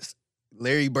the next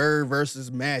Larry Bird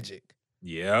versus Magic.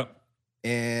 Yep.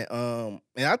 And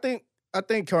I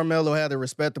think Carmelo had a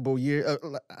respectable year.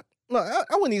 No, I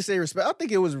wouldn't even say respect. I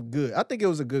think it was good. I think it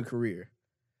was a good career.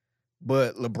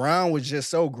 But LeBron was just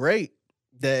so great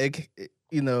that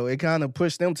it kind of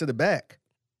pushed them to the back.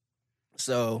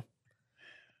 So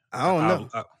I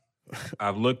don't know.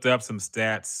 I've looked up some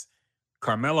stats.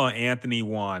 Carmelo Anthony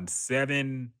won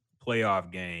 7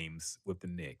 playoff games with the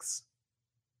Knicks.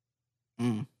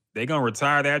 They gonna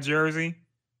retire that jersey?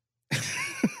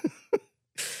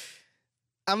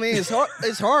 I mean, it's hard.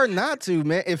 It's hard not to,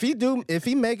 man. If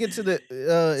he make it to the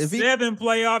 7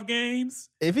 playoff games,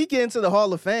 if he get into the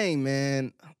Hall of Fame,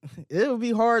 man, it would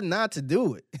be hard not to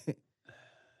do it.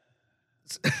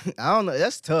 I don't know.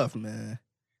 That's tough, man.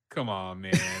 Come on,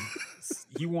 man.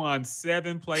 He won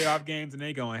 7 playoff games, and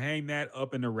they gonna hang that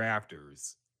up in the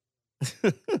rafters.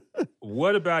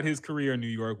 What about his career in New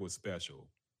York was special?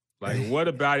 Like, what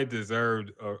about it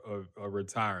deserved a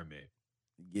retirement?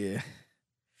 Yeah.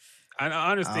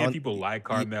 I understand people like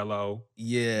Carmelo.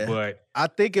 Yeah. But I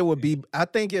think it would be, I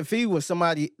think if he was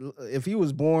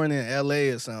born in LA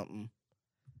or something,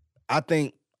 I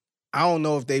don't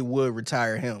know if they would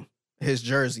retire his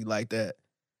jersey like that.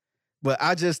 But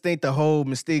I just think the whole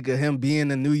mystique of him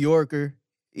being a New Yorker,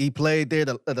 he played there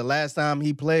the last time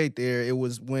he played there, it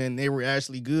was when they were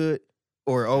actually good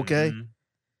or okay.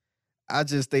 I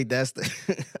just think that's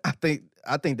I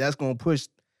think that's gonna push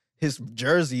his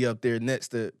jersey up there next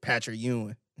to Patrick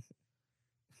Ewing.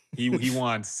 He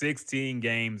won 16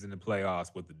 games in the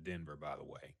playoffs with the Denver, by the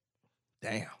way.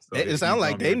 Damn. So It sounds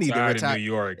like they need to retire. New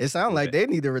York. It sounds like they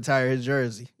need to retire his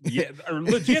jersey. Yeah,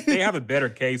 legit, they have a better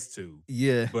case to.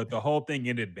 Yeah. But the whole thing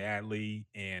ended badly,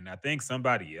 and I think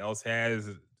somebody else has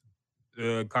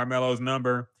Carmelo's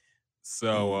number.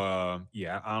 So I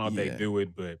don't know if they do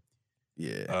it, but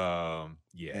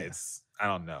it's, I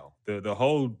don't know. The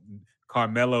whole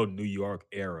Carmelo New York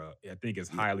era, I think, is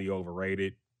highly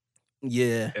overrated.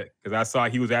 Yeah. Because I saw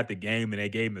he was at the game and they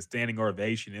gave him a standing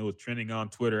ovation. It was trending on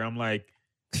Twitter. I'm like,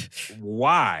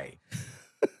 why?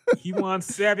 He won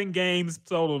 7 games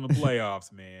total in the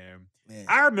playoffs, man.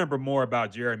 I remember more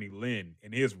about Jeremy Lin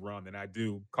and his run than I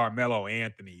do Carmelo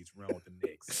Anthony's run with the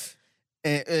Knicks.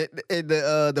 And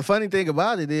the funny thing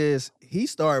about it is he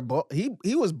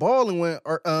was balling when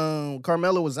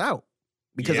Carmelo was out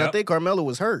because I think Carmelo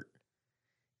was hurt,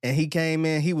 and he came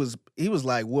in. He was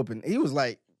like whooping. He was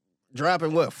like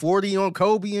dropping 40 on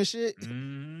Kobe and shit.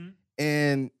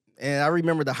 And I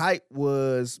remember the hype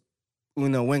was,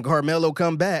 when Carmelo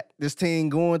come back, this team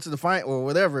going to the fight or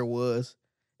whatever it was,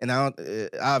 and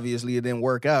obviously it didn't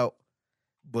work out,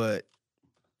 but.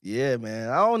 Yeah, man.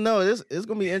 I don't know. It's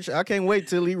gonna be interesting. I can't wait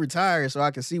till he retires so I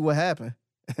can see what happened.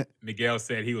 Miguel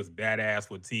said he was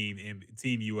badass with Team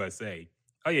USA.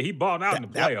 Oh yeah, he balled out in the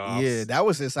playoffs. that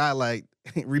was his highlight.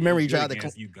 Remember was he good tried to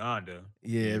against Uganda.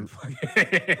 Yeah.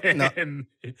 No. No.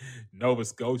 Nova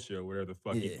Scotia, whatever the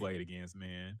fuck he Yeah. played against,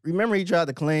 man. remember he tried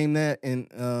to claim that in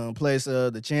place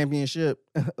of the championship.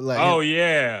 Like Oh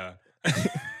yeah.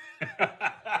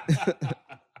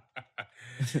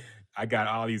 I got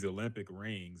all these Olympic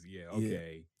rings. Yeah,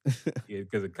 okay.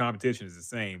 Because the competition is the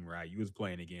same, right? You was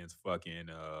playing against fucking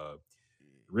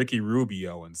Ricky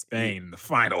Rubio in Spain in the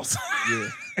finals. Yeah.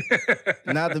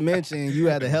 Not to mention you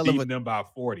had a hell of beating a them by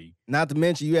 40. not to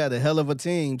mention you had a hell of a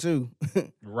team too.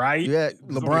 Right? You had Some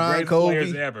of the LeBron, greatest Kobe,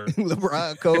 players ever.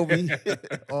 LeBron, Kobe,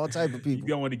 all type of You people.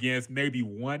 going against maybe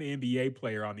one NBA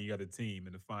player on the other team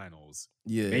in the finals.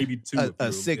 Yeah, Maybe two.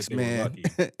 a six if they were man, lucky.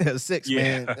 a six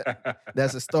man.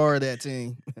 That's a star of that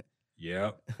team.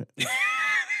 Yep.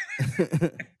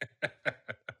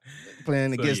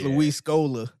 Playing So, against yeah. Luis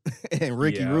Scola and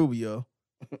Ricky Yeah. Rubio.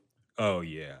 Oh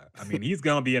yeah. I mean, he's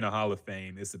gonna be in the Hall of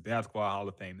Fame. It's the basketball Hall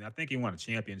of Fame. I think he won a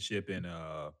championship in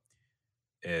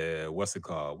what's it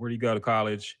called? Where'd he go to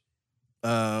college?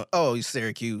 He's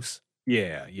Syracuse.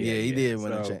 Yeah, He did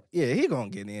win a So, champ. Yeah, he gonna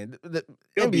get in. The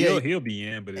He'll NBA, be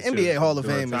in, but it's NBA just, Hall of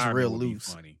the Fame is retirement real will be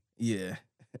loose. funny. Yeah.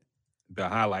 The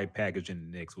highlight package in the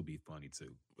Knicks will be funny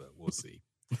too, but we'll see.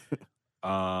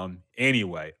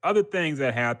 Anyway, other things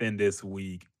that happened this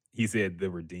week. He said the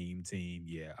Redeem Team.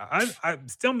 Yeah, I'm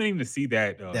still meaning to see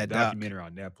that That doc. documentary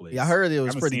on Netflix. Yeah, I heard it was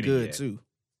Haven't pretty seen it good yet. too.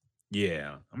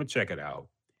 Yeah, I'm gonna check it out.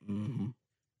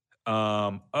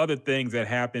 Mm-hmm. Other things that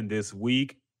happened this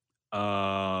week.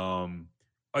 Oh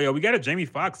yeah, we got a Jamie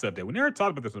Foxx update. We never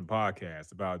talked about this on the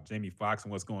podcast about Jamie Foxx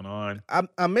and what's going on.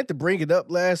 I meant to bring it up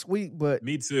last week, but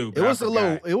Me too. it but I was a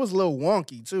little forgot. it was a little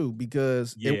wonky too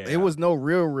because Yeah. it was no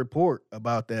real report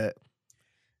about that.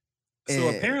 So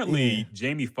And, apparently, yeah.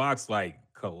 Jamie Foxx like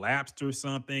collapsed or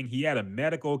something. He had a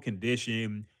medical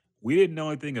condition. We didn't know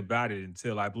anything about it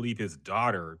until I believe his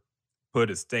daughter put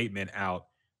a statement out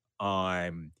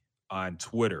on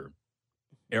Twitter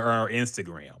or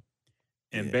Instagram,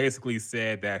 and Yeah. basically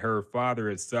said that her father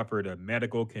had suffered a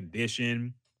medical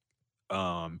condition,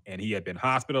 and he had been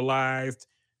hospitalized,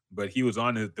 but he was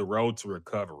on the road to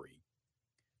recovery.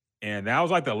 And that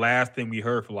was like the last thing we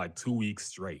heard for like 2 weeks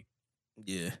straight.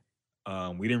 Yeah.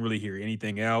 We didn't really hear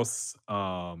anything else.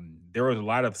 There was a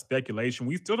lot of speculation.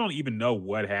 We still don't even know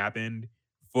what happened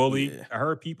fully. Yeah. I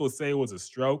heard people say it was a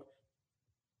stroke.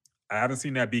 I haven't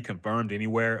seen that be confirmed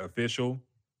anywhere official,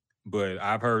 but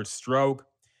I've heard stroke.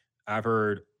 I've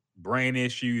heard brain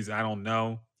issues. I don't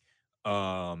know.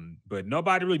 But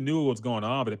nobody really knew what was going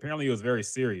on, but apparently it was very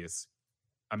serious.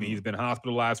 I mean, he's been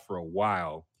hospitalized for a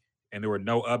while and there were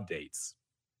no updates.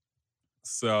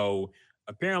 So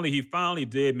apparently he finally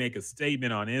did make a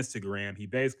statement on Instagram. He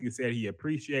basically said he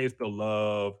appreciates the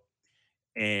love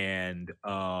and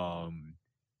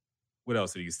what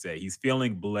else did he say? He's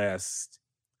feeling blessed.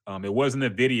 It wasn't a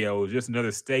video, it was just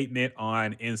another statement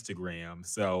on Instagram.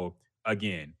 So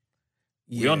again,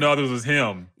 we don't know if this was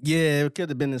him. Yeah, it could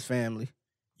have been his family.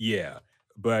 Yeah.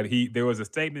 But there was a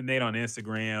statement made on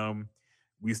Instagram.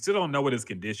 We still don't know what his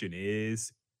condition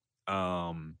is.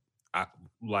 There's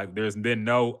been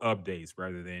no updates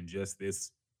rather than just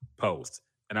this post.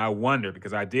 And I wonder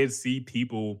because I did see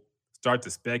people start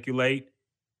to speculate,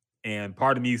 and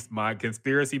part of me, my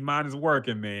conspiracy mind is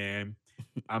working, man.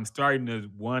 I'm starting to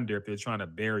wonder if they're trying to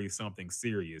bury something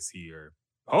serious here.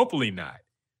 Hopefully not.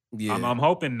 Yeah. I'm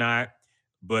hoping not,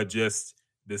 but just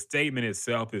the statement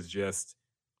itself is just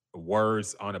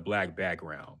words on a black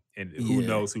background, and who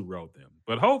knows who wrote them.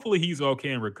 But hopefully he's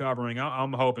okay and recovering.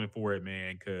 I'm hoping for it,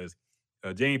 man, because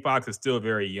Jamie Foxx is still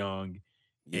very young,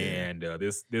 and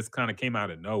this kind of came out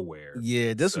of nowhere.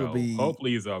 Yeah, this will So be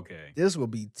hopefully he's okay. This will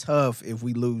be tough if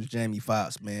we lose Jamie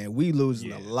Foxx, man. We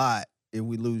losing a lot if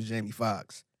we lose Jamie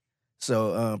Foxx.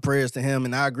 So prayers to him.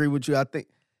 And I agree with you. I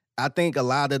think a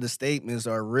lot of the statements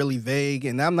are really vague.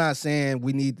 And I'm not saying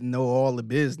we need to know all the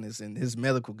business and his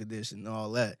medical condition and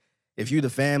all that. If you the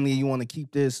family, you want to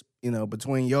keep this,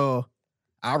 between y'all,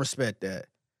 I respect that.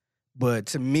 But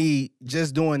to me,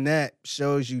 just doing that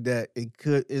shows you that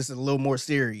it's a little more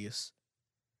serious.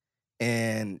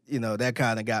 And, that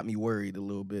kind of got me worried a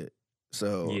little bit.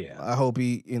 So I hope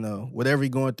he, whatever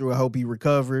he's going through, I hope he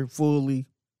recovered fully.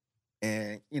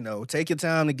 And, take your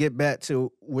time to get back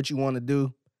to what you want to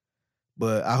do.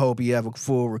 But I hope he have a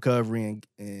full recovery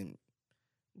and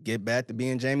get back to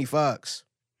being Jamie Foxx.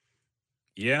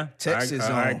 Yeah. Texas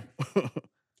zone.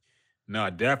 No,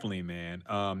 definitely, man.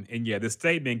 And yeah, the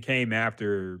statement came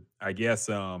after, I guess,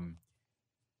 Jamie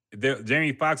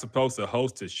Foxx was supposed to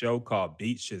host a show called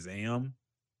Beat Shazam.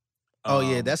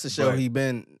 That's the show he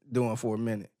been doing for a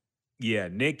minute. Yeah,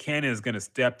 Nick Cannon is going to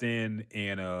step in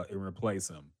and replace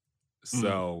him. Mm,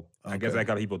 So I guess okay. I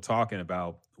got people talking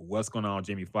about what's going on with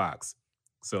Jamie Foxx.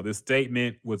 So this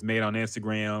statement was made on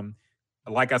Instagram.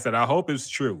 Like I said, I hope it's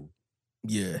true,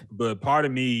 Yeah. but part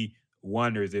of me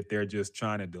wonders if they're just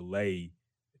trying to delay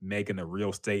making a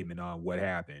real statement on what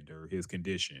happened or his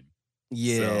condition.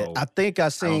 Yeah. So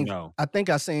I don't know. I think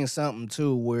I seen something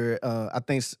too where I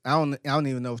think I don't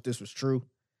even know if this was true,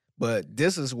 but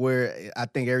this is where I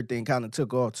think everything kind of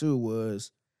took off too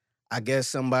was I guess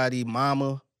somebody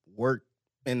mama worked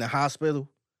in the hospital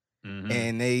Hmm.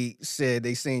 and they said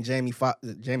they seen Jamie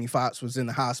Foxx was in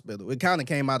the hospital. It kind of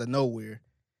came out of nowhere,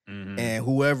 Hmm. and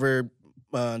whoever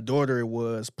daughter it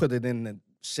was put it in the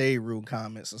shade room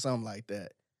comments or something like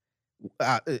that,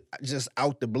 just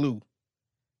out the blue.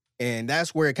 And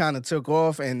that's where it kind of took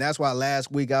off. And that's why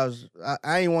last week I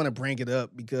didn't want to bring it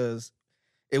up because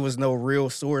it was no real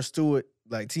source to it.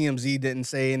 Like TMZ didn't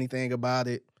say anything about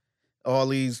it. All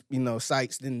these,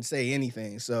 sites didn't say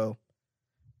anything. So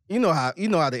you know how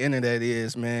the internet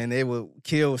is, man. They will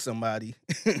kill somebody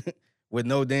with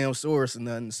no damn source or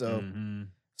nothing. So Hmm.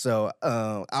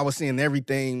 I was seeing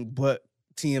everything but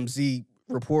TMZ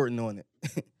reporting on it.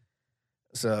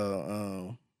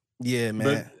 So yeah, But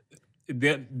man.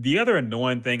 the other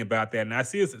annoying thing about that, and I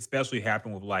see this especially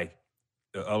happen with like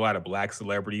a lot of black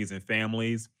celebrities and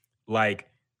families, like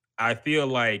I feel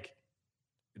like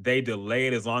they delay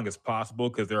it as long as possible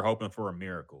because they're hoping for a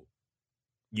miracle.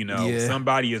 You know, Yeah,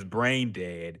 somebody is brain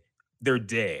dead, they're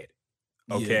dead.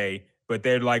 yeah, Okay. But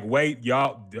they're like, wait,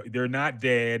 y'all, they're not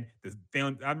dead. This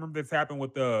thing, I remember this happened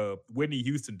with the Whitney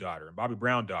Houston daughter and Bobby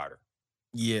Brown daughter.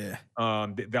 yeah,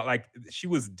 That like she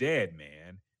was dead,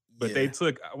 man. But they yeah,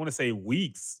 took, I want to say,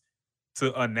 weeks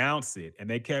to announce it, and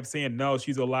they kept saying, "No,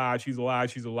 she's alive, she's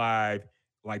alive, she's alive."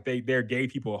 Like they gave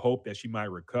people hope that she might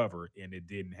recover, and it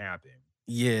didn't happen.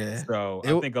 yeah. So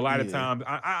I It, think a lot of yeah, times,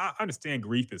 I understand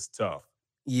grief is tough.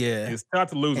 yeah, It's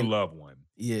tough to lose a and loved one,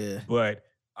 yeah, but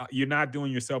you're not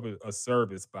doing yourself a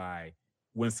service by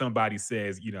when somebody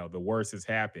says, the worst has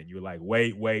happened. You're like,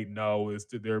 wait, wait, no, it's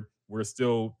there. We're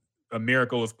still a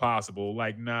miracle is possible.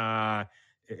 Like, nah,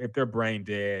 if they're brain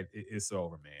dead, it's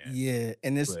over, man. yeah.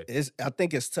 And it's But it's I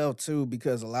think it's tough too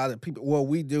because a lot of people. What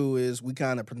we do is we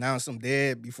kind of pronounce them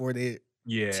dead before they're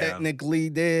yeah, technically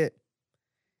dead,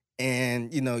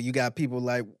 and you got people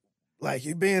like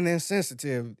you being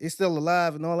insensitive. It's still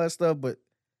alive and all that stuff, but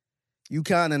you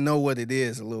kind of know what it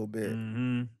is a little bit.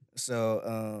 hmm,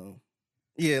 So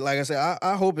yeah, like I said,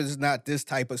 I hope it's not this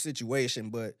type of situation,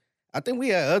 but I think we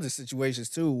had other situations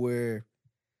too where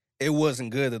it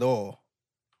wasn't good at all.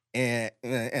 And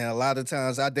a lot of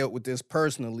times I dealt with this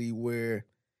personally where,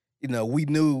 we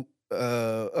knew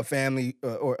a family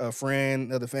or a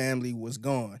friend of the family was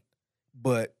gone,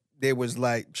 but they was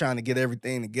like trying to get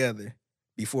everything together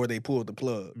before they pulled the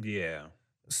plug. yeah,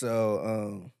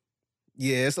 So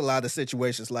yeah, it's a lot of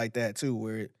situations like that too,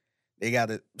 where they got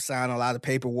to sign a lot of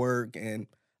paperwork, and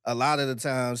a lot of the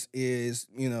times is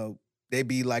they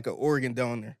be like an organ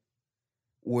donor,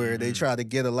 where they hmm, try to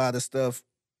get a lot of stuff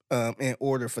in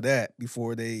order for that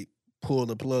before they pull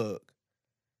the plug.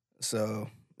 So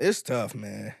it's tough,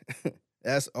 man.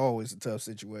 That's always a tough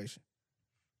situation.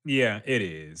 yeah, it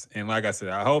is. And like I said,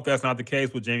 I hope that's not the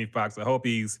case with Jamie Foxx. I hope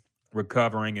he's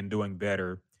recovering and doing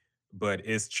better. But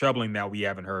it's troubling that we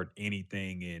haven't heard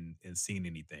anything and seen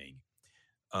anything.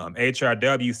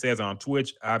 HRW says on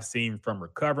Twitch, I've seen from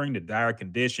recovering to dire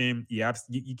condition. Yeah,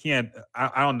 you can't.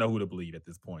 I don't know who to believe at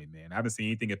this point, man. I haven't seen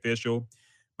anything official,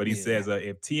 but he Yeah, says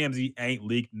if TMZ ain't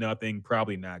leaked nothing,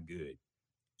 probably not good.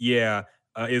 Yeah,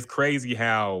 it's crazy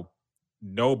how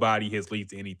nobody has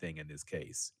leaked anything in this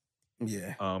case.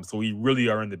 yeah, So we really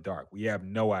are in the dark. We have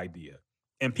no idea.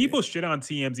 And yeah, people shit on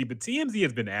TMZ, but TMZ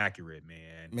has been accurate,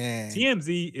 man. man.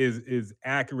 TMZ is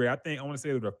accurate. I think I want to say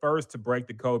they were the first to break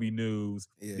the Kobe news.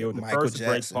 They Yeah, were the Michael first to break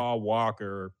Jackson. Paul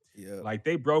Walker. Yeah, Like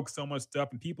they broke so much stuff,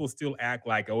 and people still act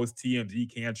like, oh, it's TMZ,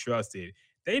 can't trust it.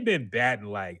 They've been batting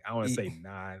like I want to E- say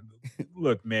nine.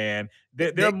 Look, man,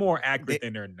 they're they more they accurate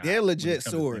than they're not they're when it legit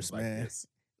comes to things source, like man. this.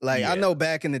 Like I Yeah. know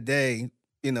back in the day,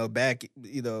 back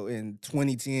in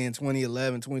 2010,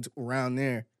 2011, 20 around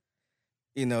there,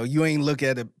 you ain't look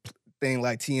at a thing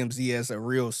like TMZ as a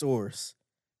real source.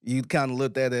 You kind of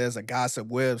looked at it as a gossip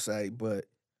website, but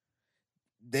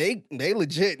they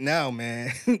legit now,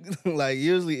 man. Like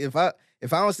usually if I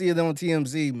don't see it on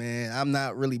TMZ, man, I'm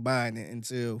not really buying it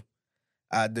until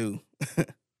I do.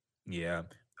 Yeah.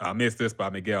 I missed this by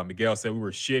Miguel. Miguel said we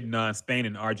were shitting on Spain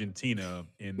and Argentina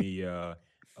in the in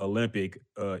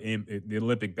the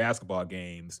Olympic basketball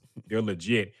games. They're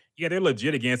legit. Yeah, they're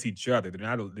legit against each other. They're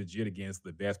not legit against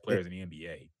the best Eh, players in the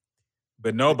NBA.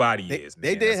 But nobody They is,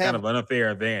 they man. did That's kind have of an unfair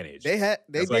advantage. they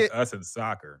That's like did us in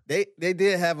soccer. they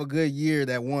did have a good year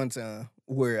that one time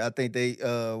where I think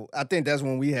that's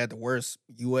when we had the worst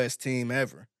US team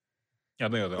ever. I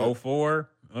think it was The- 04,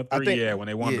 I 03, think yeah, when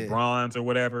they won the yeah. bronze or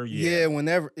whatever. Yeah,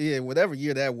 Yeah. whatever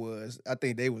year that was, I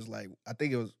think they was like, I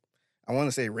think it was, I want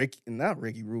to say not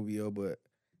Ricky Rubio, but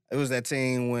it was that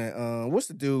team when, what's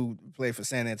the dude who played for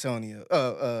San Antonio?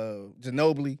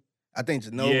 Ginobili. I think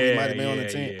Ginobili might Yeah, have been on the yeah,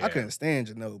 team. I yeah. couldn't stand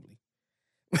Ginobili,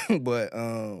 but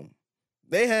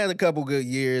they had a couple good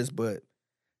years. But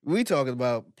we talking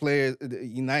about players, the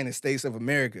United States of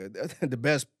America, the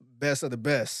best of the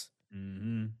best.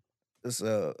 Mm-hmm.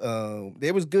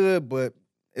 They was good, but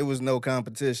it was no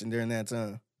competition during that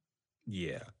time.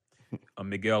 Yeah.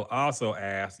 Miguel also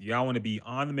asked, y'all want to be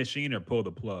on the machine or pull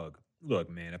the plug? Look,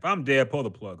 man, if I'm dead, pull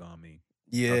the plug on me.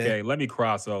 Yeah. Okay, let me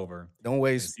cross over. Don't and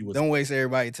waste see what's don't waste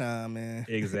everybody's time, man.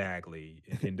 exactly.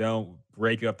 And don't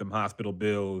break up them hospital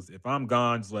bills. If I'm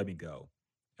gone, just let me go.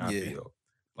 I Yeah. feel.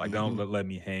 Like don't let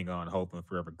me hang on hoping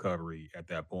for a recovery at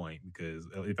that point because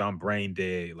if I'm brain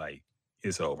dead, like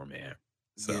it's over, man.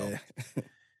 So Yeah.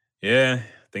 yeah,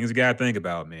 things you gotta think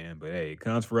about, man. But hey, it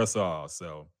comes for us all.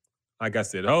 So, like I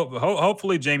said,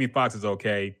 hopefully Jamie Foxx is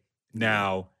okay.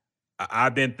 Now,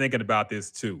 I've been thinking about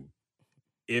this too.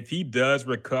 If he does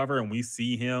recover and we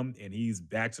see him and he's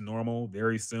back to normal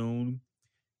very soon,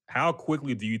 how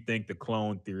quickly do you think the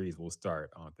clone theories will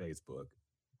start on Facebook?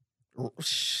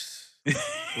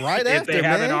 Right if they after,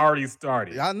 haven't man. already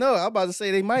started. I know. I'm about to say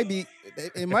it might be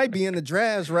in the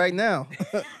drafts right now.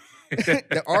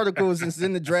 The articles is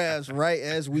in the drafts right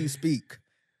as we speak.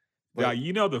 Now, But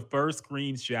you know the first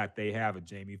screenshot they have of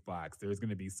Jamie Foxx, there's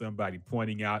going to be somebody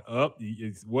pointing out,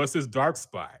 what's his dark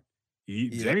spot?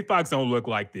 Jamie Foxx don't look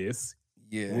like this.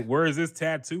 yeah. Where is this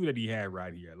tattoo that he had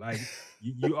right here? Like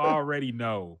you already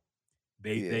know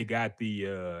they got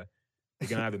they're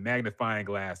gonna have the magnifying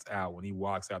glass out when he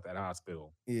walks out that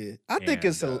hospital. Yeah. I think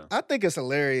it's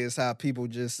hilarious how people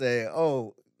just say,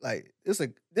 "Oh, like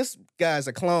this guy's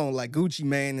a clone." Like Gucci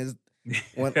Mane is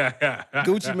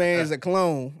Gucci Mane is a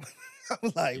clone.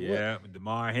 I'm like, what? yeah,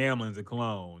 DeMar Hamlin's a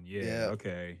clone. Yeah, Yeah.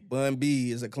 okay. Bun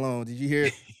B is a clone. Did you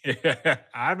hear it?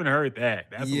 I haven't heard that.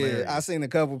 That's hilarious. I seen a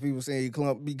couple people saying he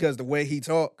clone because the way he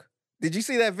talk. Did you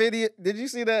see that video? Did you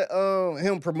see that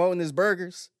him promoting his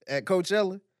burgers at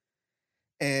Coachella?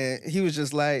 And he was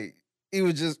just like,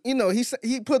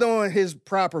 he put on his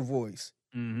proper voice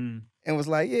Mm-hmm. and was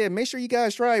like, yeah, make sure you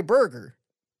guys try a burger.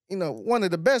 One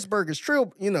of the best burgers,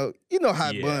 Trill, you know how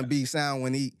Yeah. Bun B sound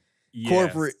when he Yes.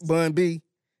 corporate Bun B.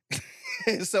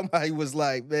 And somebody was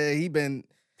like, man, he been,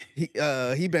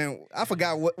 I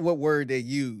forgot what word they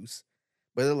use,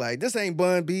 but they're like, this ain't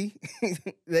Bun B.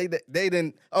 they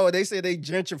said they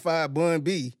gentrified Bun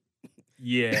B.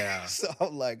 Yeah. So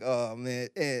I'm like, oh man.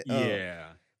 And, Yeah.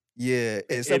 yeah. And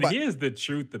And somebody, here's the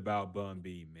truth about Bun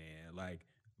B, man. Like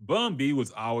Bun B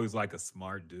was always like a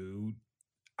smart dude.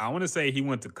 I want to say he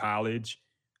went to college.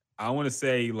 I want to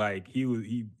say like he was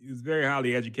very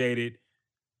highly educated.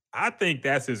 I think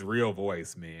that's his real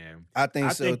voice, man. I think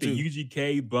I so think too. the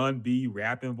UGK Bun B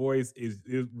rapping voice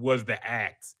was the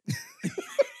act.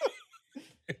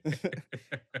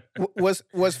 What's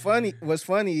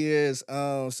funny is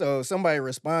so somebody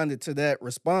responded to that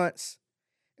response.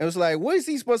 It was like, what is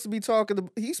he supposed to be talking?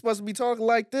 He's supposed to be talking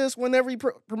like this whenever he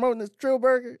promoting the Trill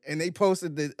Burger. And they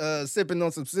posted the sipping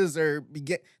on some scissor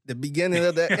the beginning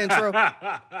of the intro.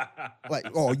 Like,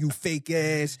 oh, you fake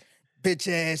ass, bitch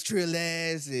ass, Trill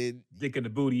ass, and Dick in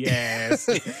the booty ass.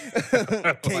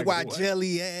 KY Like, what?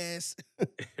 jelly ass.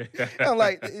 I'm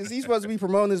like, is he supposed to be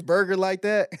promoting this burger like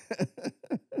that?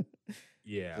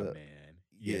 Yeah, So, man.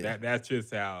 Yeah, yeah. that's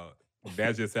just how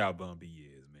Bun B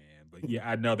is, man. But yeah,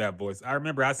 I know that voice. I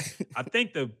remember I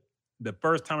think the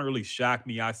first time it really shocked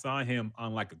me, I saw him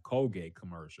on like a Colgate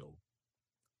commercial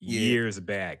Yeah. years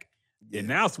back. Yeah. And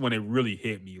that's when it really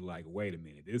hit me like, wait a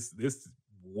minute, this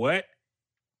what?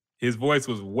 His voice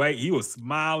was he was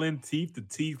smiling teeth to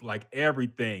teeth, like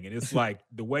everything. And it's like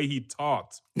the way he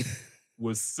talked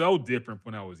was so different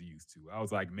from what I was used to. I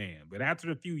was like, man, but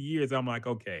after a few years, I'm like,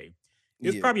 okay,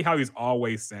 it's Yeah. probably how he's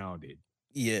always sounded.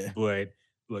 Yeah. But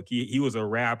look, he was a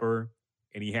rapper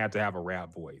and he had to have a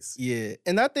rap voice. Yeah.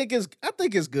 And I think it's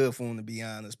good for him, to be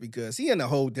honest, because he in a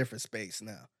whole different space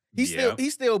now.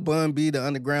 He's still Bun B, the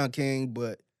underground king,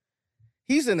 but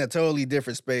he's in a totally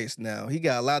different space now. He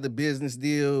got a lot of business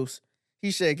deals.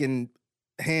 He's shaking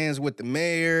hands with the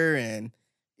mayor, and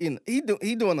he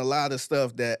doing a lot of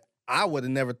stuff that I would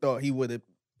have never thought he would have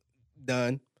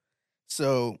done.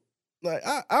 So, like,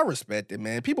 I respect it,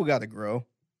 man. People got to grow.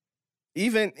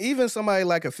 Even somebody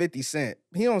like a 50 Cent,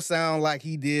 he don't sound like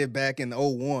he did back in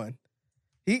 '01.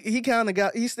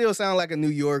 He still sound like a New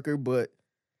Yorker, but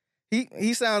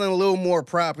he sounded a little more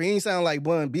proper. He ain't sound like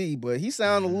Bun B, but he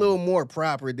sounded a little more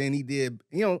proper than he did.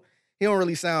 He don't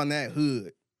really sound that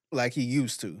hood like he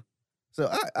used to. So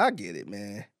I get it,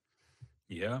 man.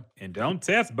 Yeah, and don't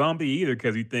test Bumpy either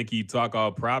because you think he talk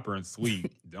all proper and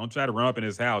sweet. Don't try to run up in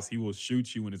his house. He will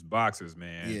shoot you in his boxers,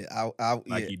 man. Yeah,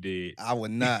 like he did. I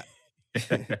would not.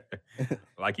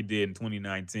 Like he did in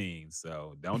 2019.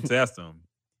 So don't test him.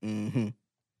 Mm-hmm.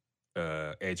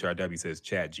 HRW says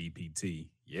Chat GPT.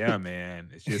 Yeah, man.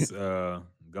 It's just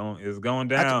going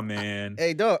down, man.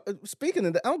 Hey, dog. Speaking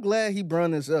of that, I'm glad he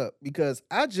brought this up because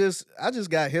I just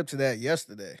got hip to that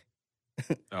yesterday.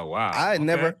 Oh wow. I had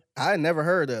never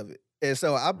heard of it. And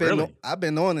so I've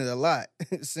been on it a lot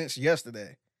since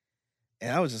yesterday.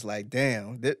 And I was just like,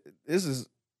 damn,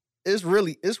 it's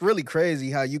really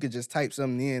crazy how you could just type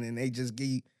something in and they just give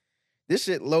you this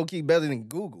shit low key better than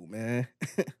Google, man.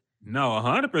 No,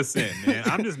 100%, man.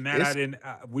 I'm just mad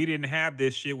we didn't have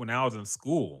this shit when I was in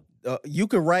school. You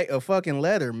could write a fucking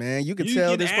letter, man. You could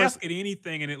tell this person. Ask it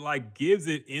anything and it like gives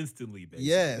it instantly, basically.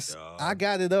 Yes, dog. I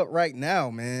got it up right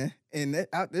now, man. And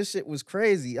this shit was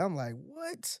crazy. I'm like,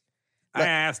 what? I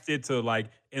asked it to like,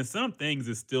 and some things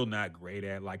it's still not great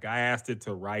at. Like I asked it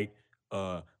to write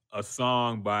a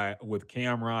song with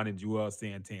Cameron and Joel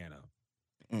Santana.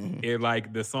 Mm-hmm. It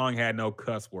like the song had no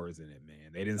cuss words in it,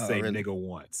 man. They didn't say really? nigga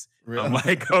once. Really? I'm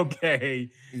like, okay.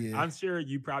 Yeah. I'm sure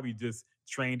you probably just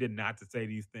trained it not to say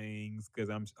these things because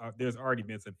there's already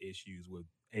been some issues with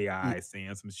AI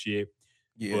saying some shit.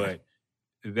 Yeah.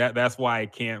 But that's why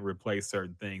it can't replace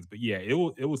certain things. But yeah, it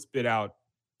will spit out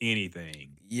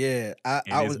anything. Yeah.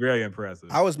 It's very impressive.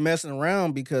 I was messing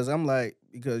around because my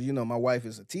wife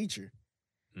is a teacher.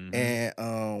 Mm-hmm.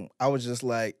 And I was just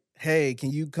like, hey,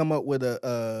 can you come up with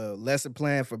a lesson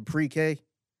plan for pre-K?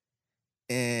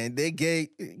 And they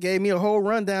gave me a whole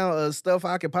rundown of stuff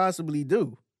I could possibly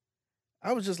do.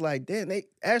 I was just like, damn, they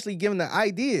actually giving the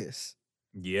ideas.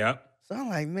 Yep. So I'm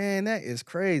like, man, that is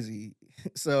crazy.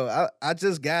 So I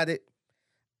just got it.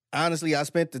 Honestly, I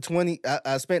spent the 20.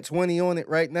 I spent 20 on it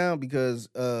right now because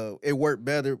it worked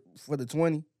better for the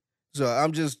 20. So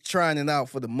I'm just trying it out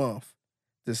for the month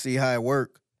to see how it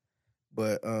works.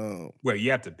 But wait,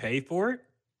 you have to pay for it?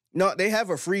 No, they have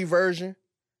a free version,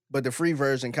 but the free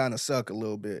version kind of suck a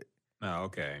little bit. Oh,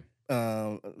 okay.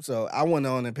 So I went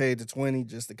on and paid the 20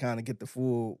 just to kind of get the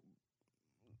full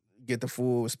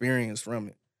experience from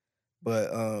it.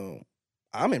 But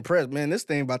I'm impressed, man. This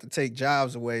thing about to take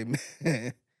jobs away,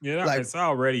 man. Yeah, it's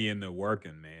already in the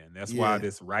working, man. That's why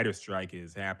this writer strike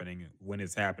is happening when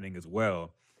it's happening as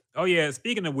well. Oh yeah,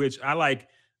 speaking of which, I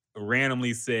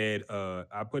randomly said,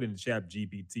 I put in Chat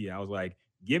GPT, I was like,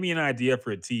 give me an idea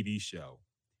for a TV show.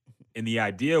 And the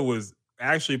idea was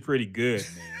actually pretty good,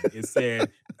 man. It said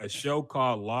a show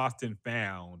called Lost and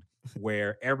Found,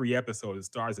 where every episode it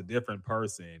stars a different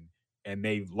person and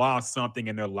they've lost something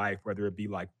in their life, whether it be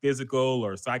like physical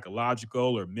or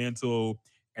psychological or mental,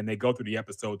 and they go through the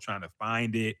episode trying to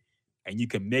find it. And you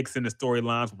can mix in the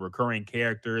storylines with recurring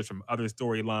characters from other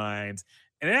storylines.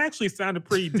 And it actually sounded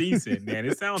pretty decent, man.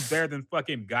 It sounds better than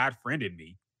fucking God Friended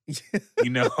Me.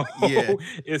 Yeah.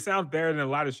 It sounds better than a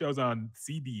lot of shows on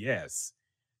CBS.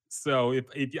 So if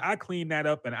I clean that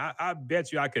up, and I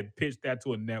bet you I could pitch that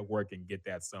to a network and get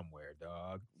that somewhere,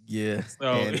 dog. Yeah.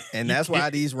 So and that's why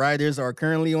these writers are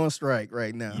currently on strike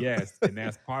right now. Yes, and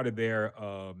that's part of their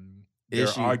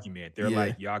argument. They're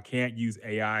like, y'all can't use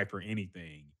AI for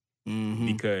anything. Mm-hmm.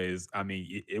 Because I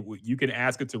mean, you can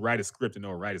ask it to write a script and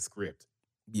it'll write a script.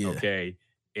 Yeah. Okay.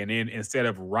 And then instead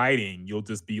of writing, you'll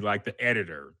just be like the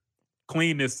editor.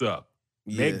 Clean this up.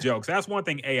 Make jokes. That's one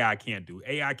thing AI can't do.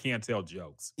 AI can't tell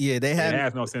jokes. Yeah, it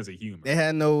has no sense of humor. They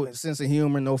had no sense of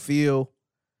humor, no feel.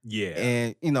 Yeah.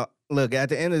 And look, at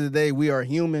the end of the day, we are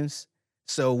humans,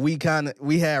 so we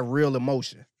have real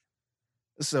emotion.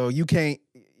 So you can't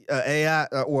AI,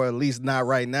 or at least not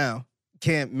right now,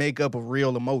 can't make up a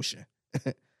real emotion.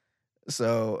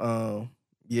 So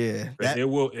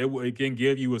it can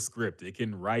give you a script. It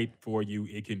can write for you.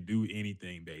 It can do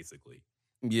anything basically.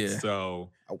 Yeah. So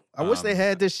I wish they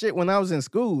had this shit when I was in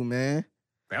school, man.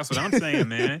 That's what I'm saying,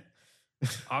 man.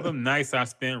 All them nights I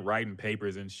spent writing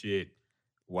papers and shit.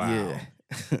 Wow. Yeah.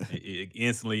 it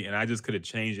instantly, and I just could have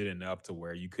changed it enough to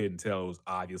where you couldn't tell it was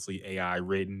obviously AI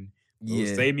written. It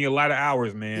would save me a lot of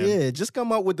hours, man. Yeah, just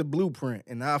come up with the blueprint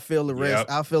and I'll fill the rest.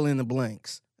 I'll fill in the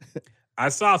blanks. I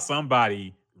saw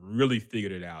somebody really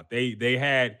figured it out. They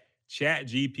had Chat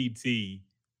GPT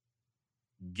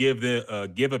give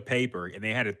a paper and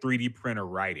they had a 3D printer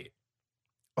write it.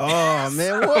 Oh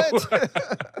man, what?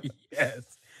 Yes.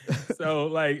 So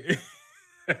like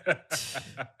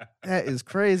That is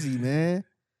crazy, man.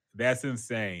 that's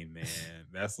insane, man.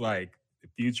 That's like the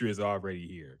future is already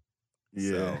here. Yeah.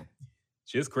 So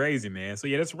just crazy, man. So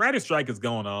yeah, this writer strike is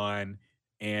going on,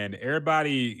 and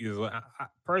everybody is.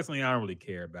 Personally, I don't really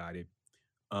care about it.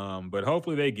 But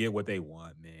hopefully they get what they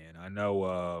want, man. I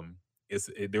know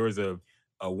there was a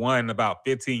one about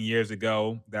 15 years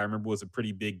ago that I remember was a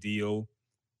pretty big deal.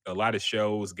 A lot of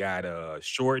shows got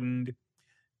shortened,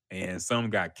 and some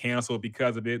got canceled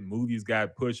because of it. Movies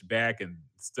got pushed back, and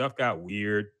stuff got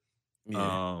weird.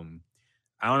 Yeah. Um,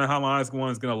 I don't know how long this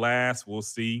one's gonna last. We'll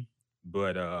see.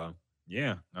 But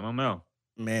yeah, I don't know.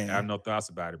 I have Man. no thoughts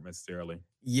about it necessarily.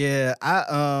 Yeah,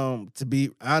 I to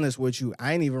be honest with you,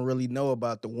 I ain't even really know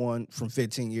about the one from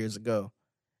 15 years ago.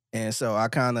 And so I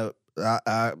kind of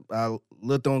I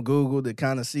looked on Google to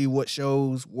kind of see what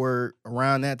shows were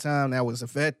around that time that was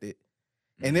affected.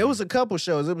 And there Mhm. was a couple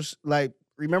shows. It was like,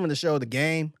 remember the show The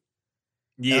Game?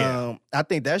 Yeah. I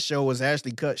think that show was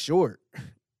actually cut short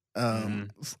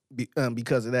Mhm.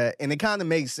 because of that. And it kind of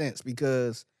made sense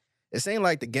because it seemed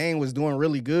like The Game was doing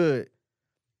really good,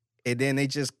 and then they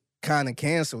just kind of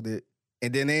canceled it,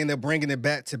 and then they ended up bringing it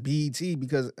back to BET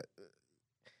because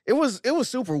it was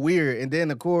super weird. And then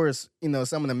of course,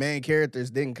 some of the main characters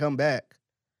didn't come back,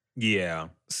 Yeah.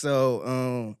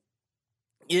 so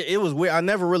it was weird. I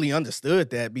never really understood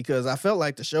that because I felt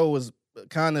like the show was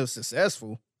kind of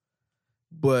successful,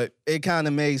 but it kind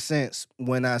of made sense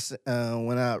when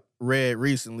I read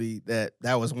recently that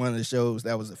was one of the shows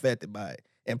that was affected by it,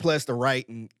 and plus the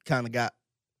writing kind of got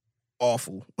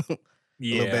awful a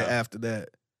little bit Yeah. after that.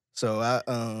 So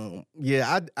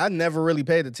I never really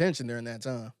paid attention during that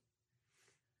time.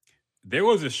 There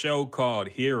was a show called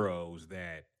Heroes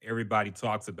that everybody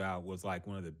talks about was like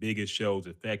one of the biggest shows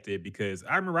affected because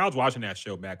I remember I was watching that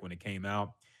show back when it came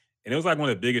out, and it was like one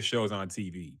of the biggest shows on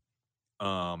TV.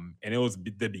 And it was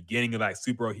the beginning of like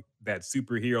that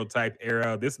superhero type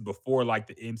era. This is before like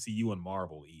the MCU and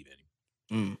Marvel even.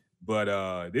 Mm.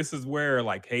 But this is where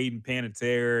like Hayden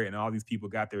Panettiere and all these people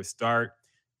got their start.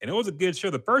 And it was a good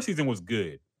show. The first season was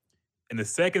good. And the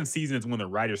second season is when the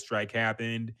writer's strike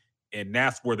happened. And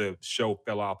that's where the show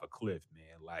fell off a cliff,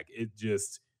 man. Like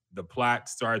the plot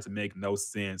started to make no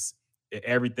sense.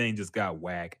 Everything just got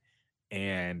whack.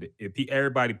 And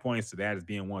everybody points to that as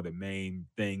being one of the main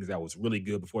things that was really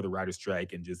good before the writer's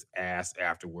strike and just ass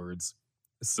afterwards.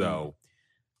 So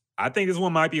I think this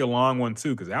one might be a long one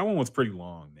too, because that one was pretty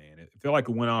long, man. It felt like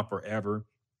it went on forever.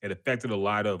 It affected a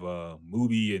lot of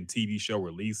movie and TV show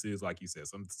releases, like you said.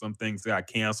 Some things got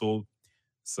canceled.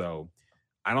 So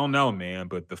I don't know, man.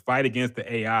 But the fight against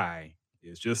the AI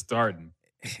is just starting.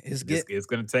 It's It's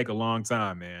gonna take a long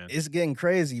time, man. it's getting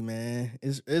crazy, man.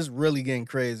 It's really getting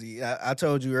crazy. I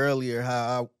told you earlier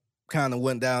how I kind of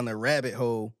went down the rabbit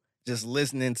hole just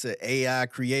listening to AI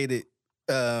created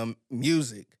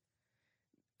music.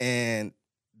 And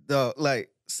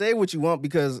say what you want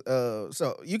because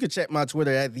so you can check my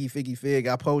Twitter at the Figgy Fig.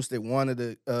 I posted one of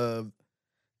the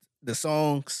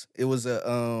songs. It was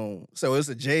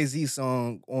a Jay-Z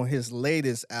song on his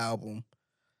latest album.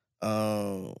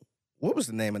 What was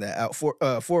the name of that out?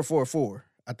 444.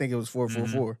 I think it was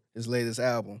 444, his latest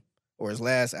album or his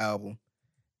last album.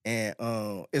 And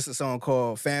it's a song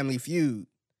called Family Feud.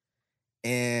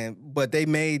 But they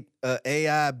made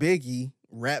AI Biggie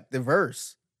rap the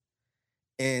verse.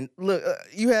 And look,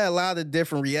 you had a lot of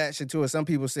different reaction to it. Some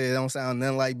people say it don't sound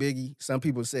nothing like Biggie. Some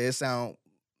people say it sound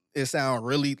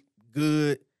really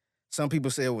good. Some people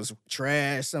say it was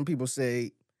trash. Some people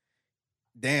say,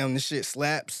 damn, this shit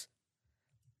slaps.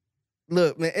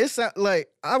 Look, man, it sound like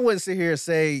I wouldn't sit here and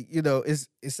say,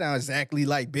 it sounds exactly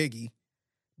like Biggie,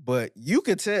 but you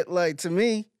could tell, like, to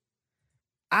me,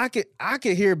 I could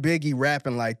hear Biggie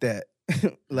rapping like that,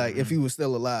 like if he was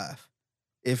still alive.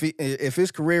 If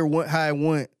his career went how it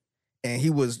went and he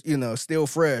was, still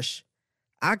fresh,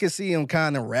 I could see him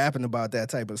kind of rapping about that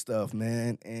type of stuff,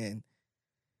 man. And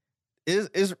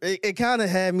it kind of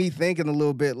had me thinking a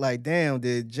little bit like, damn,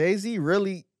 did Jay-Z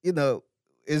really,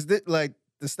 is that like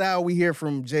the style we hear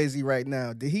from Jay-Z right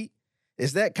now?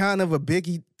 Is that kind of a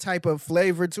Biggie type of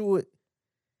flavor to it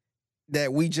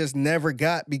that we just never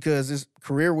got because his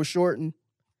career was shortened?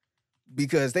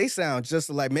 Because they sound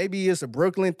just like, maybe it's a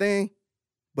Brooklyn thing,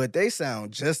 but they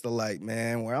sound just alike,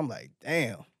 man, where I'm like,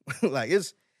 damn, like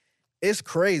it's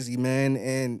crazy, man.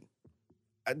 And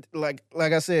like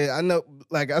I said, I know,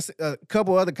 like I said, a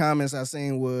couple other comments I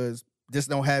seen was just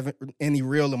don't have any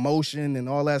real emotion and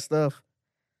all that stuff.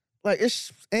 Like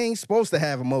ain't supposed to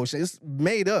have emotion. It's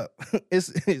made up.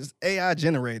 It's AI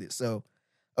generated. So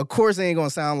Of course, it ain't gonna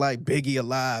sound like Biggie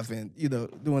alive and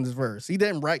doing this verse. He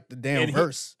didn't write the damn And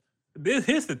verse.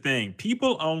 here's the thing: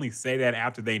 people only say that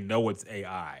after they know it's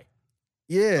AI.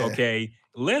 Yeah, Okay,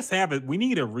 let's have it. We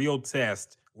need a real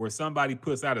test where somebody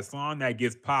puts out a song that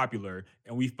gets popular,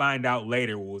 and we find out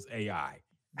later it was AI.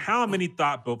 How many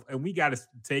thought, and we got to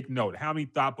take note. How many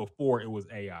thought before it was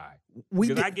AI? we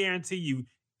Because did. I guarantee you,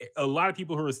 a lot of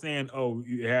people who are saying, "Oh,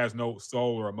 it has no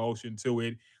soul or emotion to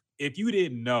it." If you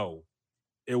didn't know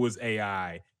it was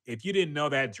AI, if you didn't know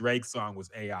that Drake song was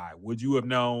AI, would you have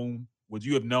known? Would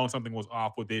you have known something was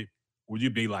off with it? Would you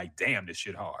be like, "Damn, this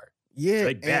shit hard"? Yeah,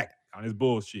 Drake back on his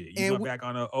bullshit. He's and going back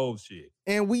on the old shit.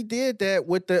 we did that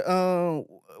with the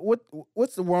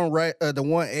what's the one the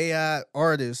one AI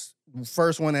artist,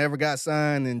 first one that ever got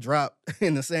signed and dropped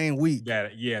in the same week.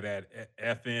 That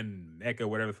FN Mecca,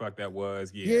 whatever the fuck that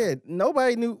was. Yeah,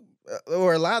 nobody knew,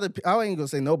 or a lot of I ain't gonna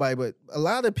say nobody, but a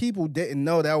lot of people didn't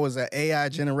know that was an AI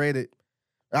generated.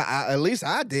 At least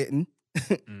I didn't,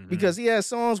 because he had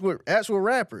songs with actual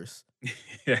rappers.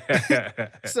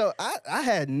 So I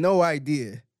had no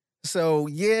idea. So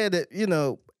yeah,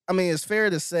 I mean, it's fair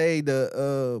to say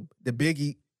the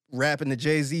Biggie rapping the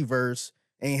Jay-Z verse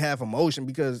ain't have emotion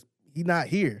because he not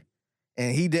here,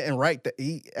 and he didn't write that.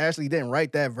 He actually didn't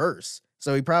write that verse,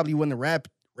 so he probably wouldn't have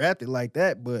rapped it like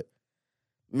that. But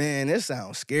man, it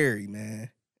sounds scary,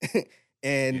 man.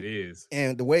 And it is.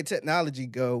 And the way technology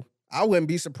go, I wouldn't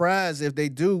be surprised if they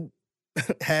do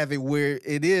have it where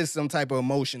it is some type of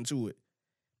emotion to it.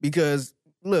 Because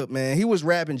look, man, he was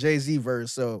rapping Jay-Z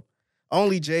verse, so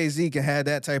only Jay-Z can have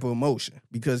that type of emotion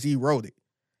because he wrote it.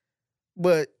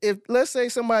 But if, let's say,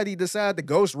 somebody decide to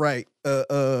ghostwrite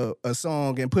a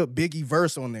song and put Biggie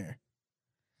verse on there,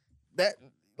 that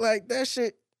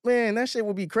shit, man, that shit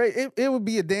would be crazy. It would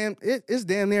be it's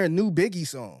damn near a new Biggie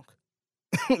song.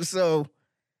 So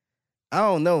I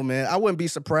don't know, man. I wouldn't be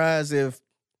surprised if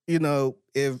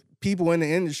people in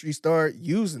the industry start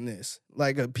using this,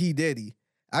 like a P. Diddy.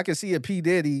 I can see a P.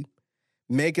 Diddy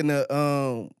making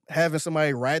having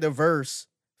somebody write a verse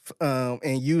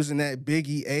and using that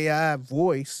Biggie AI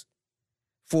voice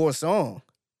for a song.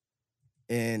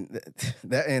 And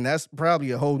that's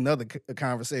probably a whole nother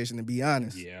conversation, to be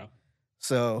honest. Yeah.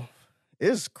 So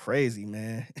it's crazy,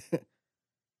 man.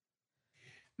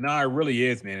 No, it really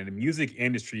is, man. And the music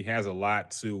industry has a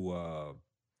lot to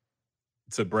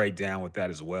break down with that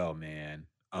as well, man.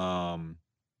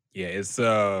 Yeah, it's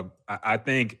I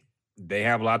think they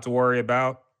have a lot to worry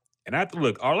about. And I have to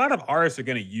look, a lot of artists are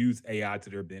gonna use AI to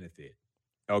their benefit.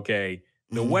 Okay.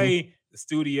 The way the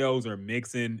studios are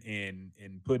mixing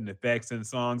and putting effects in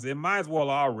songs, it might as well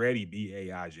already be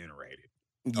AI generated.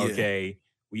 Yeah. Okay.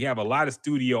 We have a lot of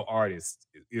studio artists,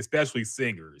 especially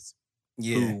singers,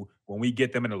 Yeah. who, when we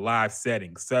get them in a live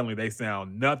setting, suddenly they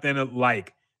sound nothing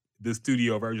like the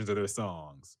studio versions of their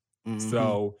songs.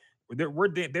 So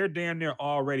they're damn near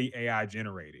already AI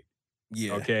generated.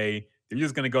 Yeah. Okay. They're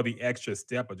just gonna go the extra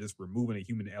step of just removing a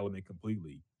human element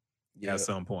completely Yeah. at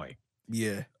some point.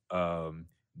 Yeah.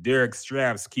 Derek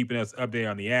Straps keeping us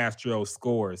updated on the Astros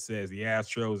score, says the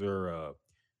Astros are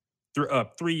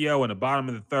up 3-0 in the bottom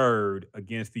of the third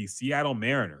against the Seattle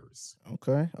Mariners.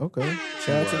 Okay.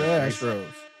 Shout out to the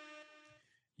Astros.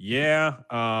 Yeah.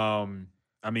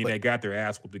 I mean, they got their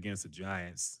ass whooped against the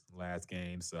Giants last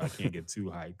game, so I can't get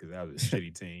too hyped because that was a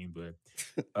shitty team.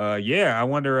 But yeah, I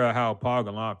wonder how Paul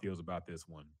Gallant feels about this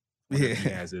one. If he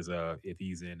has his if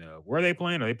he's in where are they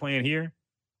playing? Are they playing here?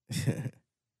 Let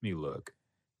me look.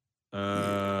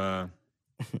 I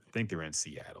think they're in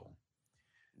Seattle.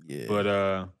 Yeah.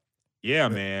 But yeah,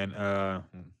 man.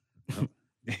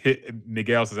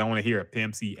 Miguel says, I want to hear a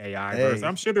Pimp C AI verse.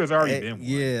 I'm sure there's already been one.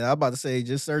 Yeah, I'm about to say,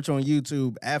 just search on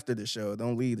YouTube after the show.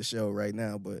 Don't leave the show right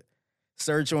now, but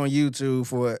search on YouTube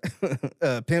for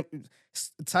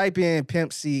type in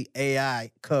Pimp C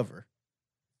AI cover.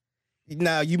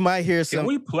 Now, you might hear some. Can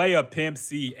we play a Pimp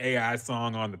C AI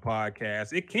song on the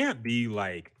podcast? It can't be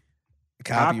like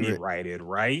copyrighted,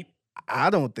 right?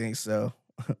 I don't think so.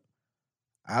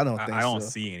 I don't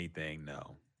see anything,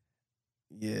 no.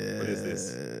 Yeah. What is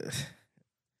this?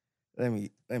 Let me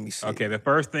see. Okay, the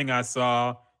first thing I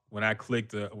saw when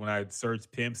I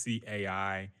searched Pimp C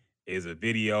AI is a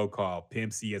video called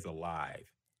Pimp C is Alive.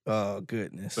 Oh,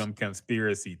 goodness. Some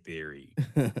conspiracy theory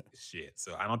shit.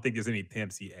 So I don't think there's any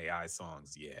Pimp C AI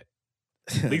songs yet.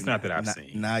 At least not that I've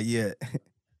seen. Not yet.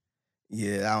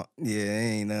 Yeah,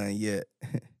 ain't none yet.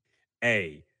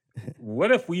 Hey,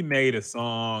 what if we made a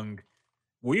song?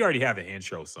 We already have an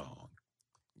intro song.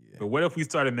 Yeah. But what if we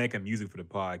started making music for the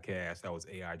podcast that was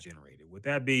AI generated? Would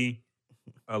that be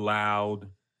allowed?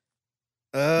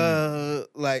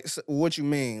 Like, so what you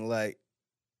mean? Like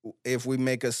if we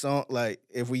make a song, like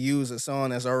if we use a song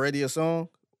that's already a song,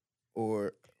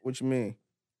 or what you mean?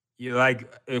 Yeah,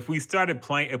 like if we started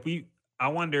playing, I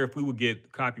wonder if we would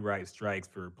get copyright strikes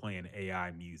for playing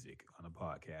AI music on a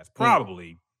podcast. Mm,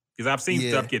 Probably, because I've seen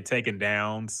stuff yeah, get taken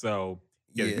down. So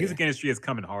yeah, the yeah, music industry is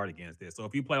coming hard against this. So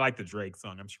if you play like the Drake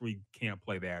song, I'm sure we can't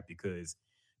play that because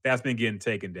that's been getting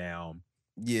taken down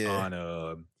yeah,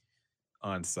 on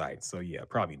on site. So yeah,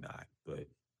 probably not. But I don't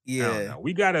yeah, know.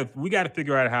 We gotta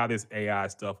figure out how this AI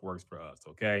stuff works for us.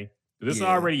 Okay, this is yeah,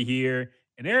 already here,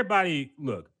 and everybody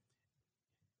look.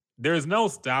 There's no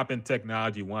stopping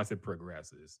technology once it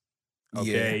progresses. yeah,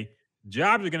 Okay.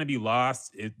 Jobs are going to be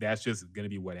lost. That's just going to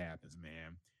be what happens,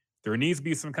 man. There needs to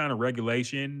be some kind of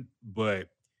regulation, but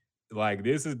like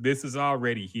this is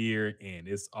already here and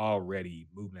it's already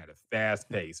moving at a fast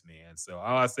pace, man. So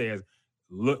all I say is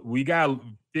look, we got to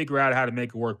figure out how to make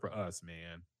it work for us,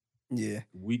 man. yeah,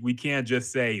 We can't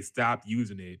just say stop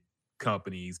using it,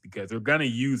 companies, because they're going to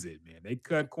use it, man. They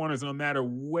cut corners no matter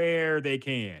where they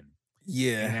can and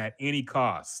yeah, at any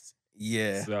cost.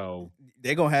 yeah. So,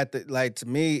 They're gonna have to, like, to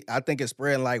me, I think it's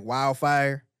spreading like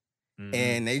wildfire, mhm.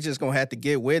 and they just gonna have to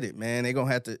get with it, man. They're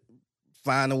gonna have to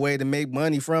find a way to make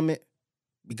money from it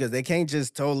because they can't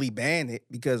just totally ban it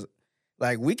because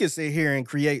like we can sit here and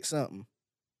create something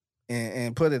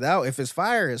and put it out. If it's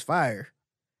fire, it's fire.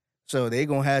 So they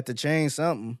gonna have to change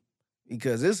something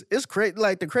because it's crazy.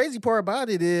 Like the crazy part about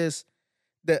it is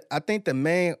that I think the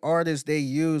main artists they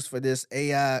use for this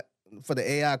AI for the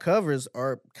AI covers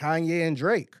are Kanye and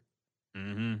Drake.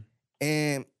 Mhm.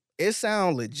 And it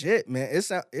sound legit, man.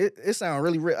 It sound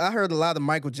really real. I heard a lot of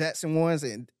Michael Jackson ones,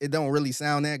 and it don't really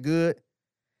sound that good.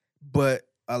 But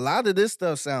a lot of this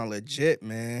stuff sound legit,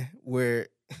 man. Where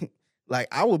like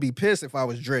I would be pissed if I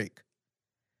was Drake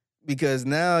because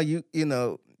now you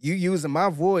using my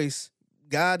voice.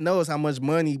 God knows how much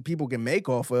money people can make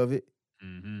off of it,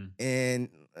 Mhm. and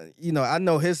I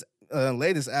know his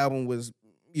latest album was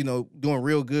doing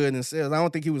real good in sales. I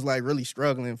don't think he was like really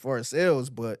struggling for sales,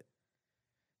 but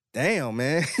damn,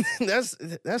 man,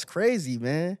 that's crazy,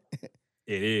 man.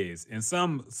 It is. And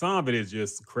some of it is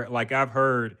just like I've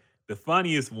heard the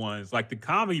funniest ones, like the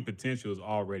comedy potential is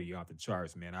already off the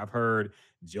charts, man. I've heard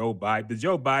Joe Biden. The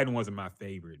Joe Biden wasn't my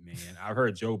favorite, man. I've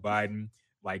heard Joe Biden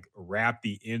like rap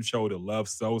the intro to Love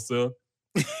Sosa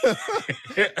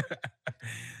Y-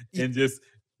 and just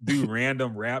do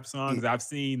random rap y- songs. I've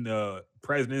seen the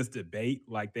president's debate,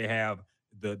 like they have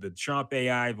the Trump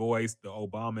AI voice, the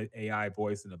Obama AI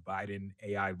voice, and the Biden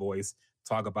AI voice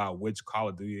talk about which Call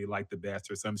of Duty they like the best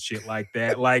or some shit like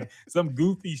that. Like some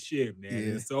goofy shit, man. And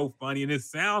yeah, it's so funny. And it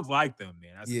sounds like them,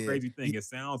 man. That's the yeah, crazy thing. It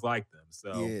sounds like them.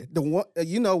 So yeah. The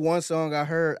one, one song I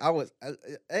heard,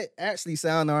 it actually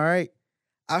sound all right.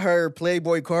 I heard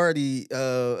Playboy Cardi,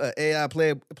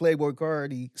 Playboy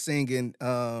Cardi singing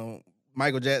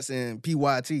Michael Jackson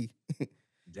PYT.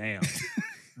 damn.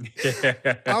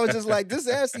 I was just like, this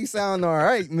actually sound all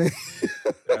right, man.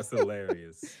 That's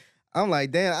hilarious. I'm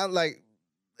like, damn. I'm like,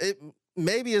 it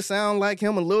maybe it sound like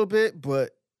him a little bit,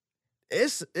 but it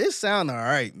sound all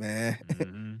right, man.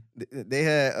 Hmm. They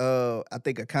had I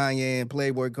think a Kanye and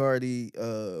Playboy Cardi.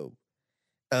 It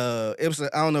was I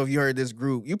don't know if you heard this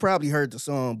group. You probably heard the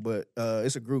song, but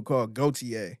it's a group called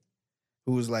Gautier,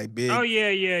 who was like Oh big yeah,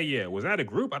 yeah, yeah. Was that a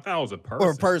group? I thought it was a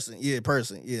or person. person. Yeah,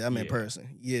 person. Yeah, I meant Yeah.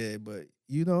 person. Yeah, but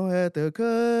you don't have to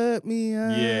cut me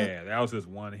out. Yeah. That was just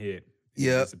one hit. And he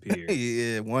Yep. disappeared.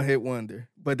 Yeah, one hit wonder.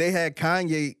 But they had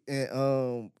Kanye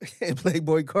and and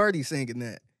Playboy Cardi singing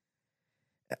that.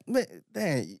 Man,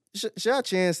 dang, should I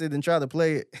chance it and try to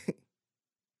play it?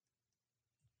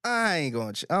 I ain't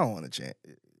gonna. I don't want to chance.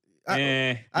 I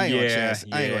ain't gonna Yeah, chance.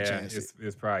 I ain't gonna yeah. chance it.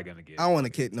 It's probably gonna I don't want to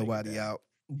get kick taken nobody down. out.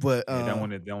 But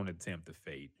Yeah, don't attempt the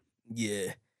fate.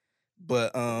 yeah.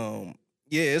 But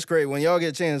yeah, it's great when y'all get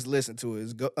a chance to listen to it.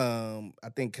 It's I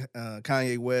think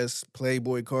Kanye West,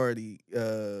 Playboy Cardi,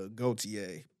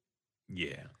 Gautier.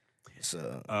 Yeah.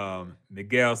 So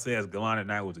Miguel says Galana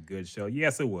Night was a good show.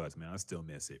 Yes, it was, man. I still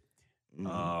miss it. mhm.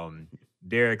 Um,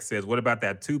 Derek says, what about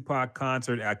that Tupac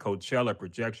concert at Coachella?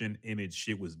 Projection image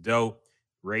shit was dope.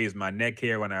 Raised my neck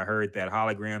hair when I heard that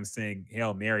hologram sing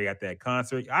Hail Mary at that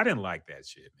concert. I didn't like that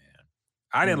shit, man.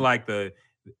 I didn't Mm. like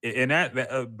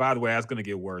and by the way, that's gonna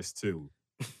get worse too.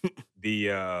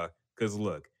 Because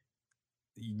look,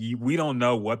 we don't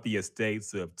know what the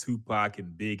estates of Tupac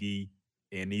and Biggie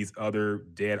and these other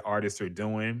dead artists are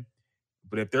doing,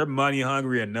 but if they're money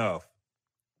hungry enough,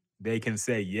 they can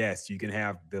say, yes, you can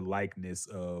have the likeness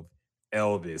of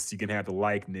Elvis. You can have the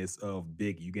likeness of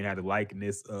Biggie. You can have the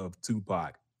likeness of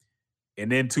Tupac.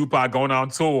 And then Tupac going on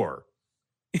tour.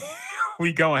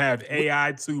 We gonna have Wh-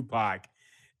 AI Tupac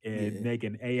and Yeah.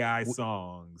 making AI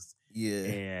songs, Yeah.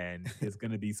 and it's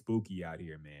gonna be spooky out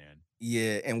here, man.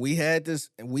 Yeah. And we had this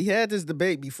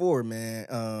debate before,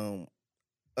 man.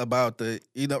 About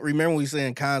remember we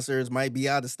saying concerts might be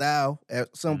out of style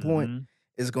at some point. Hmm.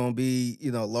 It's gonna be,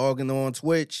 logging on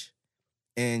Twitch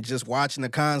and just watching a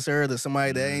concert of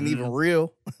somebody that ain't even Hmm.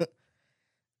 real.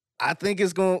 I think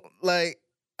it's going to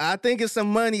I think it's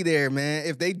some money there, man,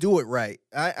 if they do it right.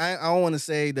 I don't want to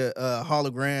say the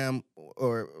hologram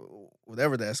or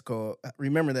whatever that's called.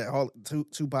 Remember that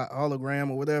Tupac hologram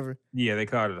or whatever? Yeah, they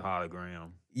called it a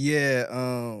hologram.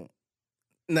 Yeah.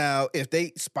 Now if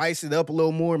they spice it up a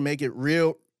little more, make it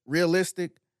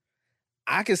realistic,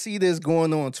 I can see this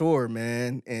going on tour,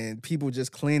 man, and people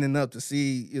just cleaning up to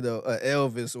see, a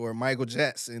Elvis or Michael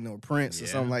Jackson or Prince or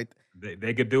something Yeah, like that.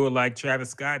 they could do it like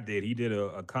Travis Scott did. He did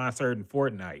a concert in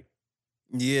Fortnite.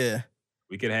 Yeah.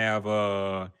 We could have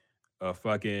a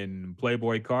fucking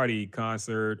Playboy Cardi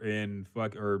concert in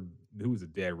or who's a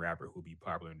dead rapper who'd be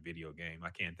popular in video game?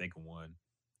 I can't think of one.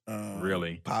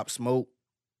 Really? Pop Smoke.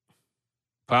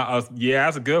 Yeah,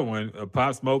 that's a good one. A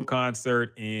Pop Smoke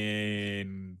concert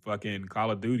in fucking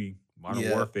Call of Duty, Modern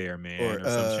Yeah. Warfare, man, or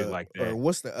some shit like Or that.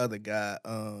 what's the other guy?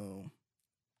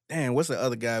 What's the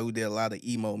other guy who did a lot of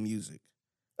emo music?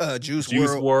 Juice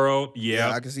Juice WRLD. World, Yeah,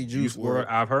 yep. I can see Juice Juice World.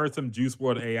 WRLD. I've heard some Juice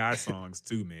World AI songs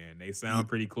too, man. They Ye- sound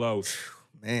pretty close.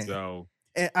 Man. So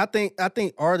And I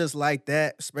think artists like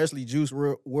that, especially Juice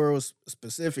WRLD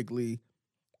specifically,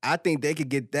 I think they could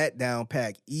get that down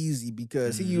packed easy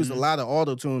because he used a mhm. lot of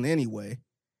auto tune anyway,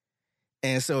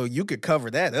 and so you could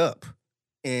cover that up,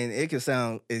 and it could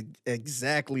sound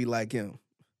exactly like him.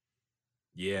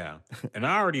 Yeah. And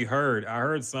I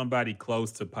heard somebody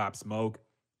close to Pop Smoke,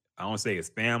 I don't say his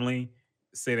family,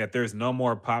 say that there's no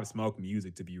more Pop Smoke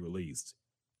music to be released.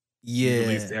 He's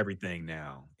released Yeah, everything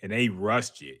now. And they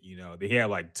rushed it. They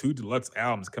had like 2 deluxe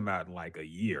albums come out in like a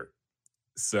year.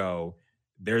 So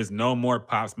there's no more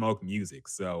Pop Smoke music.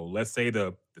 So let's say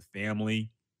the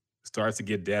family starts to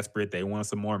get desperate. They want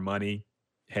some more money.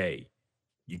 Hey,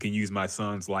 you can use my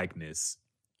son's likeness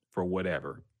for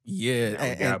whatever. And yeah, now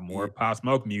we got more Pop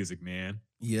Smoke music, man.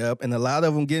 yep. And a lot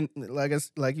of them getting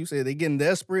like you said, they getting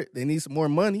desperate. They need some more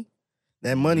money.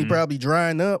 That money Hmm. probably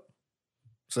drying up.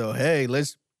 So hey,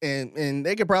 let's and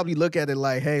they could probably look at it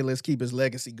like, hey, let's keep his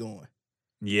legacy going.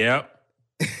 Yep.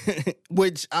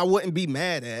 Which I wouldn't be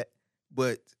mad at,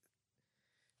 but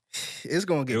it's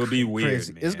gonna It get would be weird,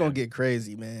 crazy. It's gonna man. get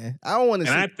crazy, man. I don't want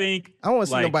to And see. I think I don't want to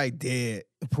see like, nobody dead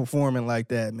performing like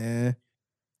that, man.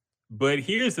 but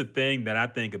here's the thing that I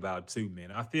think about too,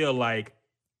 man. I feel like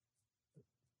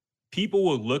people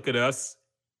will look at us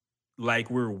like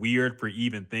we're weird for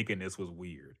even thinking this was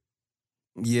weird.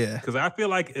 Yeah, Because I feel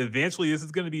like eventually this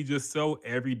is going to be just so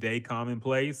everyday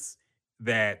commonplace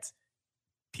that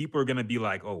people are going to be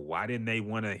like, oh, why didn't they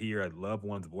want to hear a loved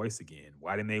one's voice again?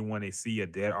 Why didn't they want to see a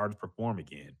dead artist perform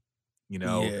again?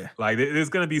 yeah, Like it's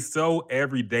going to be so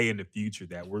everyday in the future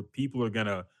that where people are going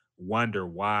to wonder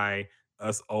why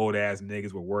us old ass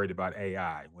niggas were worried about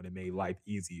AI when it made life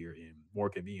easier and more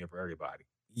convenient for everybody.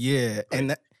 yeah, But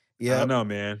and I yeah, don't know,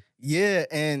 man. yeah.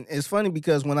 And it's funny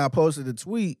because when I posted the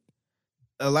tweet,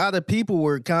 a lot of people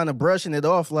were kind of brushing it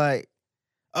off like,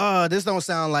 "Oh, this don't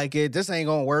sound like it. This ain't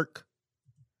gonna work."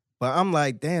 But I'm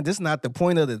like, damn, this not the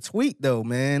point of the tweet though,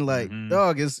 man. Like, Hmm.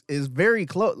 dog, it's very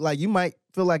close. Like, you might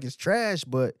feel like it's trash,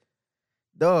 but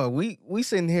dog, we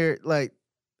sitting here like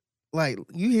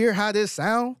you hear how this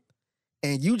sound,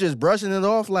 and you just brushing it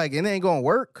off like it ain't gonna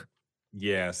work.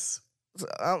 Yes. So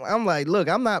I'm like, look,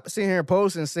 I'm not sitting here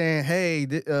posting saying, hey,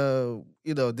 this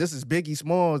is Biggie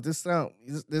Smalls. This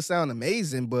sound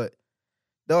amazing, but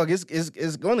dog,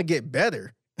 it's gonna get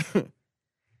better.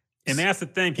 And that's the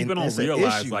thing. People And don't it's an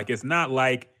realize, issue. like, it's not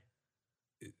like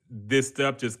this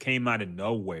stuff just came out of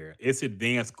nowhere. It's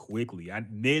advanced quickly.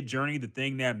 Mid Journey, the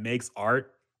thing that makes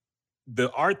art,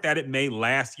 the art that it made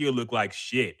last year looked like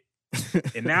shit.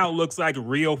 And now it looks like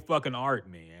real fucking art,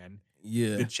 man.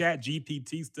 Yeah, The Chat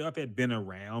GPT stuff had been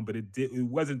around, but it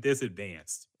wasn't this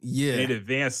advanced. And yeah, it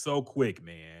advanced so quick,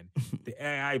 man. The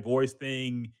AI voice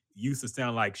thing used to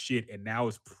sound like shit, and now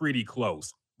it's pretty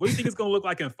close. What do you think it's gonna look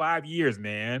like in 5 years,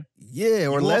 man? yeah, You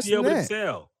or won't less be than able to that.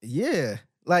 tell. Yeah,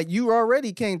 like you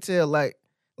already can't tell. Like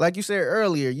you said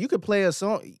earlier, you could play a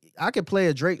song. I could play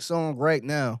a Drake song right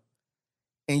now,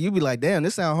 and you be like, "Damn,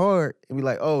 this sound hard," and be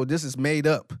like, "Oh, this is made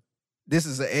up. This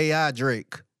is an AI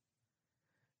Drake."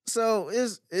 So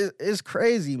it's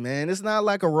crazy, man. It's not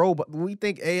like a robot. We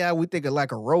think AI, we think of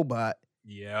like a robot.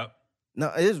 Yep.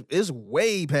 No, it's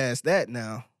way past that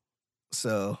now.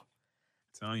 So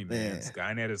Telling you, man, man,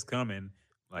 Skynet is coming.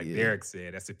 Like Yeah. Derek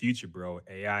said, that's the future, bro.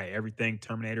 AI, everything.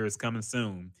 Terminator is coming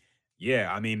soon.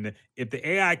 Yeah, I mean, if the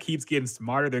AI keeps getting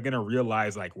smarter, they're gonna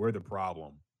realize like we're the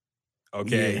problem. Yeah.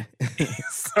 Okay,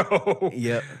 so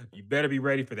Yep. you better be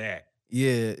ready for that.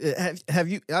 Yeah. Have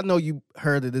you? I know you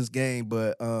heard of this game,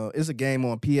 but it's a game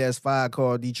on PS5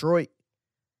 called Detroit.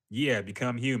 Yeah,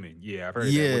 become human. Yeah, I've heard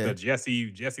of that with Yeah.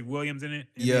 the Jesse Williams in it.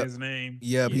 In Yep. his name.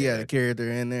 Yep. He had a Yeah, character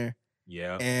in there,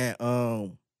 yeah, and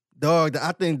dog.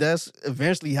 I think that's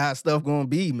eventually how stuff gonna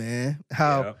be, man.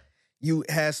 How yeah. you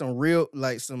had some real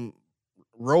like some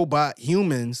robot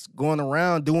humans going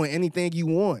around doing anything you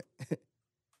want.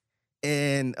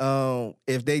 And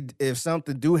if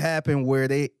something do happen where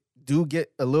they do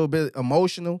get a little bit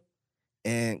emotional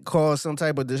and cause some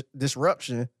type of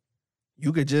disruption,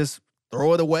 you could just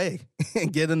throw it away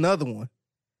and get another one.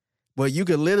 But you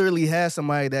could literally have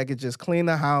somebody that could just clean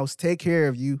the house, take care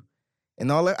of you,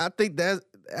 and all that. I think that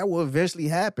will eventually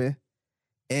happen.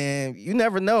 And you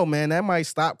never know, man. That might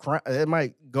stop crime. It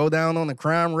might go down on the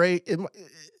crime rate.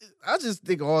 I just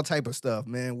think all type of stuff,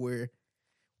 man, where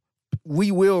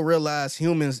we will realize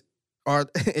humans are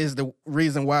is the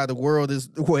reason why the world is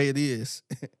the way it is.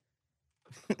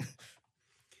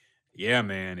 Yeah,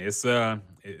 man.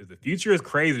 The future is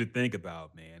crazy to think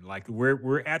about, man. Like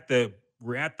we're at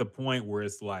the point where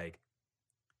it's like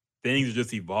things are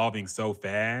just evolving so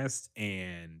fast,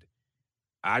 and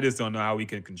I just don't know how we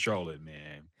can control it,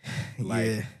 man. Like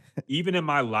Yeah. even in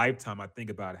my lifetime, I think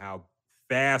about how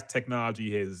fast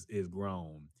technology has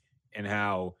grown, and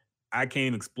how I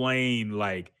can't explain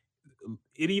like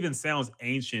it even sounds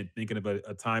ancient thinking of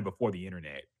a time before the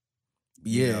internet.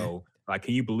 You Yeah. know, like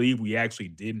can you believe we actually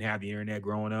didn't have the internet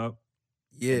growing up?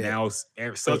 And Yeah. now it's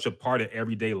Or, such a part of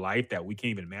everyday life that we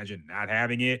can't even imagine not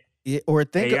having it. yeah, or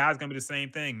think AI is gonna be the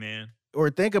same thing, man. or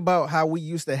think about how we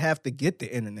used to have to get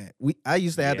the internet. I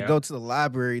used to have to Yeah. go to the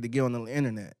library to get on the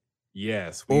internet.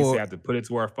 Yes, we used to Or have to put it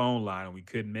to our phone line, and we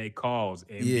couldn't make calls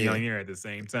and be on yeah, here at the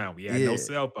same time. We had no yeah,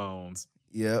 cell phones.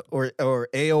 yeah. Or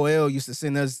AOL used to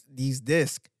send us these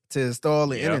discs to install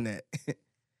the Yep. internet.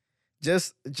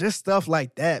 Just stuff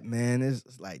like that, man.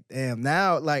 It's like, damn,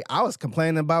 now like I was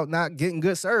complaining about not getting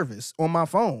good service on my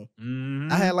phone.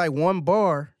 I had Hmm. like one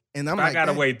bar and If I'm I like,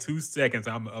 gotta "Dang, wait 2 seconds,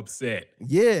 I'm upset.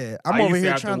 yeah, I'm I over used to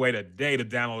here have to trying wait a day to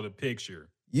download a picture.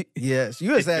 yes,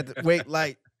 you just had to wait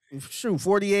like shoot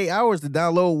 48 hours to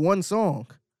download one song.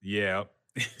 Yeah.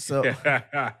 So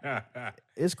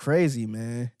it's crazy,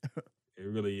 man. It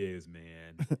really is,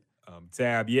 man.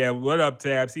 Tab, yeah, what up,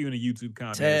 Tab? See you in the YouTube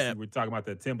comments. Tab. We're talking about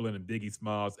the Timbaland and Biggie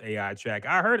Smalls AI track.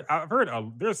 I've heard,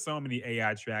 there's so many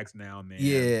AI tracks now, man.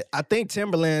 Yeah, I think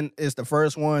Timberland is the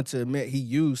first one to admit he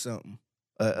used something,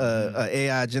 Hmm. a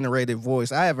AI generated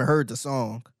voice. I haven't heard the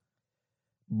song,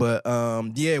 but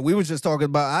yeah, we was just talking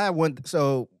about. I went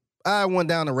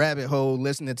down the rabbit hole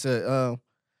listening to.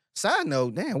 Side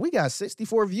note, damn, we got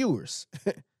 64 viewers.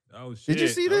 Oh Did you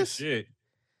shit! see Oh this? shit!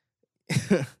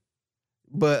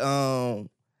 But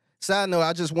side note,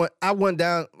 I went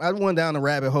down the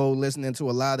rabbit hole listening to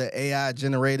a lot of AI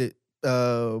generated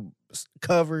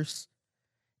covers,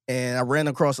 and I ran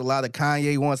across a lot of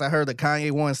Kanye ones. I heard a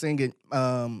Kanye one singing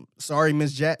 "Sorry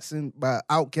Miss Jackson" by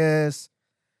Outkast.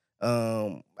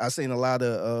 I seen a lot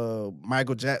of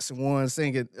Michael Jackson ones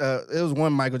singing. It was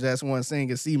one Michael Jackson one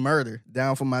singing "See Murder"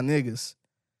 down for my niggas.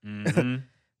 Hmm.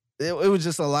 It was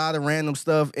just a lot of random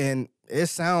stuff, and it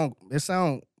sound.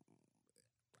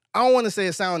 I don't want to say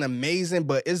it sound amazing,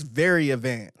 but it's very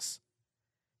advanced.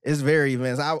 It's very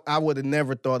advanced. I would have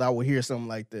never thought I would hear something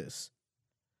like this.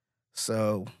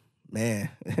 So, man,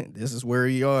 this is where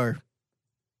we are.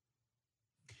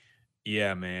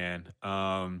 Yeah, man.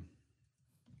 I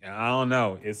don't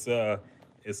know. It's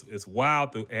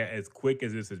wild as quick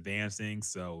as it's advancing.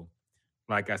 So,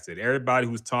 like I said, everybody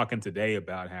who's talking today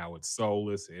about how it's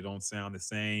soulless, it don't sound the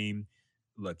same.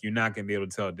 Look, you're not gonna be able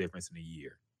to tell a difference in a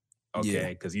year, Yeah, okay?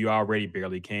 Because you already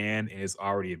barely can, and it's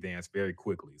already advanced very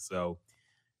quickly. So,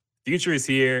 future is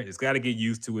here. It's got to get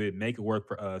used to it, make it work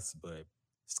for us. But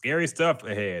scary stuff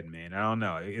ahead, man. I don't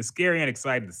know. It's scary and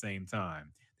exciting at the same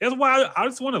time. That's why I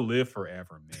just want to live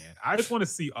forever, man. I just want to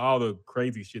see all the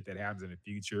crazy shit that happens in the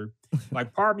future.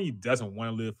 Like, part of me doesn't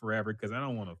want to live forever because I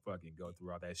don't want to fucking go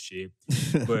through all that shit,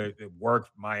 but it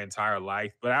worked my entire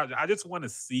life. But I just want to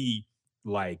see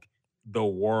like the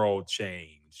world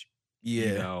change. You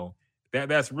yeah. know,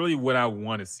 that's really what I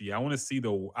want to see. I want to see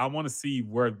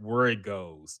where it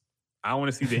goes. I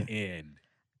want to see the end.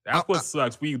 I, That's what I,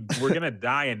 sucks. We're gonna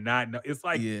die and not know. It's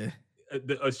like yeah,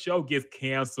 a show gets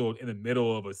canceled in the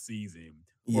middle of a season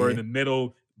or in yeah, the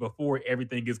middle before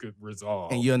everything gets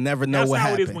resolved. And you'll never know That's what how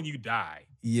happened. it is when you die.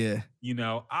 Yeah. You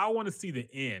know, I want to see the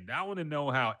end. I want to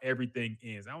know how everything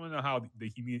ends. I want to know how the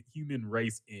human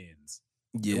race ends.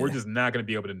 And we're Yeah. just not going to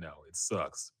be able to know. It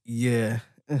sucks. Yeah.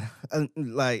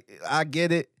 Like, I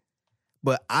get it,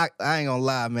 but I ain't gonna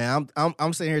lie, man.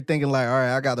 I'm sitting here thinking like, all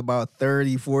right, I got about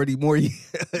 30, 40 more years.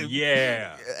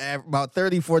 Yeah. About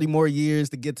 30, 40 more years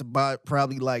to get to about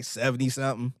probably like 70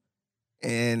 something.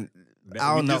 And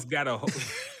I We don't know. just got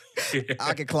to.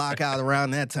 I can clock out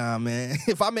around that time, man.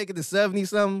 If I make it to 70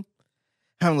 something,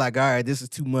 I'm like, all right, this is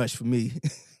too much for me.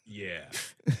 Yeah.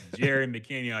 Jerry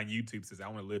McKinney on YouTube says, I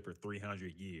want to live for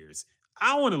 300 years.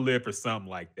 I want to live for something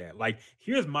like that. Like,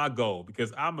 here's my goal,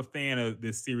 because I'm a fan of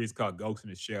this series called Ghost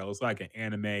in the Shell. It's like an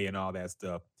anime and all that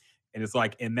stuff. And it's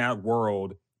like in that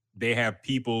world, they have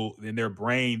people in their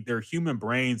brain, their human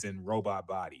brains in robot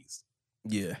bodies.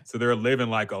 Yeah. So they're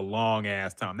living like a long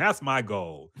ass time. That's my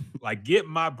goal. Like, get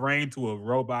my brain to a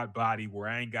robot body where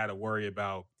I ain't got to worry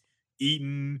about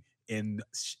eating and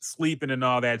sleeping and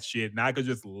all that shit. And I could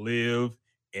just live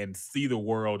and see the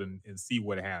world and see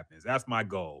what happens. That's my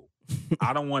goal.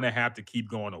 I don't want to have to keep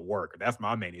going to work. That's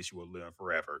my main issue with living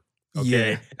forever.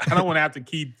 Okay. Yeah. I don't want to have to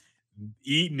keep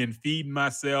eating and feeding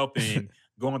myself and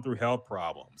going through health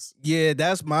problems. Yeah,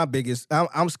 that's my biggest.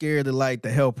 I'm scared of like the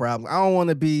health problem. I don't want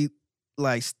to be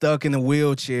like stuck in a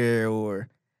wheelchair or,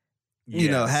 you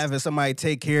know, Yes. having somebody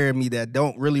take care of me that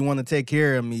don't really want to take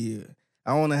care of me.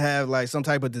 I want to have like some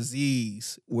type of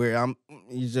disease where I'm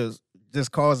just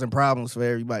causing problems for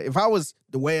everybody. If I was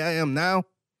the way I am now,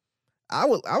 I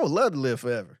would love to live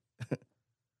forever.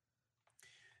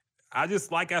 I just,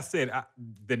 like I said,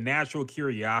 the natural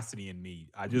curiosity in me,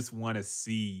 I just want to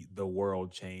see the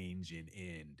world change and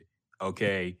end.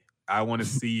 Okay. I want to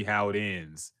see how it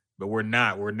ends, but we're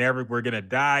not. We're going to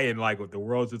die, and like the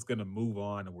world's just going to move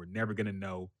on, and we're never going to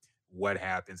know what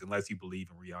happens unless you believe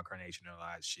in reincarnation and all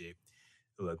that shit.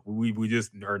 Look, we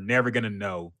just are never going to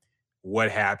know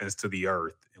what happens to the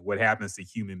earth and what happens to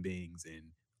human beings and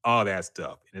all that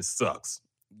stuff. And it sucks,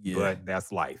 Yeah. but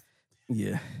that's life.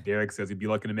 Yeah. Derek says he'd be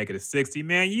looking to make it to 60.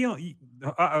 Man,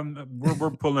 we're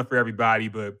pulling for everybody,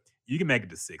 but you can make it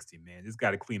to 60, man. Just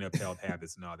got to clean up health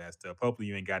habits and all that stuff. Hopefully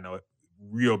you ain't got no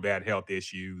real bad health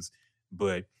issues.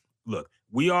 But look,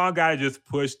 we all got to just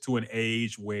push to an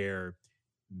age where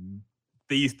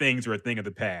these things are a thing of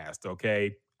the past,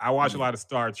 okay? I watch a lot of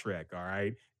Star Trek, all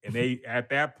right? And they, at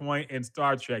that point in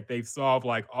Star Trek, they've solved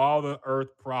like all the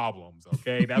Earth problems,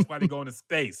 okay? That's why they go into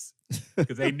space,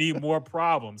 because they need more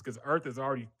problems, because Earth is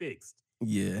already fixed.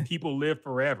 Yeah. People live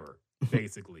forever,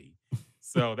 basically.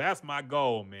 So that's my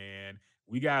goal, man.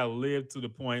 We got to live to the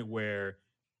point where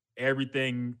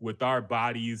everything with our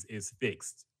bodies is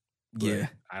fixed. But Yeah.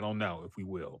 I don't know if we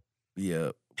will.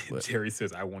 Yeah. But Jerry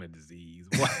says, I want a disease.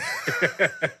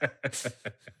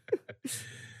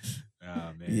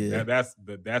 Oh, man. Yeah.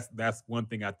 That's one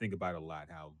thing I think about a lot.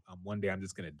 How one day I'm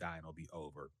just gonna die and it'll be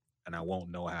over, and I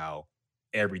won't know how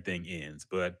everything ends.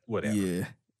 But whatever. yeah.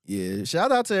 Yeah.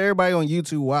 Shout out to everybody on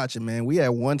YouTube watching, man. We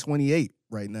at 128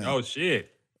 right now. Oh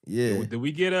shit. Yeah. Did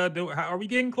we get are we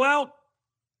getting clout?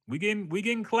 We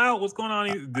getting clout? What's going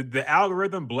on? Did the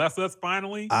algorithm bless us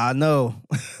finally? I know.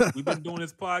 We've been doing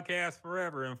this podcast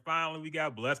forever, and finally we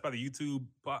got blessed by the YouTube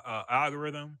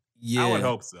algorithm. Yeah. I would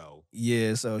hope so.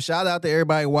 Yeah, so shout out to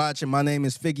everybody watching. My name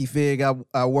is Figgy Fig.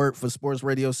 I work for Sports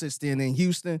Radio 610 in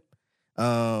Houston.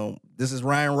 This is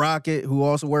Ryan Rockett, who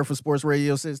also works for Sports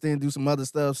Radio 610, do some other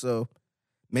stuff. So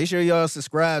make sure y'all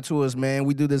subscribe to us, man.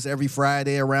 We do this every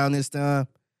Friday around this time.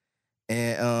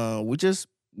 And we just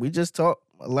talk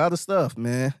a lot of stuff,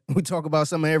 man. We talk about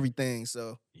some of everything.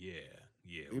 So Yeah.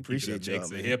 we appreciate y'all, mix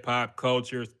of man. hip hop,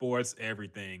 culture, sports,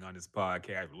 everything on this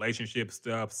podcast, relationship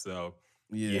stuff. So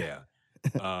yeah.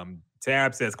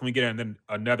 Tab says, can we get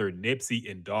another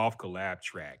Nipsey and Dolph collab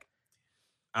track?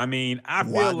 I mean, I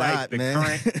Why feel like not, the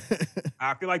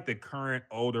man? current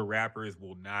older rappers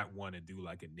will not want to do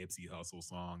like a Nipsey Hussle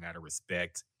song out of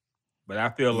respect. But I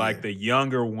feel like the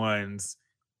younger ones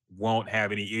won't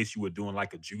have any issue with doing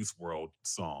like a Juice WRLD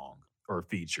song or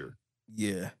feature.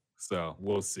 Yeah. So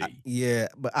we'll see. Yeah,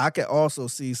 but I could also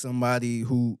see somebody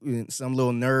some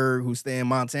little nerd who stay in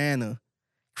Montana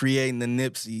creating the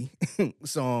Nipsey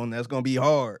song that's gonna be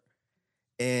hard.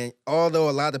 And although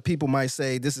a lot of people might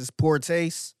say this is poor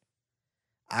taste,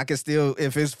 I can still,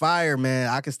 if it's fire, man,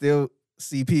 I can still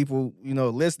see people,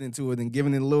 listening to it and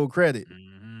giving it a little credit.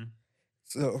 Mm-hmm.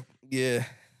 So yeah,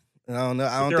 I don't know.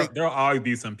 I don't think There'll always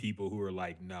be some people who are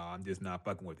like, no, I'm just not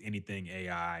fucking with anything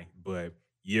AI. But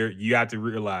you have to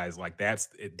realize like that's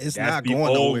not the going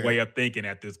old nowhere. way of thinking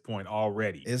at this point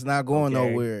already. It's not going Okay?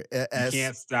 nowhere. You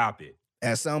can't stop it.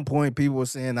 at some point people were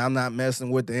saying I'm not messing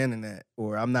with the internet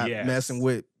or I'm not messing Yes.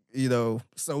 with,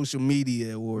 social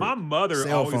media or My mother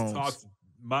cell always phones. talks.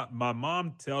 My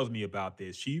mom tells me about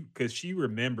this. Because she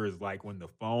remembers like when the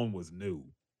phone was new,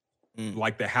 Mm.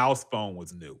 like the house phone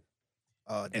was new,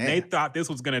 Oh, and they damn. thought this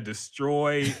was gonna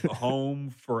destroy a home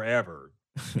forever,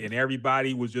 and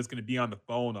everybody was just gonna be on the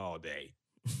phone all day.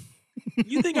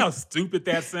 You think how stupid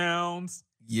that sounds?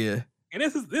 Yeah. And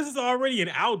this is already an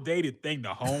outdated thing,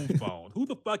 the home phone. Who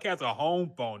the fuck has a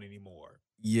home phone anymore?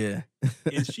 Yeah.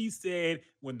 And she said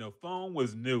when the phone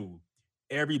was new,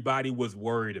 everybody was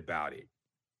worried about it.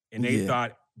 And they Yeah.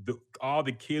 thought all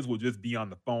the kids would just be on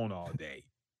the phone all day.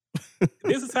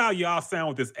 This is how y'all sound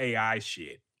with this AI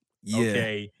shit. Yeah.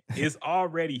 Okay. It's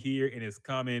already here and it's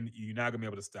coming. You're not gonna be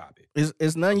able to stop it.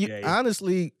 It's none you Okay.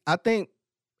 honestly, I think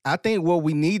what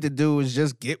we need to do is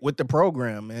just get with the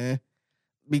program, man.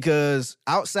 Because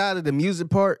outside of the music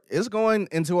part, it's going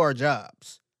into our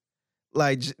jobs.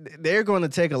 Like they're going to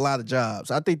take a lot of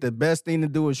jobs. I think the best thing to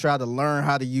do is try to learn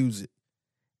how to use it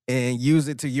and use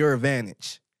it to your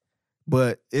advantage.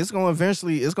 But it's going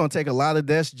to take a lot of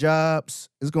desk jobs.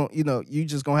 It's going, you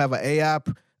just going to have an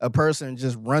a person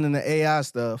just running the AI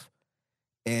stuff,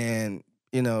 and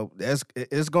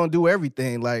it's going to do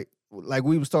everything. Like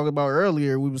we was talking about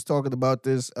earlier, we was talking about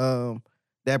this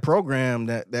that program,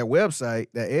 that website,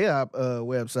 that AI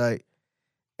website,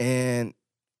 and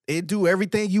it do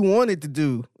everything you want it to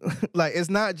do. Like it's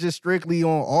not just strictly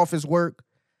on office work.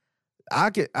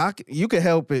 You can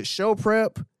help it show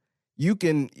prep. You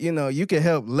can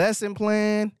help lesson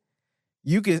plan.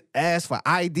 You can ask for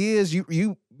ideas.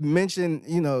 You mentioned,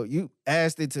 you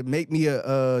asked it to make me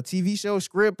a TV show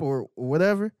script or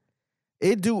whatever.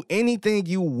 It do anything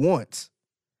you want.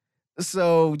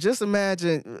 So just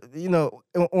imagine,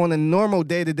 on a normal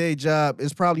day-to-day job,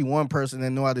 it's probably one person that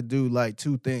know how to do like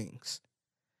two things.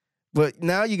 But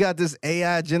now you got this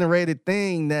AI generated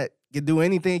thing that can do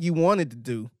anything you wanted to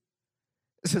do.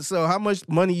 So how much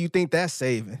money you think that's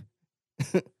saving?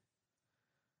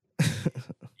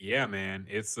 Yeah, man.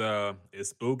 It's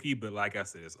spooky, but like I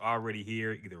said, it's already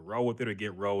here. Either roll with it or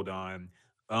get rolled on.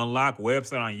 Unlock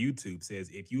website on YouTube says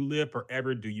if you live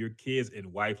forever, do your kids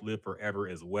and wife live forever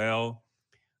as well?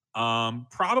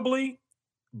 Probably,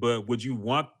 but would you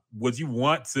want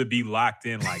to be locked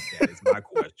in like that? Is my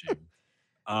question.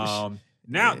 Now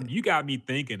Yeah. you got me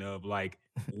thinking of like,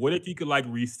 what if you could like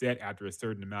reset after a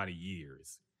certain amount of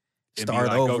years and be Start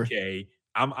like, over. okay,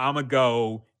 I'm gonna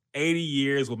go 80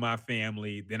 years with my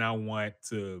family, then I want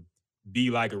to be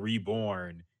like a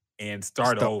reborn and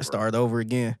start over. Start over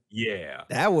again. Yeah.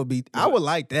 That would be, I What? would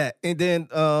like that. And then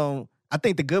I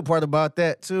think the good part about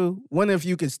that too, what if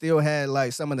you could still have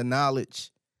like some of the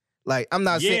knowledge? Like I'm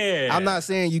not Yeah.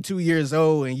 saying you 2 years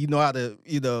old and you know how to,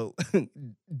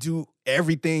 do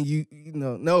everything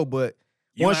no, but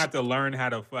You don't once have to learn how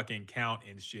to fucking count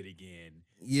and shit again.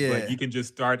 But yeah, you can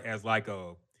just start as like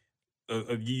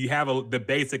you have the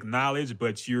basic knowledge,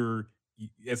 but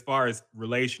as far as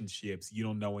relationships, you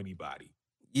don't know anybody.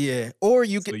 yeah. Or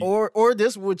you So can or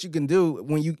this is what you can do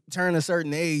when you turn a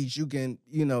certain age, you can,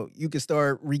 you can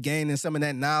start regaining some of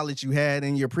that knowledge you had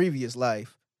in your previous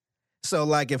life. So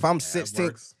like yeah, it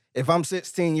works. if I'm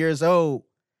 16 years old,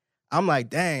 I'm like,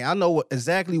 dang, I know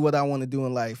exactly what I want to do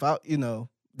in life.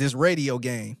 This radio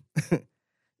game.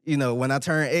 When I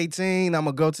turn 18, I'm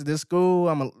gonna go to this school.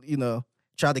 I'm gonna,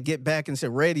 try to get back into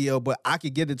radio, but I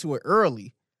could get into it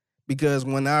early because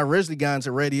when I originally got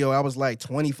into radio, I was like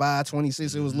 25,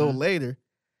 26. It was a little Mhm. later.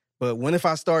 But when if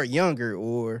I start younger,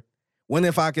 or when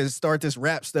if I could start this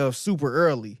rap stuff super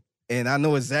early and I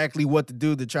know exactly what to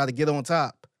do to try to get on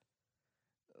top.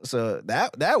 So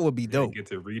that would be Yeah, dope. get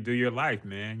to redo your life,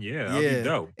 man. Yeah, that'll be Yeah.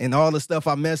 dope. And all the stuff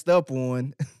I messed up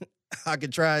on, I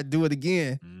could try to do it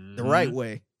again the right Mhm.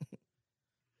 way.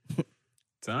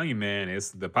 Telling you, man, it's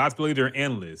the possibilities are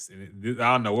endless. And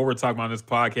I don't know what we're talking about on this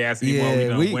podcast anymore. We Yeah,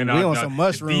 done went we on on the some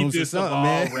mushrooms or deepest of something,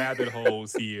 all man. rabbit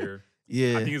holes here. I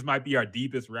Yeah, think this might be our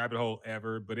deepest rabbit hole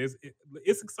ever, but it's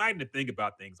exciting to think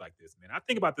about things like this, man. I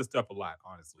think about this stuff a lot,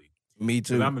 honestly, me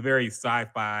because too. I'm a very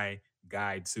sci-fi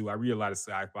guy too. I read a lot of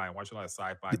sci-fi and watch a lot of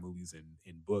sci-fi movies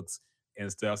and books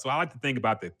and stuff. So I like to think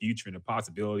about the future and the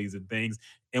possibilities and things.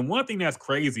 And one thing that's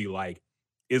crazy, like,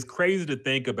 it's crazy to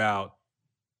think about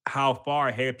how far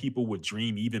ahead people would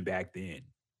dream even back then.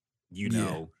 You Yeah,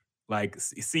 know, like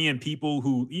seeing people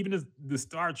who even the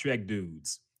Star Trek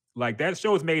dudes, like that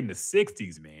show was made in the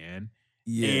 60s, man.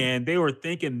 yeah, And they were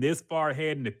thinking this far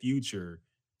ahead in the future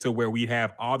to where we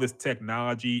have all this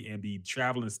technology and be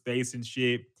traveling space and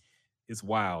shit. It's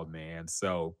wild, man.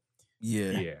 So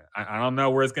yeah, yeah, I don't know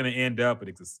where it's gonna end up, but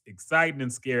it's exciting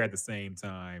and scary at the same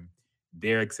time.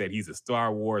 Derek said he's a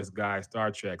Star Wars guy.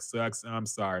 Star Trek sucks. I'm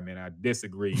sorry, man. I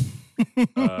disagree.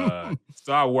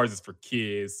 Star Wars is for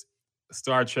kids.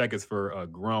 Star Trek is for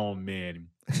grown men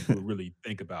who really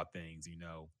think about things, you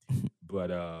know.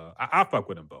 But I fuck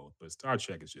with them both. But Star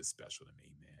Trek is just special to me,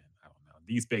 man. I don't know.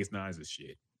 Deep Space Nine is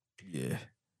shit. Yeah.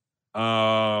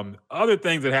 Other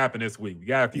things that happened this week. We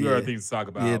got a few other things to talk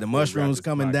about. Yeah, the before we wrap mushrooms this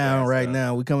coming down podcast right up.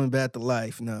 now. We coming back to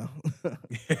life now.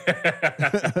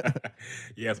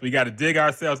 Yes, we got to dig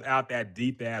ourselves out that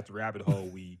deep ass rabbit hole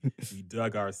we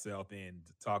dug ourselves in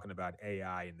talking about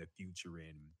AI in the future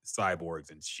and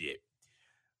cyborgs and shit.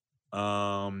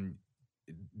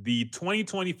 The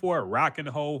 2024 Rock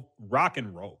and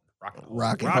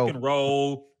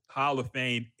Roll Hall of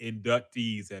Fame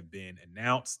inductees have been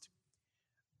announced.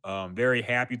 Very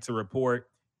happy to report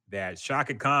that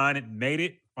Shaka Khan made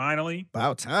it finally.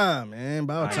 About time, man.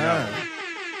 About I time. know.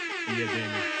 He had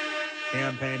been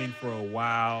campaigning for a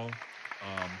while.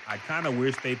 I kind of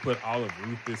wish they put all of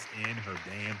Rufus in, her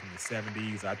band from the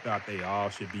 70s. I thought they all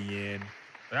should be in.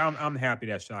 But I'm happy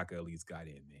that Shaka at least got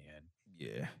in, man.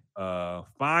 Yeah.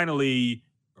 Finally,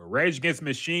 Rage Against the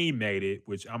Machine made it,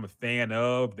 which I'm a fan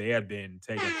of. They had been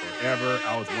taking forever.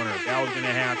 I was wondering if that was going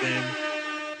to happen.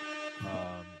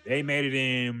 They made it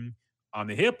in. On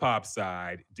the hip hop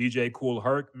side, DJ Kool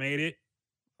Herc made it.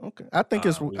 Okay. I think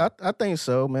I think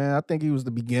so, man. I think he was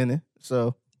the beginning.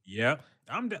 So Yeah.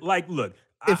 Look.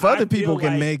 if I other people feel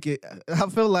can like- make it, I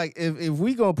feel like if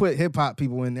we gonna put hip hop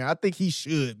people in there, I think he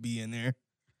should be in there.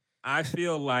 I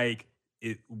feel like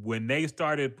when they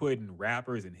started putting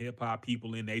rappers and hip hop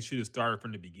people in, they should have started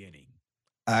from the beginning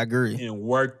I agree. and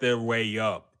worked their way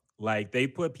up. Like they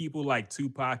put people like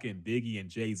Tupac and Biggie and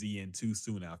Jay-Z in too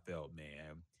soon, I felt,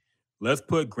 man. Let's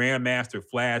put Grandmaster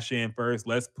Flash in first.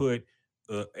 Let's put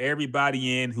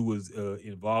everybody in who was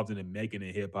involved in the making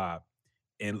of hip hop,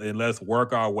 and let's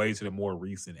work our way to the more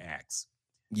recent acts.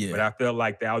 Yeah. But I felt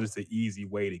like that was just an easy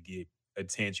way to get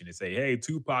attention to say, hey,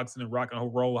 Tupac's in the Rock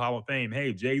and Roll Hall of Fame.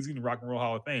 Hey, Jay-Z in the Rock and Roll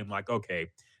Hall of Fame. Like,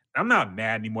 okay, I'm not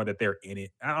mad anymore that they're in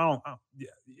it.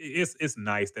 It's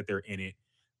nice that they're in it,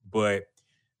 but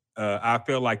I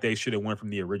feel like they should have went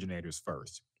from the originators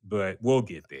first. But we'll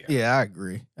get there. Yeah, I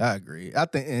agree. I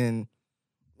think, and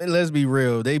let's be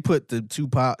real, they put the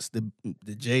Tupacs,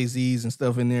 the Jay-Z's and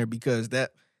stuff in there because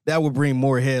that would bring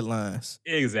more headlines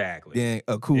Exactly. than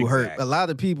a Kool Herc. Exactly. A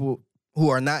lot of people who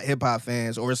are not hip hop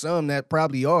fans, or some that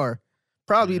probably are,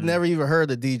 never even heard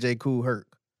of DJ Kool Herc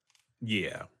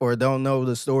Yeah. or don't know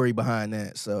the story behind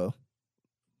that. So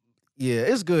yeah,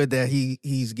 it's good that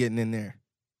he's getting in there.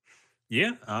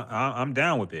 Yeah, I'm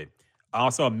down with it.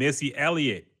 Also, Missy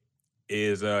Elliott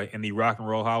is in the Rock and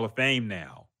Roll Hall of Fame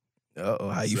now. Uh-oh,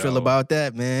 how you feel So- about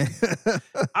that, man?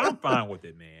 I'm fine with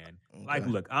it, man. Like,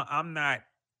 Okay. look, I'm not.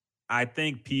 I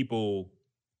think people,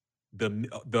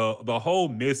 the whole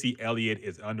Missy Elliott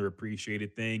is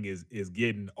underappreciated thing is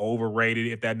getting overrated,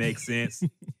 if that makes sense,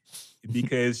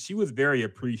 because she was very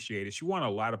appreciated. She won a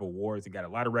lot of awards and got a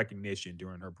lot of recognition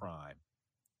during her prime.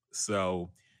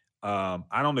 So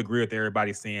I don't agree with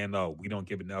everybody saying, "Oh, we don't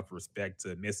give enough respect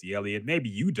to Missy Elliott." Maybe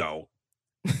you don't,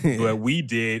 but we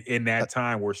did in that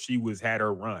time where she had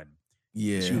her run.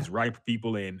 Yeah. She was right for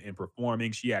people and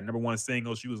performing. She had #1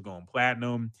 single. She was going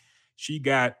platinum. She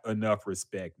got enough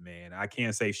respect, man. I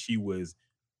can't say she was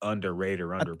underrated or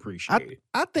underappreciated.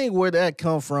 I think where that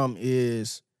come from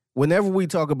is whenever we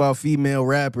talk about female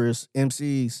rappers,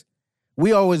 MCs,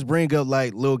 we always bring up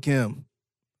like Lil' Kim.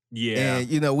 Yeah.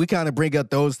 And we kind of bring up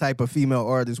those type of female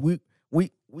artists. We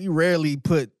rarely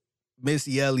put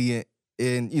Missy Elliott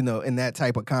in that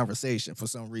type of conversation for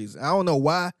some reason. I don't know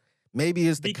why. Maybe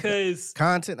it's because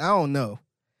content. I don't know.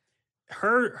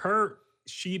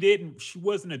 she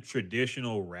wasn't a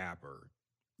traditional rapper.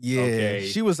 Yeah, Okay.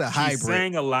 she was a She hybrid.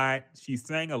 sang a lot,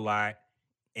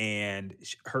 and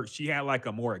she had like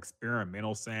a more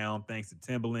experimental sound thanks to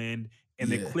Timbaland. And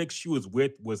the Yeah. clique she was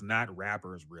with was not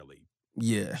rappers really.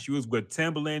 Yeah, She was with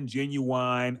Timbaland,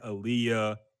 Genuine,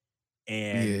 Aaliyah,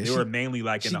 and Yeah, they were mainly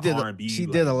like in she the did. R&B. She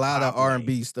did a lot of pop lane.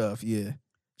 R&B stuff. Yeah,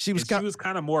 she was. And she was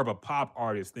kind of more of a pop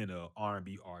artist than a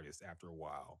R&B artist after a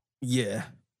while. Yeah.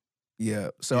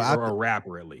 So or a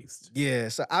rapper at least. Yeah,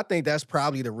 so I think that's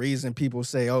probably the reason people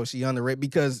say, "Oh, she underrated,"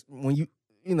 because when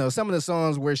some of the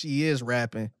songs where she is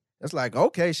rapping, it's like,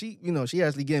 okay, she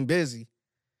actually getting busy.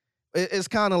 It's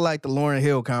kind of like the Lauryn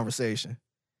Hill conversation,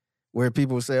 where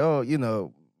people say, "Oh,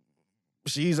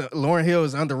 Lauryn Hill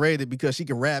is underrated because she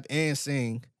can rap and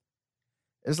sing."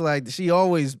 It's like she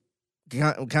always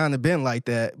kind of been like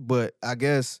that, but I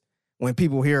guess when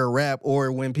people hear her rap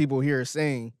or when people hear her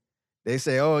sing, they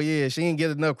say, "Oh yeah, she didn't get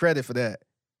enough credit for that."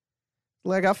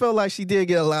 Like I felt like she did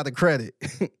get a lot of credit.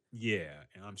 Yeah,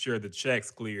 and I'm sure the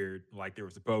checks cleared like they were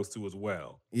supposed to as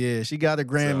well. Yeah, she got her So,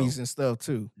 Grammys and stuff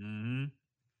too. hmm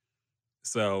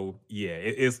so yeah,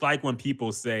 it's like when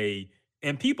people say,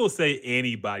 and people say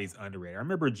anybody's underrated. I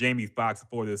remember Jamie Foxx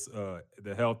before this,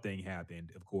 the health thing happened.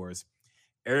 Of course,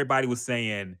 everybody was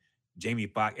saying Jamie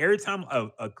Foxx. Every time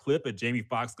a clip of Jamie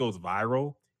Foxx goes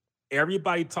viral,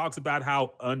 everybody talks about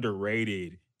how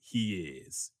underrated he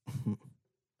is. And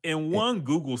Eh, one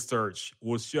Google search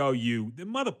will show you the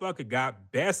motherfucker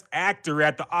got best actor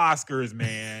at the Oscars,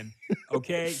 man.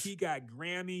 Okay. He got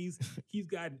Grammys. He's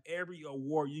gotten every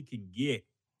award you can get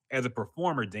as a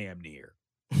performer, damn near.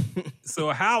 So,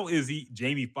 how is he,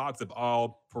 Jamie Foxx of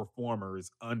all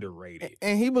performers, underrated?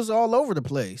 and he was all over the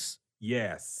place.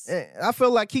 Yes. I feel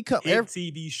like he come Hit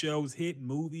TV shows, hit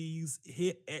movies,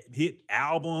 hit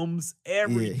albums, yeah, he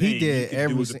everything you did could do as a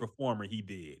everything. performer, he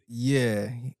did. Yeah,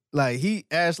 like he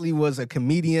actually was a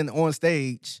comedian on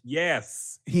stage.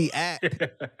 Yes. He act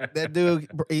that dude.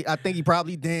 I think he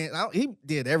probably danced. He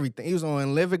did everything. He was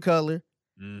on Living Color.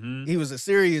 hmm He was a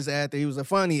serious actor. He was a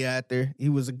funny actor. He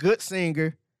was a good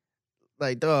singer.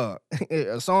 Like dog,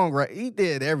 a songwriter. He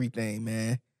did everything,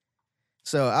 man.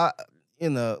 So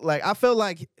like I feel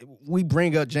like we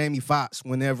bring up Jamie Foxx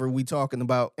whenever we talking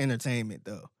about entertainment,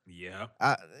 though. Yeah.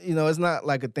 It's not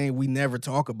like a thing we never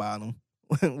talk about him.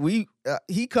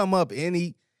 He come up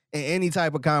in any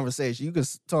type of conversation. You can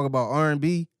talk about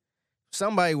R&B.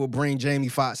 Somebody will bring Jamie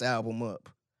Foxx album up.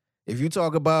 If you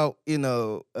talk about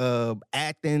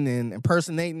acting and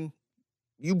impersonating,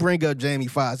 you bring up Jamie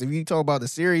Foxx. If you talk about the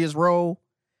serious role,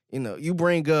 you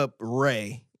bring up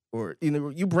Ray, or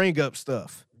you bring up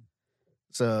stuff.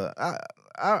 So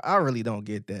I really don't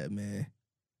get that, man.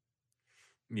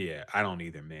 Yeah, I don't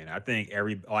either, man. I think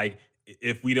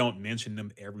if we don't mention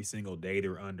them every single day,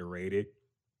 they're underrated.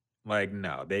 Like,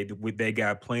 no, they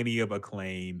got plenty of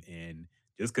acclaim, and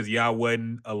just because y'all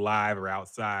wasn't alive or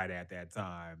outside at that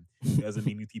time doesn't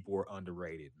mean these people were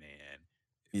underrated, man.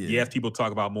 Yeah. Yes, people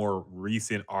talk about more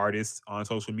recent artists on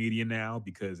social media now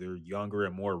because they're younger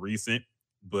and more recent,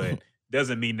 but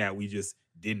doesn't mean that we just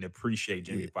didn't appreciate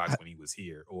Jamie Yeah. Foxx when he was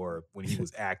here or when he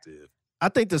was active. I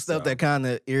think the stuff So, that kind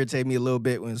of irritate me a little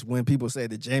bit was when people say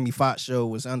the Jamie Foxx show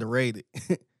was underrated,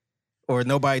 or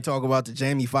nobody talk about the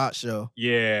Jamie Foxx show.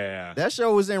 yeah. That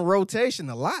show was in rotation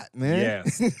a lot, man.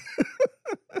 Yes.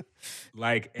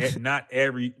 Like not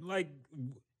every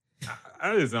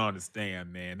I just don't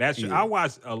understand, man. That show, Yeah. I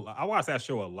watched that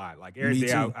show a lot. Like every Me day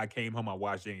too. I came home, I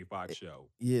watched Jamie Foxx show.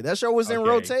 Yeah, that show was in Okay.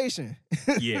 rotation.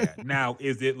 Yeah. Now,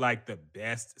 is it like the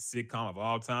best sitcom of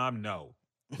all time? No.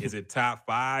 Is it top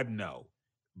 5? No.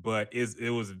 But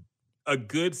it was a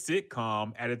good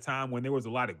sitcom at a time when there was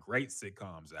a lot of great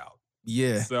sitcoms out.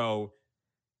 Yeah. So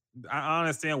I don't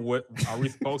understand, what are we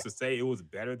supposed to say? It was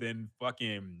better than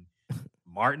fucking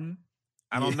Martin?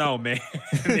 I don't know, man.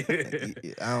 I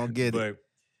don't get it. But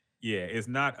yeah, it's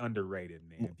not underrated,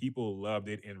 man. People loved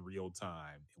it in real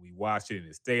time. And we watched it and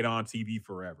it stayed on TV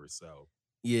forever. So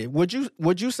Yeah. Would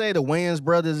you say the Wayans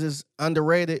brothers is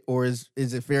underrated, or is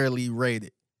it fairly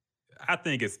rated? I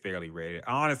think it's fairly rated.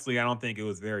 Honestly, I don't think it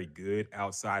was very good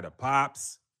outside of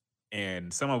Pops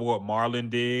and some of what Marlon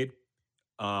did.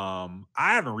 I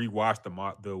haven't rewatched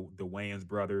the Wayans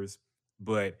brothers,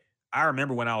 but I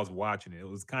remember when I was watching it, it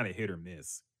was kind of hit or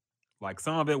miss. Like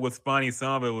some of it was funny,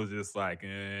 some of it was just like,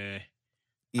 eh. I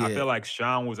Yeah. feel like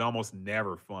Sean was almost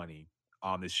never funny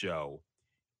on the show,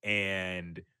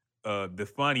 and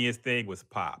the funniest thing was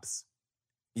Pops.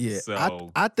 Yeah.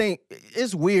 So I think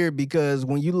it's weird because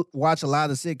when you watch a lot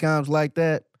of sitcoms like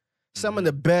that, some of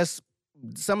the best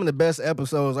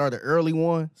episodes are the early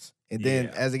ones, and then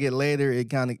Yeah. as it get later, it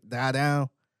kind of die down.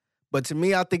 But to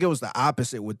me, I think it was the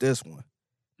opposite with this one,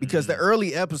 because the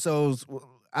early episodes,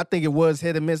 I think it was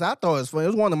hit and miss. I thought it was funny. It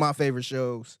was one of my favorite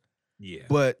shows. yeah,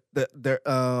 But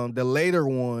the later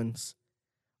ones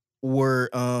were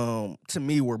to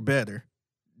me were better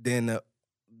than the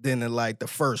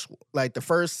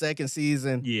first second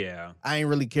season. yeah, I ain't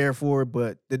really care for it,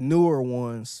 but the newer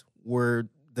ones were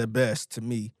the best to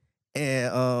me.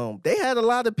 And they had a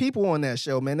lot of people on that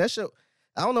show, man. That show,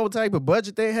 I don't know what type of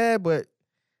budget they had, but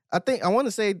I want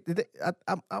to say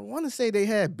I want to say they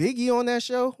had Biggie on that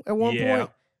show at one Yeah. point.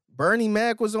 Bernie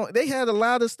Mac was on. They had a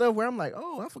lot of stuff where I'm like,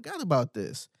 oh, I forgot about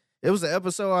this. It was an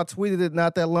episode I tweeted it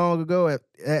not that long ago at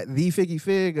the Figgy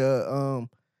Fig.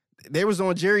 They was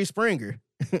on Jerry Springer.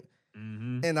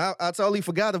 Mhm. And I totally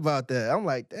forgot about that. I'm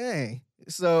like, dang.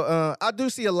 So I do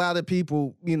see a lot of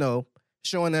people,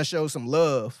 showing that show some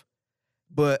love.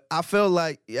 But I felt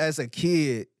like as a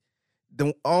kid,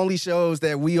 the only shows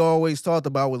that we always talked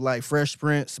about was like Fresh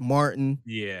Prince, Martin,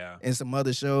 Yeah. and some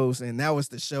other shows, and that was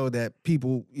the show that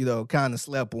people, kind of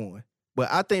slept on. But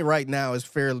I think right now it's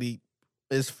fairly,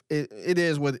 it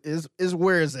is what is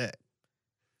where it's at.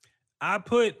 I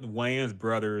put Wayans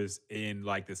Brothers in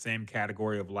like the same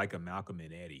category of like a Malcolm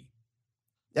and Eddie.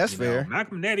 That's fair.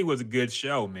 Malcolm and Eddie was a good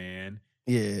show, man.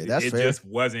 Yeah, that's It fair. just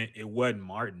wasn't. It wasn't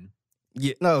Martin.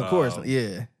 Yeah, no, of course, Um,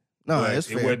 yeah. No, but that's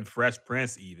it fair. wasn't Fresh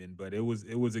Prince even. But it was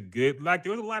a good, like,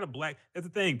 there was a lot of black. That's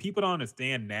the thing, people don't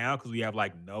understand now because we have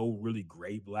like no really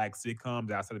great black sitcoms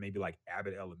outside of maybe like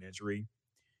Abbott Elementary.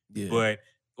 Yeah, But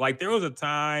like there was a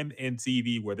time in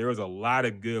TV where there was a lot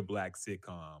of good black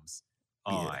sitcoms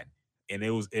on,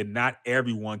 and not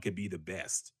everyone could be the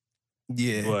best.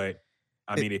 yeah, But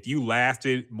I It- mean, if you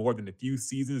lasted more than a few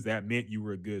seasons, that meant you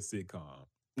were a good sitcom.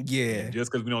 yeah. And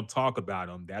just because we don't talk about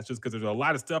them, that's just because there's a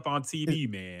lot of stuff on TV,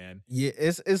 man. Yeah,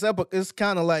 it's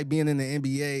kind of like being in the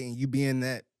NBA and you being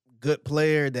that good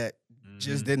player that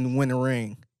just Mhm. didn't win a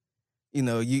ring.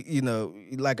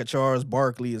 Like a Charles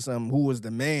Barkley or something, who was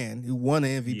the man who won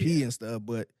an MVP Yeah. and stuff,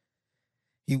 but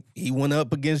he went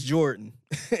up against Jordan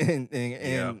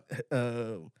and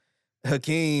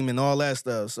Hakeem and all that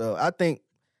stuff. So I think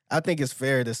it's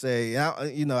fair to say,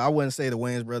 I wouldn't say the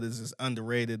Wayans brothers is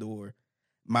underrated or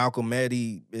Malcolm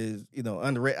Eddie is,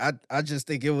 underrated. I just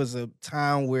think it was a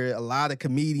time where a lot of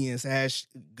comedians had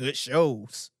good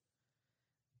shows,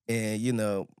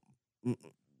 and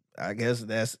I guess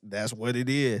that's what it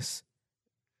is.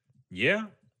 Yeah.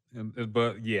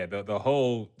 But yeah, the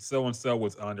whole so and so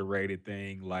was underrated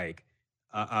thing, like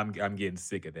I'm getting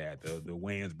sick of that. The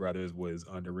Wayans brothers was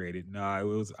underrated. No,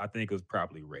 I think it was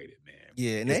properly rated, man.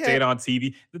 Yeah, and It they stayed had on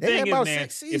TV. The they had thing is, about man,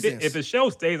 6 if seasons. a show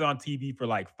stays on TV for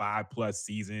like 5+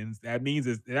 seasons, that means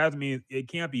it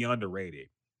can't be underrated.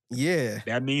 Yeah,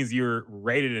 That means you're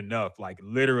rated enough. Like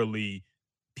literally,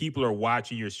 people are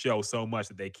watching your show so much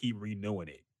that they keep renewing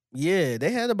it. yeah,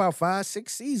 they had about 5-6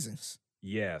 seasons.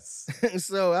 Yes.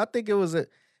 So I think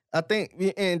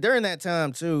and during that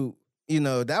time too,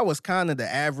 that was kind of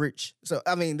the average. So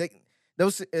I mean,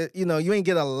 you ain't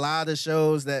get a lot of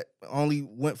shows that only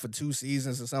went for 2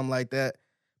 seasons or something like that.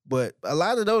 But a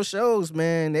lot of those shows,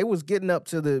 man, they was getting up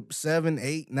to the 7,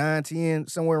 8, 9, 10,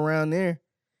 somewhere around there.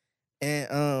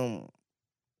 And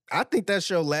I think that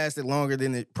show lasted longer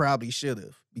than it probably should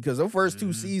have, because those first 2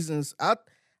 Mhm. seasons, I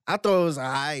thought it was all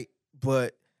right,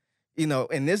 but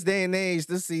in this day and age,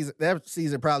 that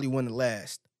season probably wouldn't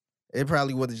last. It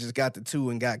probably would have just got to 2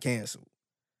 and got canceled.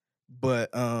 But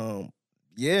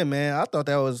yeah, man, I thought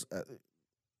that was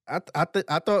I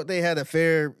thought they had a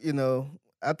fair,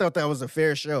 I thought that was a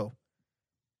fair show.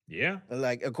 Yeah.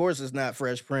 Like, of course, it's not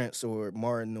Fresh Prince or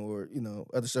Martin or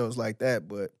other shows like that,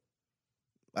 but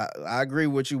I agree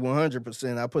with you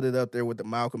 100%. I put it up there with the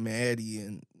Malcolm and Eddie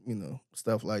and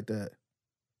stuff like that.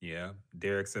 Yeah.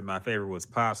 Derek said my favorite was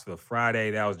Pops for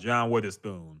Friday. That was John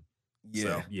Witherspoon. Yeah,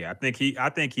 So yeah, I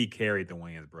think he carried the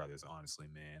Wayans brothers, honestly,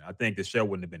 man. I think the show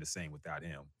wouldn't have been the same without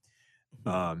him.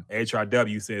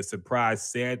 HRW says, surprise,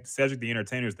 Cedric the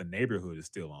Entertainer's The Neighborhood is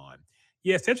still on.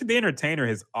 Yeah, Cedric the Entertainer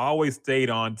has always stayed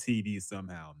on TV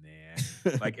somehow, man.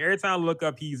 Like every time I look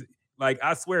up, he's like,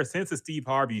 I swear, since the Steve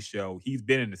Harvey show, he's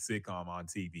been in a sitcom on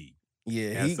TV. yeah,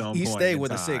 At some he point stayed in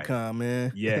with a time. sitcom,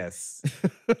 man. Yes.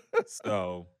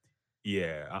 So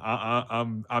yeah,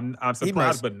 I'm surprised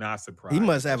must- but not surprised. He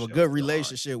must that have a show's good still on.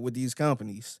 relationship with these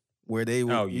companies where they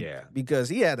would. Oh, yeah. Because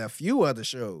he had a few other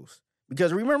shows.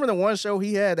 Because remember the one show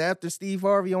he had after Steve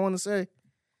Harvey, I want to say?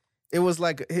 It was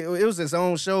like, it was his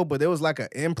own show, but it was like an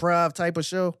improv type of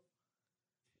show.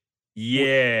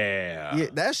 Yeah. Yeah,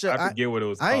 that show. I forget what it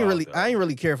was I ain't called, I ain't though.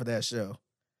 really care for that show.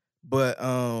 But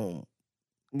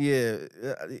yeah,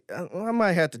 I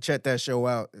might have to check that show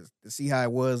out to see how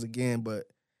it was again, but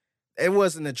it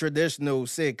wasn't a traditional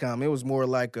sitcom. It was more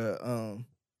like a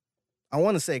I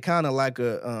want to say kind of like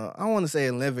a I want to say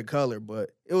In Living Color,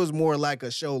 but it was more like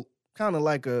a show, kind of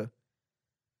like a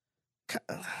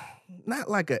not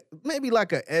like a maybe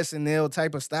like a SNL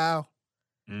type of style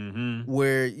Mm-hmm.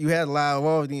 where you had a lot of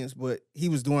audience, but he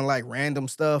was doing like random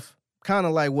stuff, kind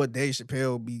of like what Dave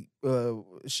Chappelle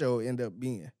show ended up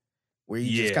being, where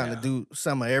he just kind Yeah. of do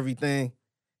some of everything.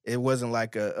 It wasn't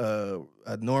like a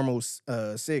normal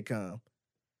sitcom.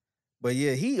 But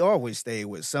yeah, he always stayed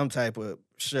with some type of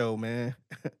show, man.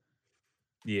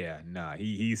 Yeah, nah,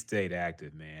 he stayed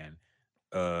active, man.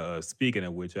 Speaking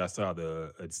of which, I saw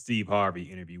the Steve Harvey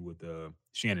interview with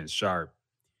Shannon Sharp,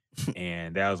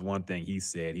 and that was one thing he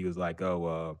said. He was like,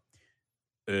 "Oh,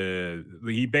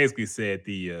 he basically said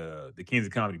the Kings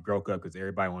of Comedy broke up because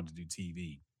everybody wanted to do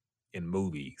TV." in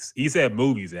movies. He said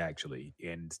movies actually,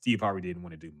 and Steve Harvey didn't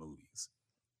want to do movies.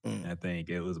 And I think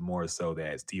it was more so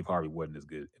that Steve Harvey wasn't as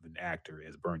good of an actor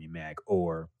as Bernie Mac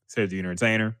or Cedric the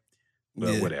Entertainer,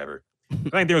 but Yeah. whatever. I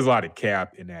think there was a lot of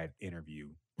cap in that interview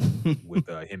with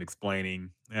him explaining.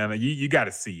 And you got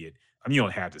to see it. I mean, you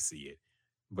don't have to see it,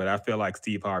 but I feel like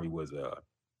Steve Harvey was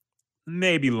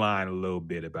maybe lying a little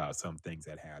bit about some things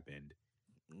that happened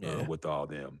with all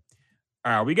them.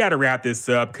 All right, we got to wrap this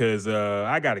up because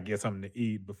I got to get something to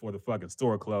eat before the fucking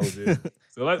store closes.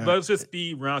 So let's just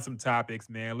speed run some topics,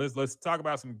 man. Let's talk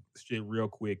about some shit real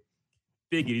quick.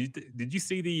 Figgy, did you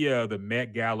see the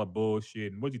Met Gala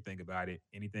bullshit? And what'd you think about it?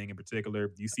 Anything in particular?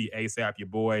 Do you see ASAP, your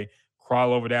boy,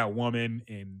 crawl over that woman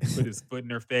and put his foot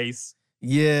in her face?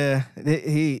 Yeah,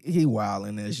 he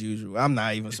wilding as usual. I'm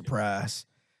not even surprised.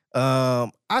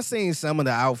 I seen some of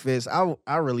the outfits.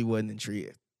 I really wasn't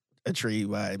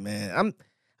intrigued by it, man.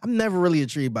 I'm never really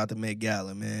intrigued about the Met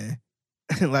Gala, man.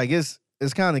 Like it's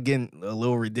kind of getting a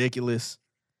little ridiculous.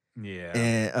 Yeah.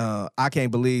 And I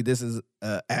can't believe this is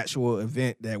an actual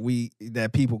event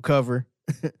that people cover.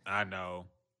 I know.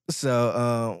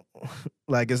 So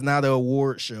like it's not an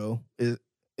award show.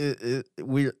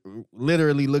 We're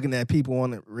literally looking at people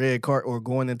on the red cart or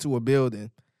going into a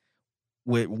building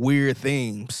with weird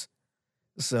themes.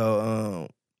 So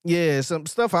yeah, some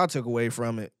stuff I took away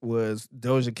from it was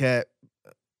Doja Cat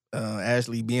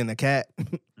actually being a cat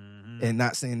and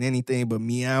not saying anything but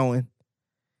meowing.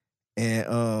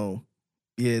 And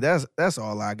yeah, that's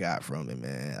all I got from it,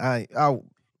 man.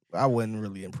 I wasn't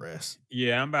really impressed.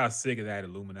 Yeah, I'm about sick of that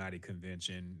Illuminati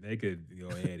convention. They could go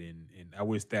ahead and I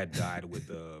wish that died with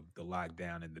the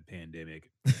lockdown and the pandemic.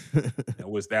 I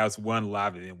wish that was one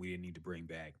live event we didn't need to bring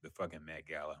back, the fucking Met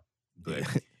Gala. But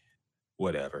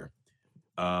whatever.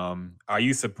 Are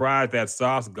you surprised that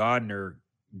Sauce Gardner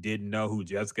didn't know who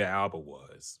Jessica Alba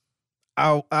was?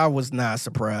 I was not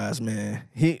surprised, man.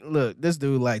 This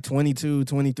dude like 22,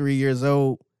 23 years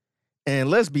old. And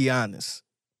let's be honest.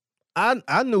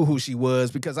 I knew who she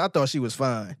was because I thought she was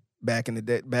fine back in the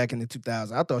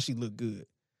 2000s. I thought she looked good.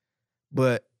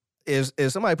 But if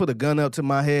somebody put a gun up to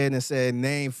my head and said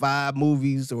name 5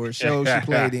 movies or shows she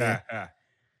played in,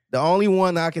 the only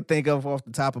one I could think of off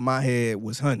the top of my head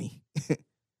was Honey.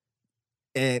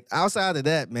 And outside of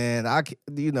that, man,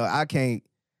 I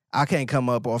can't come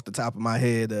up off the top of my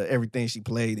head everything she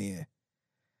played in.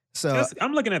 So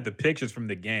I'm looking at the pictures from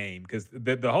the game because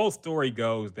the whole story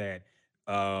goes that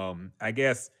I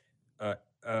guess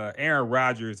Aaron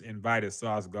Rodgers invited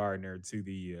Sauce Gardner to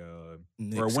the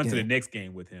went to the Knicks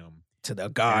game with him to the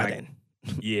Garden.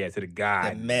 To the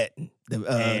Garden,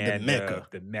 the Mecca,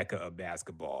 the Mecca of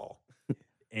basketball.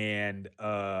 And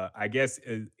I guess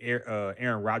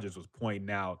Aaron Rodgers was pointing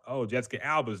out, oh, Jessica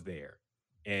Alba's there.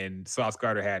 And Sauce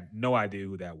Gardner had no idea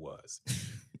who that was.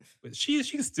 But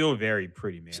she's still very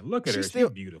pretty, man. Look at her. She's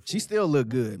beautiful. She still look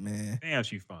good, man. Damn,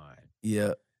 she's fine.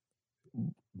 Yeah.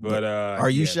 But are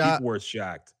you shocked? People were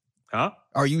shocked. Huh?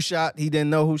 Are you shocked he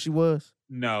didn't know who she was?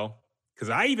 No. Because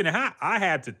I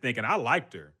had to think, and I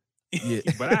liked her. Yeah.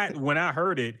 But when I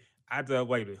heard it, I thought,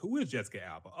 wait, who is Jessica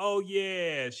Alba? Oh,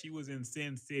 yeah, she was in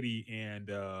Sin City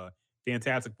and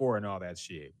Fantastic Four and all that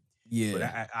shit. Yeah. But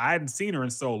I hadn't seen her in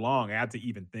so long. I had to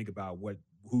even think about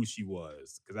who she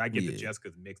was because I get the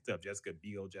Jessicas mixed up. Jessica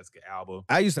Biel, Jessica Alba.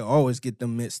 I used to always get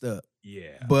them mixed up.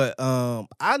 Yeah. But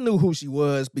I knew who she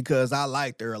was because I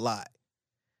liked her a lot.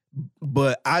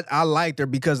 But I liked her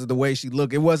because of the way she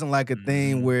looked. It wasn't like a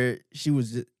thing where she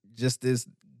was just this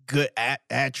good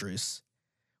actress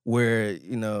where,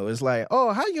 it's like,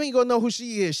 oh, how you ain't gonna know who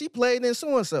she is? She played in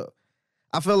so-and-so.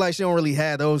 I feel like she don't really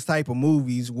have those type of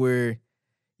movies where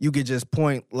you could just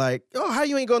point like, oh, how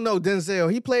you ain't gonna know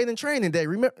Denzel? He played in Training Day.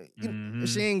 Remember,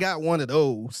 she ain't got one of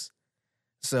those.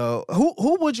 So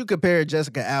who would you compare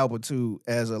Jessica Alba to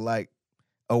as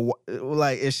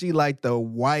is she like the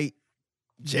white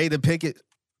Jada Pinkett?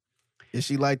 Is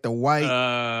she like the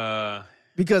white?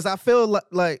 Because I feel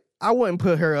like I wouldn't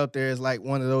put her up there as like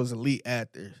one of those elite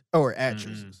actors or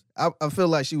actresses. I feel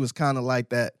like she was kind of like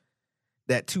that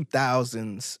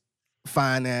 2000s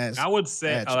fine ass. I would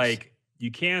say actress. like you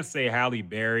can't say Halle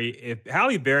Berry. If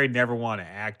Halle Berry never won an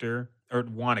actor or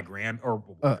won a Grammy or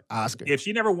Oscar, if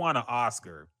she never won an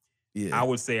Oscar, yeah, I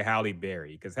would say Halle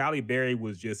Berry because Halle Berry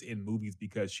was just in movies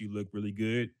because she looked really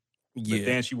good. Yeah. But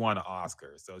then she won an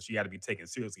Oscar, so she had to be taken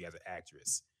seriously as an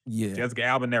actress. Yeah, Jessica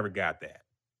Alba never got that.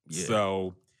 Yeah.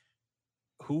 So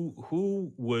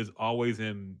who was always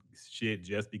in shit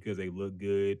just because they look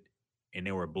good and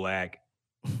they were black?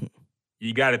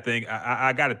 You got to think.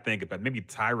 I got to think about maybe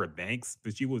Tyra Banks,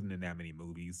 but she wasn't in that many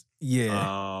movies.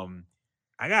 Yeah.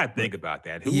 I gotta think about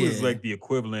that. Who is Yeah. like the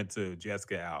equivalent to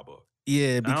Jessica Alba?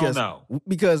 Yeah, I don't know.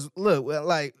 because look, well,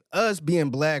 like us being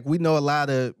black, we know a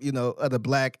lot of other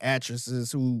black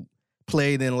actresses who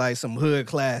played in like some hood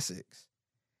classics,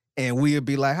 and we'd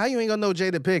be like, "How you ain't gonna know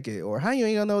Jada Pinkett?" or "How you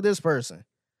ain't gonna know this person?"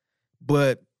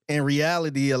 But in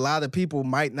reality, a lot of people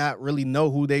might not really know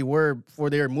who they were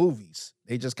for their movies.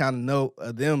 They just kind of know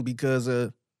them because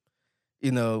of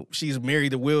she's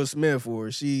married to Will Smith,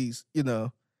 or she's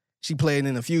she played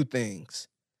in a few things.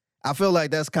 I feel like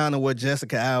that's kind of what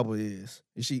Jessica Alba is.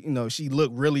 She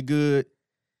looked really good,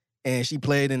 and she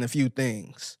played in a few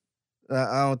things.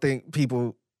 I don't think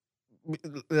people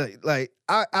like.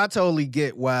 I totally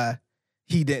get why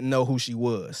he didn't know who she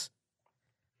was,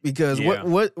 because Yeah.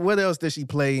 what else did she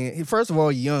play in? First of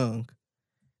all, young.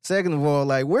 Second of all,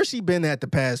 like where's she been at the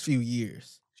past few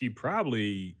years? She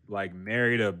probably like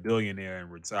married a billionaire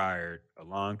and retired a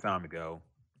long time ago.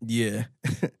 Yeah,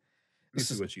 Let me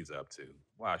see what she's up to.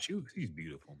 Wow, she's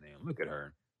beautiful, man. Look at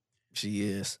her. she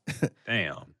is.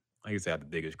 Damn. I used to have the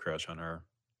biggest crush on her.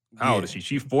 How old is she?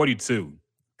 She's 42.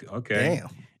 Okay.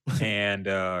 Damn. And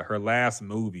her last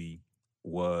movie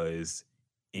was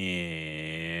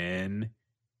in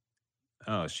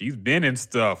she's been in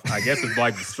stuff. I guess it's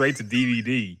like straight to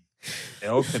DVD.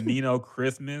 El Camino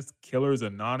Christmas, Killers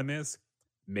Anonymous,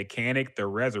 Mechanic the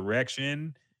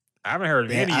Resurrection. I haven't heard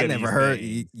of any I of never these heard.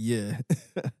 things. Yeah.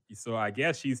 So I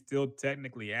guess she's still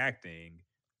technically acting.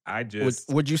 I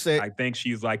Would you say? I think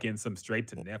she's like in some straight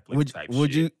to Netflix type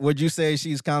shit. Would you say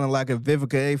she's kind of like a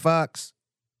Vivica A. Fox?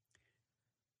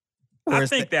 Or I is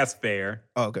think that's fair.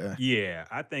 Okay. Yeah,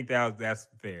 I think that's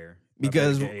fair.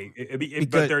 Because-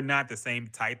 But they're not the same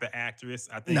type of actress.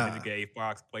 I think Nah. Jessica A.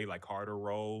 Fox played like harder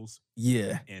roles,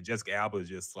 Yeah. and Jessica Alba is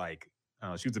just like, I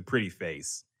don't know, she was a pretty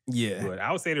face. Yeah. But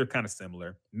I would say they're kind of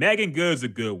similar. Megan Good's a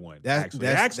good one. That's the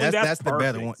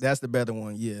better one. That's the better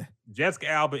one. Yeah. Jessica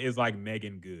Alba is like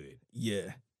Megan Good.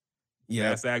 Yeah. Yeah.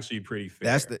 That's actually pretty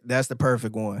fair. That's the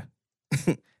perfect one.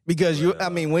 Because we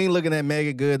ain't looking at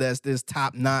Megan Good as this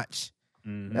top notch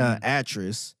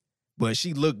actress, but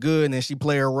she looked good and she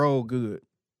play her role good.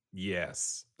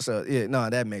 Yes. So yeah, no,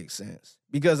 that makes sense.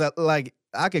 Because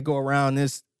I could go around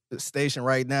this station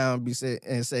right now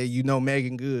and say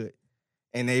Megan Good,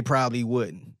 and they probably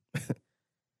wouldn't.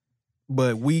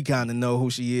 But we kind of know who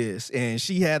she is, and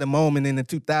she had a moment in the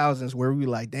 2000s where we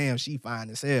were like, damn, she fine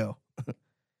as hell.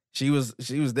 She was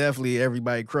definitely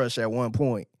everybody's crush at one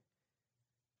point.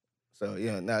 So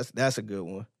yeah, that's a good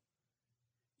one.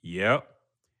 Yep.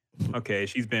 Okay,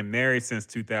 she's been married since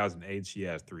 2008. She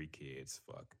has 3 kids.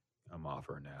 Fuck, I'm off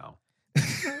her now.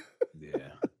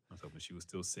 Yeah, I was hoping she was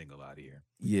still single out here.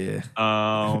 Yeah.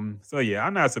 So yeah,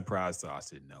 I'm not surprised Sauce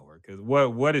didn't know her, because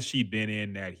what has she been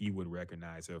in that he would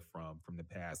recognize her from the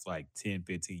past like 10,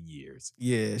 15 years?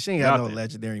 Yeah, she ain't got Nothing. no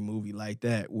legendary movie like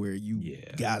that where you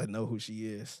gotta know who she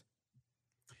is.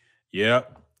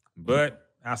 Yep, but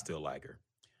I still like her.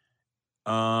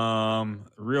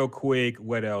 Real quick,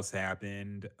 what else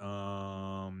happened?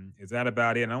 Is that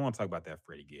about it? And I want to talk about that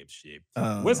Freddie Gibbs shit.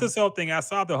 What's this whole thing? I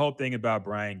saw the whole thing about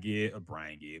Bryan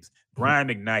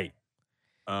McKnight.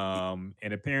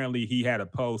 And apparently he had a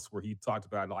post where he talked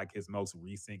about like his most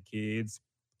recent kids,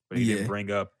 but he didn't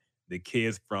bring up the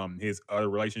kids from his other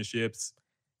relationships.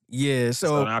 Yeah,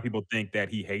 So now people think that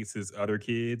he hates his other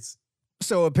kids.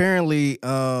 So apparently,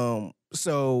 so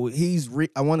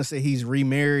I want to say he's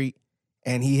remarried,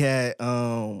 and he had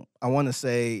I want to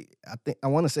say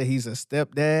he's a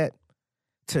stepdad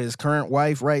to his current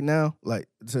wife right now, like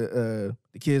to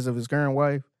the kids of his current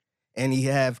wife, and he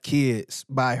have kids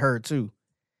by her too,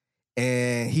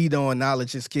 and he don't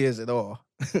acknowledge his kids at all.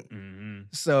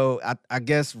 So I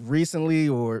guess recently,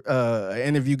 or an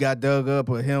interview got dug up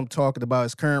of him talking about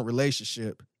his current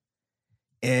relationship.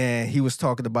 And he was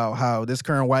talking about how this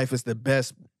current wife is the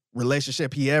best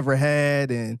relationship he ever had,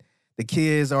 and the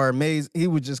kids are amazing. He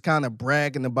was just kind of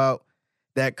bragging about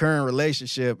that current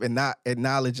relationship and not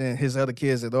acknowledging his other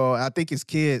kids at all. I think his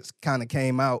kids kind of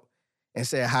came out and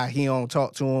said how he don't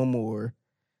talk to him or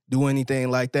do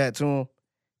anything like that to him.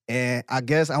 And I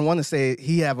guess I want to say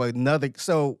he have another.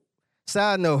 So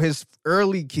side note, his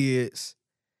early kids,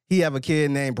 he have a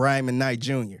kid named Bryan McKnight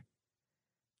Jr.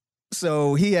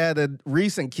 So he had a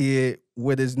recent kid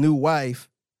with his new wife.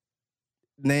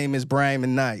 Name is Bryan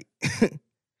McKnight.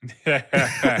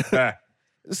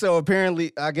 So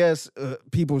apparently, I guess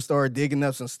people started digging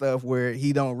up some stuff where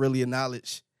he don't really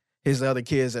acknowledge his other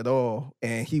kids at all.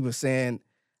 And he was saying,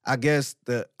 I guess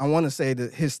I want to say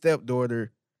that his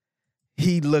stepdaughter,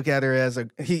 he look at her as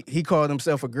he called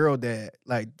himself a girl dad.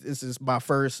 Like, this is my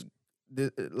first,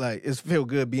 like, it's feel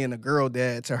good being a girl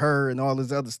dad to her and all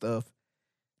this other stuff.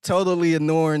 totally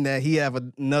ignoring that he have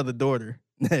another daughter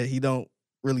that he don't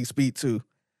really speak to.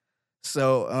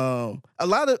 So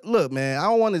look, man, I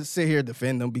don't want to sit here and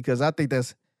defend him because I think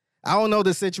I don't know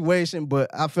the situation, but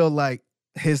I feel like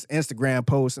his Instagram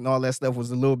posts and all that stuff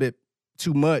was a little bit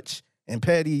too much and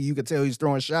petty. You could tell he's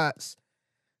throwing shots,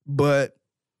 but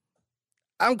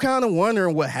I'm kind of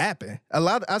wondering what happened.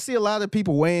 I see a lot of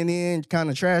people weighing in, kind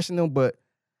of trashing him, but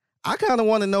I kind of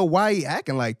want to know why he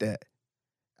acting like that.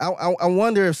 I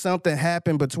wonder if something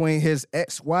happened between his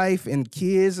ex-wife and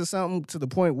kids or something to the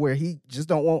point where he just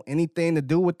don't want anything to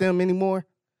do with them anymore.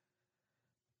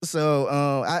 So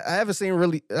I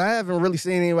haven't really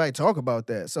seen anybody talk about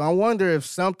that. So I wonder if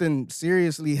something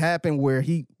seriously happened where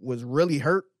he was really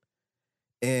hurt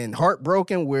and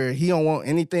heartbroken, where he don't want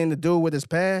anything to do with his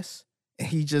past and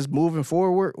he just moving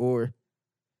forward, or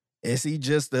is he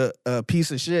just a piece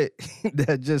of shit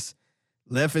that just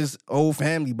left his old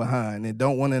family behind and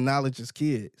don't want to acknowledge his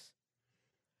kids?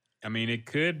 I mean, it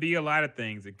could be a lot of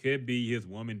things. It could be his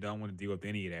woman don't want to deal with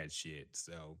any of that shit.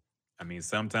 So, I mean,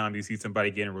 sometimes you see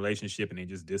somebody get in a relationship and they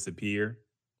just disappear.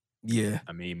 Yeah.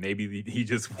 I mean, maybe he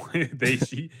just wanted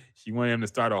she wanted him to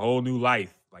start a whole new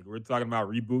life. Like we're talking about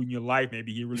rebooting your life.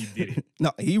 Maybe he really did it.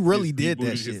 No, he really Just did that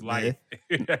rebooted shit, his man.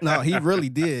 life. No, he really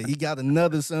did. He got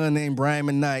another son named Bryan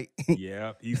McKnight.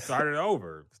 Yeah, he started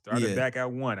over. Started Yeah. back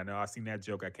at one. I know I've seen that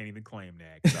joke. I can't even claim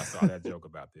that because I saw that joke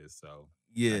about this. So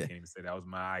I Yeah. can't even say that was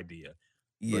my idea.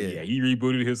 But Yeah. yeah, he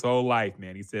rebooted his whole life,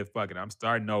 man. He said, fuck it, I'm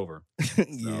starting over.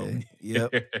 Yeah.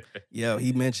 Yep. Yeah.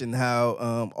 He mentioned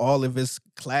how all of his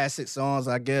classic songs,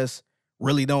 I guess,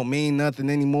 really don't mean nothing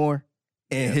anymore.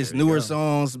 And Yeah, his there you newer go.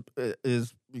 songs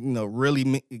is,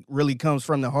 really comes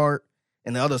from the heart,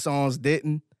 and the other songs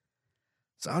didn't.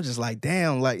 So I'm just like,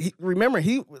 damn, like, remember,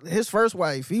 his first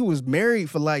wife, he was married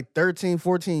for like 13,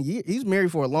 14 years. He's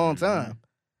married for a long time.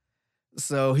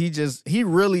 So he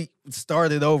really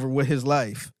started over with his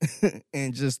life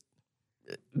and just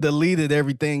deleted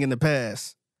everything in the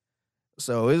past.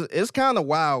 So it's kind of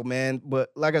wild, man.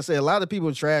 But like I said, a lot of people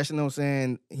trashing him,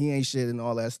 saying he ain't shit and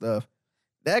all that stuff.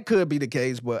 That could be the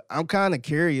case, but I'm kind of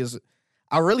curious.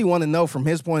 I really want to know from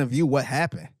his point of view what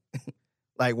happened.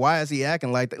 Like, why is he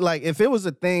acting like that? Like, if it was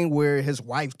a thing where his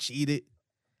wife cheated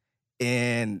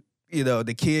and,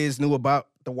 the kids knew about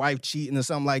the wife cheating or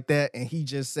something like that, and he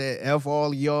just said, F all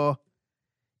of y'all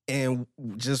and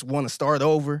just want to start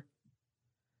over,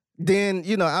 then,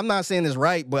 I'm not saying it's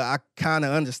right, but I kind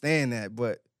of understand that.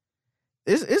 But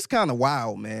it's kind of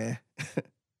wild, man.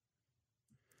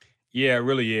 Yeah, it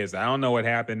really is. I don't know what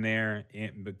happened there.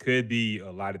 But could be a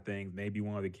lot of things. Maybe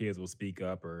one of the kids will speak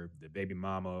up, or the baby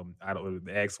mama, the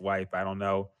ex-wife, I don't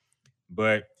know.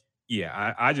 But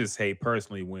yeah, I just hate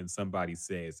personally when somebody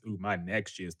says, ooh, my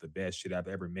next shit's the best shit I've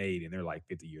ever made, and they're like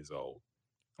 50 years old.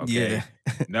 Okay. Yeah.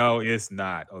 No, it's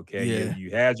not. Okay. Yeah.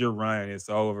 You had your run, it's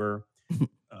over.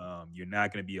 You're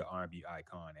not gonna be an R&B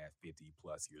icon at 50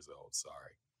 plus years old.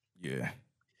 Sorry. Yeah.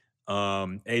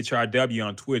 HRW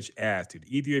on Twitch asked, did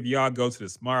either of y'all go to the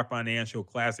Smart Financial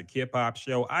Classic Hip Hop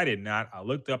show? I did not. I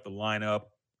looked up the lineup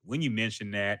when you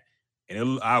mentioned that,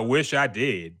 and I wish I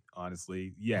did,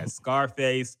 honestly. Yeah,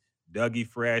 Scarface, Dougie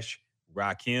Fresh,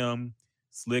 Rakim,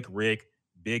 Slick Rick,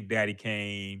 Big Daddy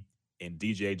Kane, and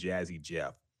DJ Jazzy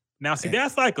Jeff. Now, see,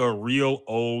 that's like a real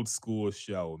old school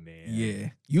show, man. Yeah.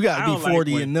 You got I to don't be like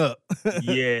 40 when- and up.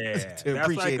 Yeah, to that's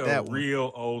appreciate like that a one.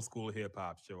 real old school hip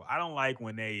hop show. I don't like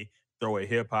when they throw a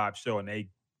hip hop show and they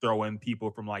throw in people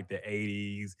from like the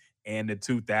 80s and the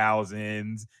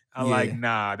 2000s. I'm like, Yeah.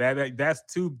 nah, that's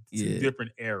two Yeah.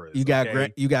 different eras. You got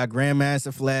okay? you got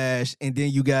Grandmaster Flash, and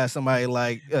then you got somebody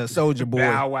like Soldier Boy.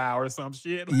 Bow Wow or some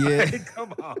shit. Yeah. Like,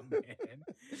 come on,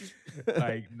 man.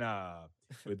 Like, nah.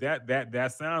 But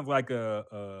that sounds like it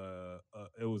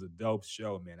was a dope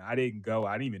show, man. I didn't go.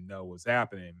 I didn't even know what was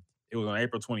happening. It was on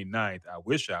April 29th. I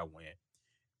wish I went.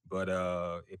 But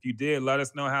if you did, let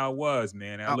us know how it was,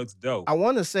 man. That looks dope. I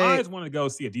want to I say, always want to go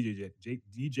see a DJ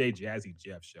Jazzy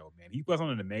Jeff show, man. He puts on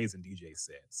an amazing DJ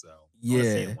set. So I wanna see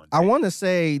yeah, him one I day. want to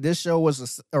say this show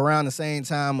was around the same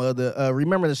time of the.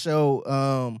 Remember the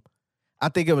show? I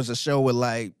think it was a show with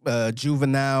like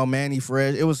Juvenile, Manny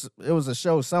Fresh. It was a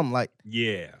show something like.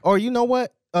 Yeah. Or you know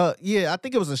what? Yeah, I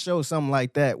think it was a show something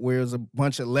like that where it was a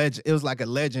bunch of legend. It was like a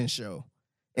legend show.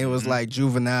 It was like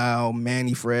Juvenile,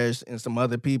 Manny Fresh, and some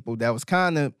other people that was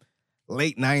kind of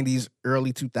late 90s,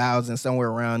 early 2000s, somewhere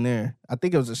around there. I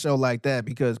think it was a show like that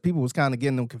because people was kind of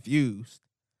getting them confused.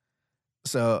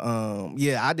 So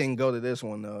yeah, I didn't go to this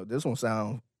one though. This one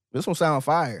sound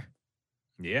fire.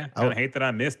 Yeah. I kind of hate that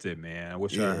I missed it, man. I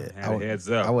wish I had a heads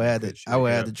up. I would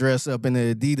have to dress up in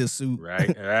the Adidas suit.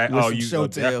 Right. All right. with Oh, some you show go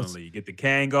tails. definitely get the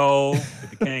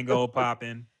Kango,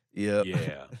 popping. Yep.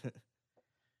 Yeah.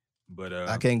 But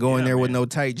I can't go in yeah, there with man. no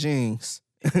tight jeans.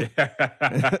 Gotta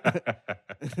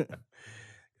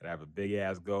have a big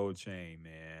ass gold chain,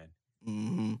 man.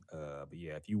 Hmm. But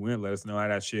yeah, if you went, let us know how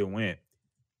that shit went.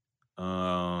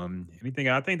 Anything?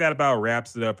 I think that about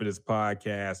wraps it up for this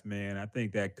podcast, man. I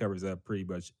think that covers up pretty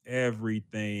much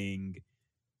everything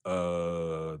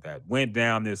that went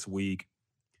down this week.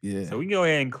 Yeah. So we can go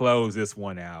ahead and close this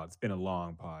one out. It's been a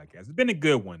long podcast. It's been a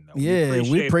good one though. Yeah, we all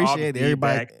the appreciate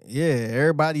everybody. feedback. Yeah,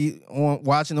 everybody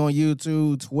watching on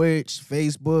YouTube, Twitch,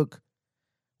 Facebook.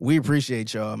 We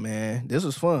appreciate y'all, man. This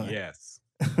was fun. Yes.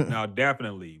 No,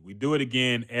 definitely. We do it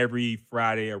again every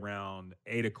Friday around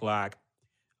 8:00.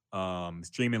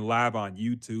 Streaming live on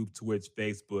YouTube, Twitch,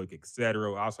 Facebook,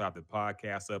 etc. Also have the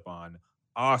podcast up on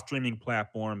all streaming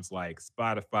platforms like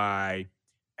Spotify,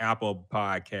 Apple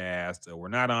Podcasts. We're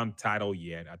not on Tidal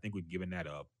yet. I think we've given that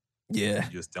up. Yeah.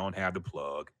 We just don't have the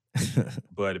plug.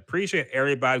 But appreciate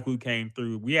everybody who came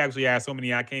through. We actually had so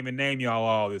many I can't even name y'all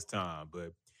all this time.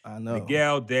 But I know.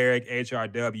 Miguel, Derek,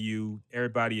 HRW,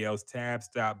 everybody else, Tab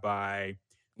stopped by,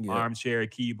 Yeah. Armchair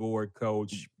Keyboard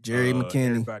Coach, Jerry McKinney.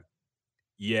 everybody.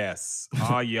 Yes,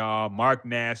 all y'all. Mark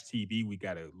Nash TV. We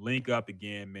got to link up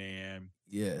again, man.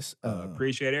 Yes.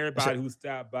 Appreciate everybody who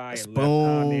stopped by and left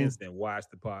Spoon. comments and watched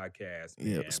the podcast,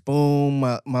 Yeah. man. Spoon,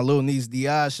 my little niece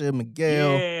Diasha,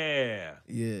 Miguel. Yeah,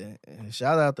 Yeah.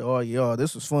 Shout out to all y'all.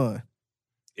 This was fun.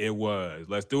 it was.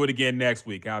 Let's do it again next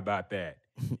week. How about that?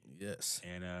 Yes.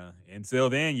 And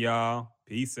until then, y'all,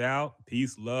 peace out,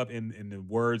 peace, love, in the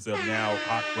words of now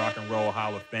Rock and Roll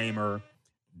Hall of Famer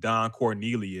Don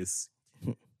Cornelius.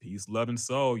 Peace, love, and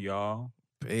soul, y'all.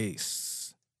 Peace.